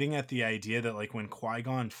was getting at the idea that like when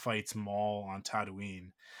Qui-Gon fights Maul on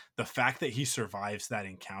Tatooine, the fact that he survives that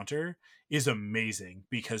encounter is amazing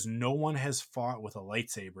because no one has fought with a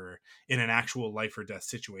lightsaber in an actual life or death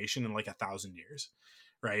situation in like 1,000 years,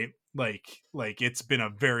 right? Like it's been a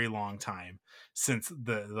very long time since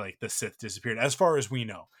the Sith disappeared, as far as we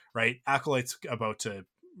know, right? Acolyte's about to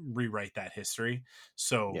rewrite that history,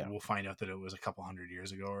 so Yeah. we'll find out that it was a couple hundred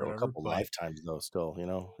years ago or Still a whatever. couple But lifetimes though. Still,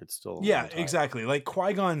 it's still a yeah, long time. exactly. Like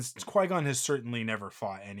Qui-Gon has certainly never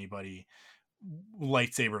fought anybody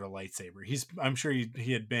lightsaber to lightsaber. I'm sure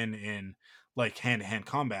he had been in like hand to hand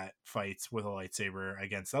combat fights with a lightsaber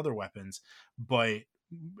against other weapons, but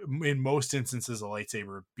in most instances, a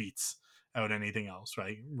lightsaber beats out anything else.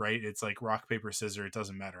 Right? Right? It's like rock paper scissors. It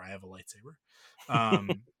doesn't matter. I have a lightsaber. Um,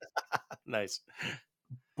 Nice.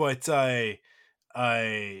 but I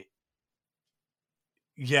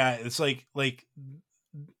yeah, it's like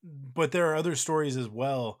but there are other stories as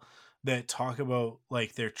well that talk about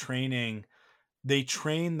like their training. They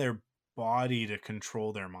train their body to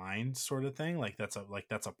control their mind, sort of thing. Like that's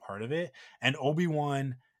a part of it. And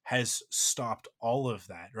Obi-Wan has stopped all of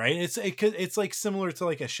that, right? It's like similar to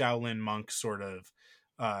like a Shaolin monk sort of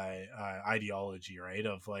ideology, right?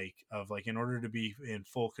 Of like in order to be in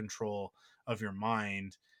full control of your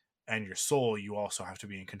mind and your soul, you also have to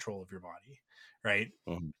be in control of your body, right?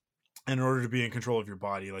 Mhm. In order to be in control of your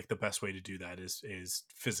body, like the best way to do that is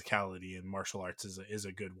physicality, and martial arts is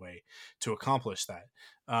a good way to accomplish that.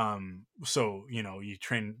 So you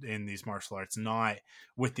train in these martial arts not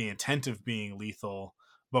with the intent of being lethal,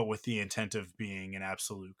 but with the intent of being in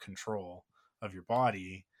absolute control of your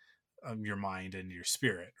body, your mind, and your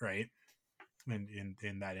spirit, right? And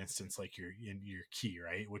in that instance, like your key,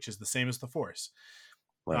 right, which is the same as the force.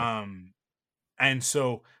 Right. um and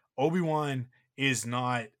so Obi-Wan is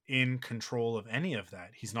not in control of any of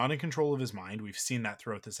that. He's not in control of his mind. We've seen that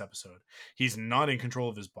throughout this episode. He's not in control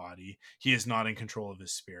of his body. He is not in control of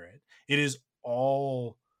his spirit. It is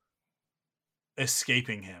all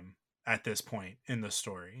escaping him at this point in the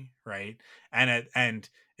story, right? And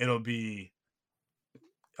it'll be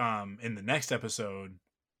in the next episode.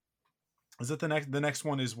 Is it the next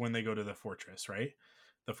one is when they go to the fortress, right?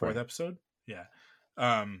 The fourth Right. episode? Yeah.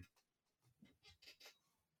 Um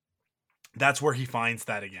that's where he finds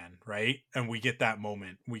that again, right? And we get that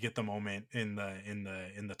moment. We get the moment in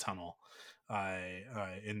the tunnel,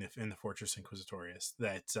 in the Fortress Inquisitorius,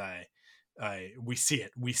 that we see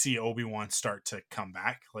it. We see Obi-Wan start to come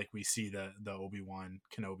back. Like we see the Obi-Wan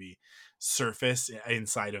Kenobi surface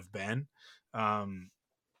inside of Ben. And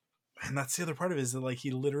that's the other part of it, is that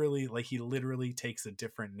he literally takes a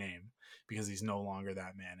different name because he's no longer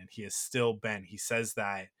that man, and he is still Ben. He says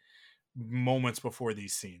that moments before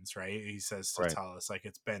these scenes, right? He says to Right. Talos, like,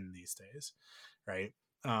 it's Ben these days, right?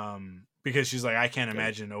 Because she's like, I can't Yeah.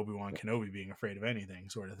 imagine Obi-Wan Kenobi being afraid of anything,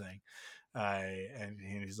 sort of thing. And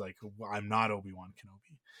he's like, well, I'm not Obi-Wan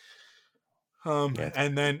Kenobi. Yeah.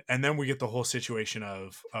 And then we get the whole situation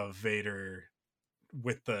of Vader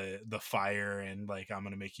with the fire, and like, I'm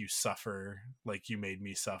gonna make you suffer like you made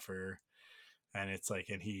me suffer. And it's like,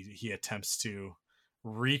 and he attempts to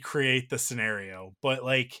recreate the scenario, but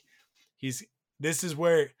like, he's this is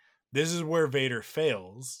where Vader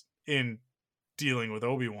fails in dealing with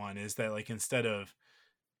Obi-Wan, is that, like, instead of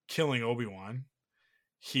killing Obi-Wan,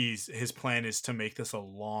 his plan is to make this a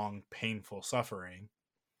long, painful suffering.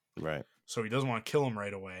 Right. So he doesn't want to kill him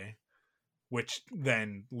right away, which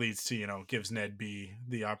then leads to, gives Ned B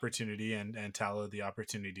the opportunity, and Tala the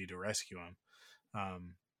opportunity to rescue him.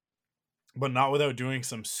 But not without doing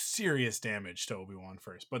some serious damage to Obi-Wan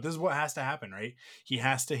first. But this is what has to happen, right? He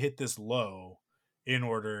has to hit this low in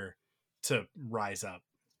order to rise up,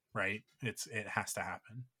 right? It has to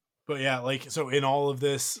happen. But yeah, like, so in all of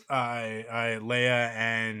this, Leia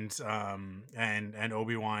and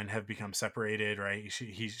Obi-Wan have become separated, right?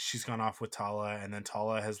 She's gone off with Tala, and then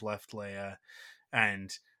Tala has left Leia,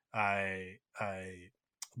 and I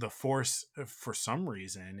the Force, for some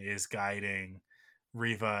reason, is guiding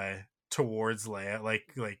Riva towards Leia.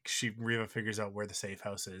 Like Riva figures out where the safe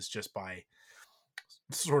house is just by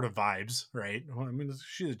sort of vibes, right? Well, I mean,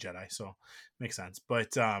 she's a Jedi, so makes sense.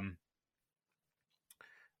 But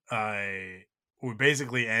I we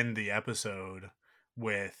basically end the episode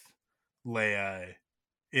with Leia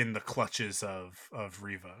in the clutches of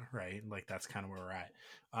Riva, right? Like, that's kind of where we're at.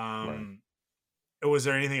 Right. Was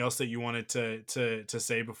there anything else that you wanted to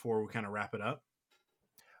say before we kind of wrap it up?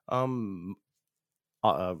 Um.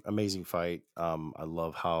 Amazing fight. I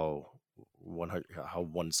love how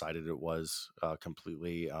one sided it was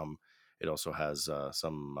completely. It also has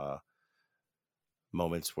some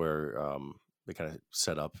moments where they kind of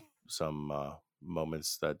set up some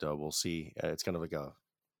moments that we'll see. It's kind of like a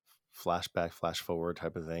flashback, flash forward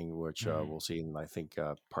type of thing, which Mm-hmm. we'll see in, I think,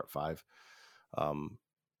 part 5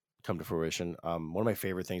 come to fruition. One of my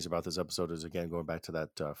favorite things about this episode is, again, going back to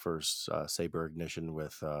that first saber ignition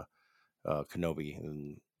with Kenobi,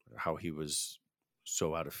 and how he was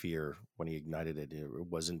so out of fear when he ignited it. It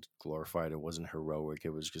wasn't glorified. It wasn't heroic.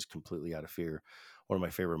 It was just completely out of fear. One of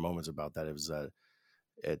my favorite moments about that was that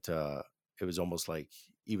it it was almost like,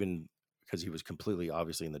 even because he was completely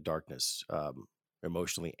obviously in the darkness,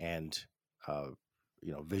 emotionally and uh,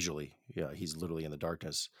 visually. Yeah, he's literally in the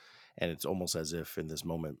darkness, and it's almost as if in this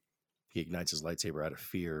moment he ignites his lightsaber out of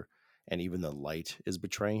fear, and even the light is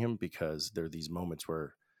betraying him, because there are these moments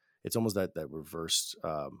where it's almost that reversed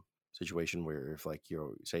situation where, if, like,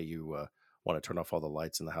 say you want to turn off all the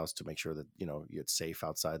lights in the house to make sure that it's safe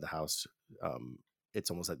outside the house. It's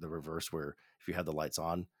almost like the reverse, where if you had the lights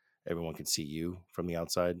on, everyone can see you from the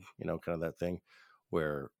outside, kind of that thing,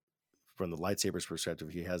 where from the lightsaber's perspective,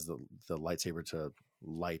 he has the lightsaber to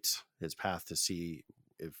light his path to see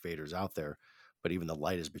if Vader's out there, but even the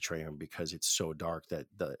light is betraying him because it's so dark that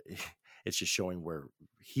it's just showing where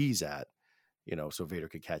he's at, so Vader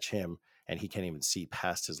could catch him, and he can't even see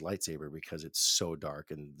past his lightsaber because it's so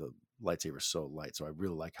dark and the lightsaber is so light. So I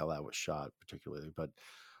really like how that was shot, particularly. But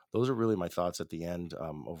those are really my thoughts at the end.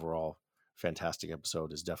 Overall, fantastic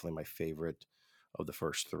episode. Is definitely my favorite of the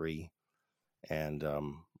first three, and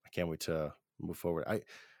I can't wait to move forward.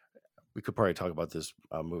 We could probably talk about this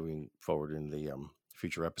moving forward in the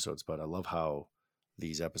future episodes, but I love how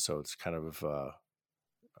these episodes kind of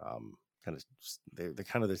they're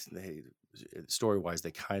kind of this, story wise,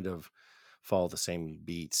 they kind of follow the same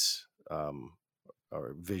beats,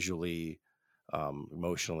 or visually,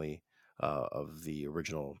 emotionally, of the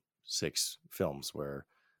original 6 films, where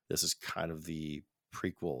this is kind of the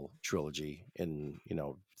prequel trilogy in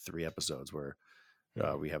 3 episodes, where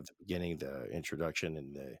we have the beginning, the introduction,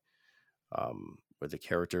 and the with the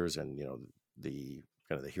characters, and the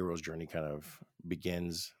kind of the hero's journey kind of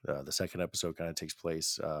begins. The second episode kind of takes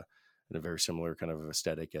place in a very similar kind of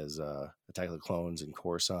aesthetic as Attack of the Clones and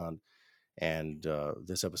Coruscant, and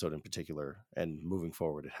this episode in particular. And moving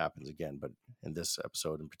forward, it happens again, but in this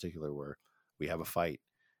episode in particular, where we have a fight,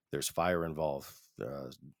 there's fire involved.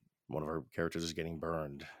 One of our characters is getting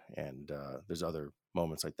burned, and there's other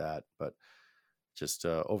moments like that, but just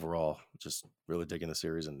overall, just really digging the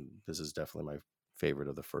series, and this is definitely my favorite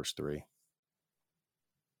of the first 3.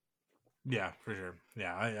 Yeah, for sure.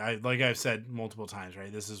 Yeah, I like I've said multiple times,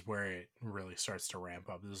 right? This is where it really starts to ramp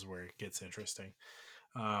up. This is where it gets interesting.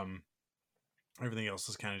 Um, Everything else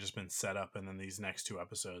has kind of just been set up, and then these next 2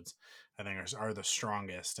 episodes I think are the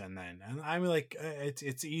strongest. And I mean, like,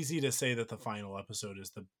 it's easy to say that the final episode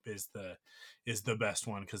is the best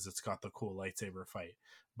one because it's got the cool lightsaber fight,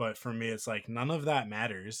 but for me it's like none of that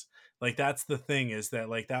matters. Like, that's the thing, is that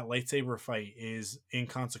like that lightsaber fight is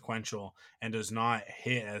inconsequential and does not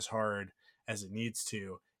hit as hard as it needs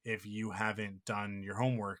to if you haven't done your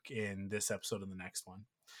homework in this episode and the next one,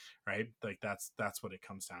 right? Like, that's what it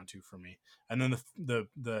comes down to for me. And then the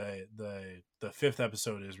 5th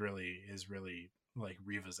episode is really like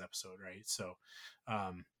Riva's episode, right? So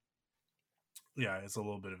yeah, it's a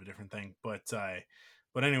little bit of a different thing, but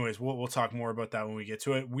anyways, we'll talk more about that when we get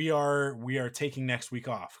to it. We are taking next week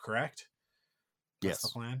off, correct? That's the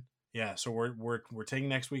Yes. plan. Yeah, so we're taking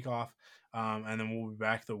next week off, and then we'll be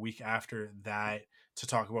back the week after that to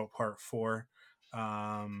talk about part 4.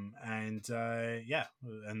 And yeah,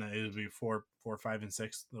 and then it'll be 4, 5, and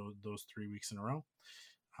 6, those 3 weeks in a row.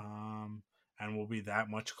 And we'll be that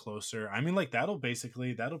much closer. I mean, like, that'll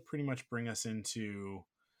pretty much bring us into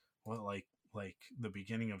what, like the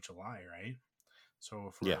beginning of July, right? So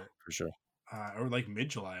if Yeah, we're for sure. or like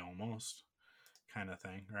mid-July almost, kind of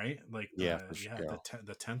thing, right? Like Yeah, for sure. Yeah.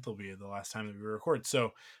 the 10th will be the last time that we record.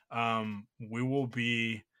 So we will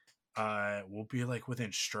be like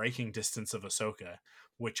within striking distance of Ahsoka,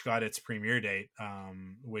 which got its premiere date,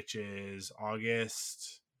 which is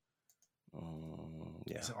August.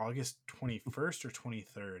 Yeah. Is it August 21st or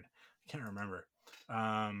 23rd? I can't remember.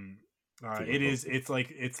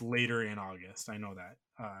 It's later in August. I know that.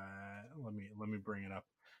 Let me bring it up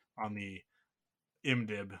on the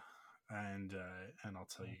IMDb, and I'll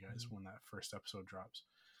tell you guys when that first episode drops.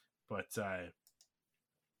 But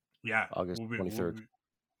yeah, August 23rd.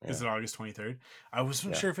 Is it August 23rd? I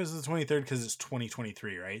wasn't sure if it was the 23rd because it's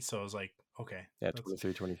 2023, right? So I was like, okay, yeah,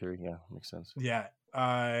 23. Yeah, makes sense. Yeah,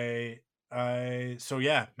 so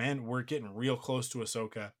yeah, man, we're getting real close to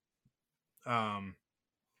Ahsoka.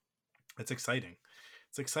 It's exciting.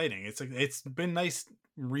 It's exciting. It's been nice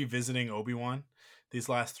revisiting Obi-Wan these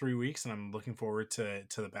last 3 weeks, and I'm looking forward to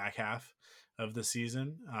the back half of the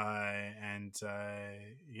season. Yeah,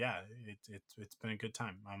 it's been a good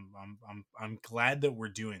time. I'm glad that we're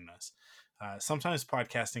doing this. Sometimes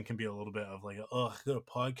podcasting can be a little bit of like, oh, I got a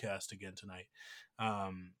podcast again tonight.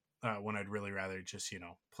 When I'd really rather just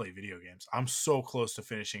play video games. I'm so close to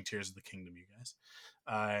finishing Tears of the Kingdom, you guys.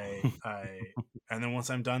 And then once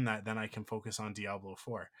I'm done that, then I can focus on Diablo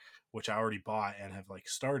 4, which I already bought and have like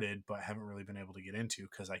started, but haven't really been able to get into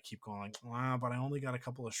because I keep going like, but I only got a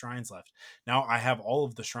couple of shrines left. Now I have all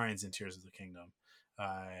of the shrines in Tears of the Kingdom.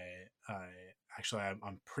 Actually, I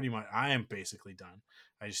am basically done.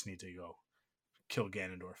 I just need to go kill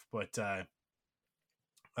Ganondorf, but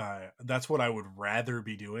that's what I would rather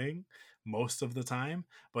be doing most of the time.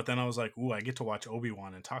 But then I was like, ooh, I get to watch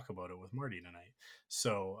Obi-Wan and talk about it with Marty tonight.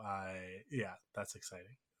 So yeah, that's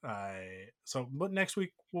exciting. But next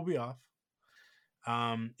week we'll be off.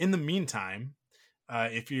 In the meantime,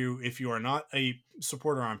 if you are not a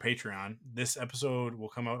supporter on Patreon, this episode will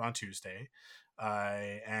come out on Tuesday.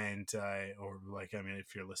 Or like, I mean,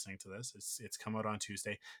 if you're listening to this, it's come out on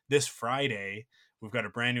Tuesday. This Friday, we've got a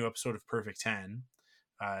brand new episode of Perfect 10.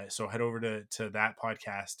 So head over to that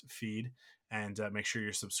podcast feed and make sure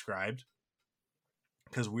you're subscribed,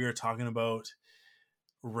 because we are talking about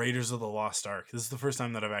Raiders of the Lost Ark. This is the first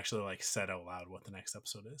time that I've actually like said out loud what the next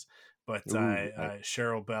episode is. But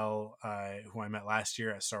Cheryl Bell, who I met last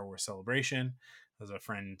year at Star Wars Celebration, was a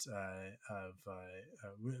friend of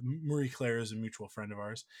Marie Claire, is a mutual friend of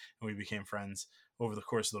ours, and we became friends over the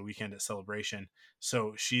course of the weekend at Celebration.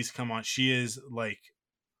 So she's come on. She is like,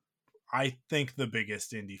 I think, the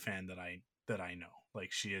biggest indie fan that I know.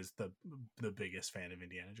 Like, she is the biggest fan of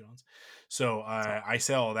Indiana Jones. So I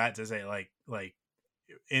say all that to say like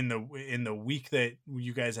in the week that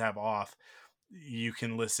you guys have off, you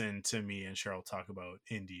can listen to me and Cheryl talk about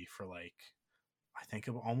indie for like, I think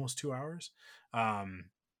almost 2 hours.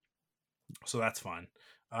 So that's fun.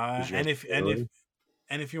 And if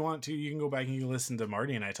you want to, you can go back and you can listen to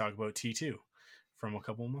Marty and I talk about T2 from a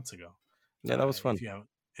couple of months ago. Yeah, that was fun.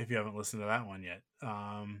 If you haven't listened to that one yet.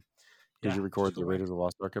 Did you record the Raiders of the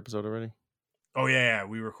Lost Ark episode already? Oh yeah,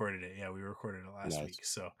 we recorded it. Yeah, we recorded it last week.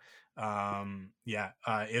 So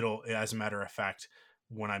it'll, as a matter of fact,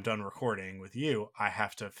 when I'm done recording with you, I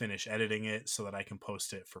have to finish editing it so that I can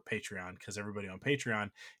post it for Patreon, because everybody on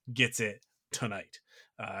Patreon gets it tonight.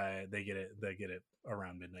 They get it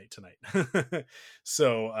around midnight tonight.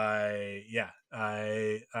 So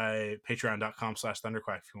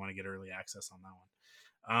patreon.com/thunderquack if you want to get early access on that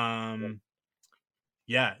one.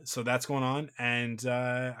 Yeah, so that's going on, and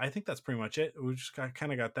I think that's pretty much it. We just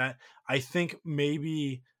kind of got that. I think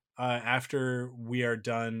maybe after we are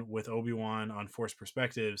done with Obi-Wan on Force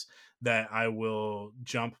Perspectives, that I will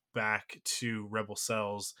jump back to Rebel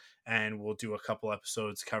Cells, and we'll do a couple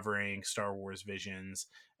episodes covering Star Wars Visions,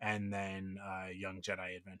 and then Young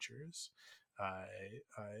Jedi Adventures,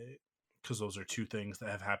 because those are two things that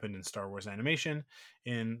have happened in Star Wars animation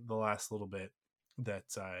in the last little bit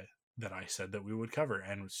that I said that we would cover,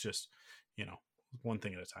 and it's just, one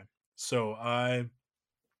thing at a time. So I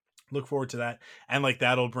look forward to that, and like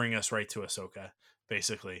that'll bring us right to Ahsoka.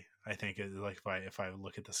 Basically, I think like if I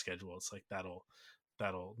look at the schedule, it's like that'll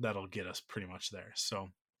get us pretty much there.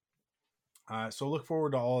 So look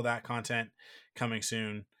forward to all of that content coming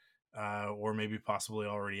soon, or maybe possibly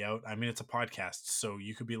already out. I mean, it's a podcast, so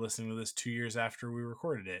you could be listening to this 2 years after we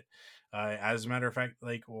recorded it. As a matter of fact,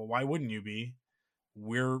 like, well, why wouldn't you be?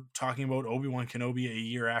 We're talking about Obi-Wan Kenobi a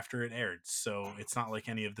year after it aired, so it's not like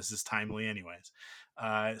any of this is timely anyways.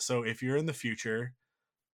 So if you're in the future,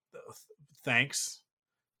 thanks.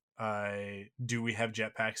 Do we have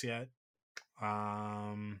jetpacks yet?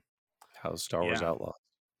 How's Star Wars Outlaw?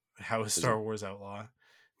 How is Star Wars Outlaw?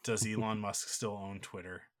 Does Elon Musk still own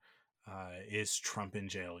Twitter? Is Trump in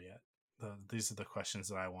jail yet? These are the questions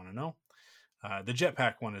that I want to know. The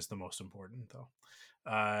jetpack one is the most important, though.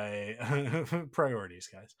 Priorities,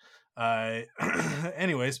 guys.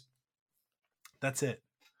 Anyways, that's it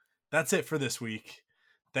for this week.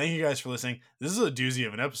 Thank you guys for listening. This is a doozy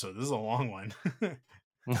of an episode. This is a long one.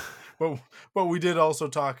 but we did also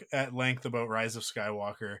talk at length about Rise of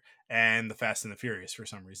Skywalker and the Fast and the Furious for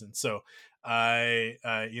some reason. So it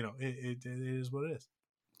is what it is.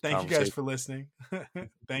 Thank you guys for listening.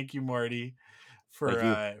 Thank you, Marty,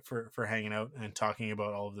 for hanging out and talking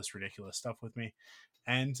about all of this ridiculous stuff with me.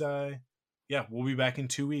 And we'll be back in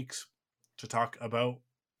 2 weeks to talk about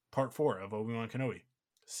part 4 of Obi-Wan Kenobi.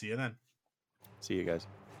 See you then. See you guys.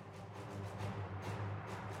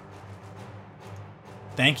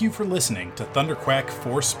 Thank you for listening to Thunderquack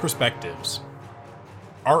Force Perspectives.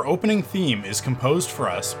 Our opening theme is composed for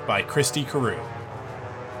us by Christy Carew.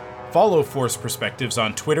 Follow Force Perspectives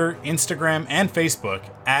on Twitter, Instagram, and Facebook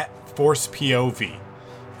at ForcePOV.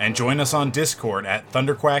 And join us on Discord at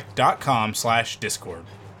thunderquack.com/Discord.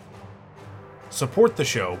 Support the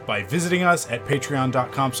show by visiting us at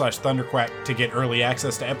patreon.com/thunderquack to get early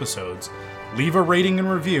access to episodes, leave a rating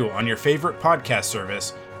and review on your favorite podcast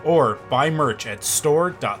service, or buy merch at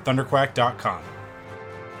store.thunderquack.com.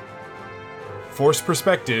 Force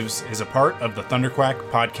Perspectives is a part of the Thunderquack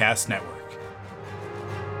Podcast Network.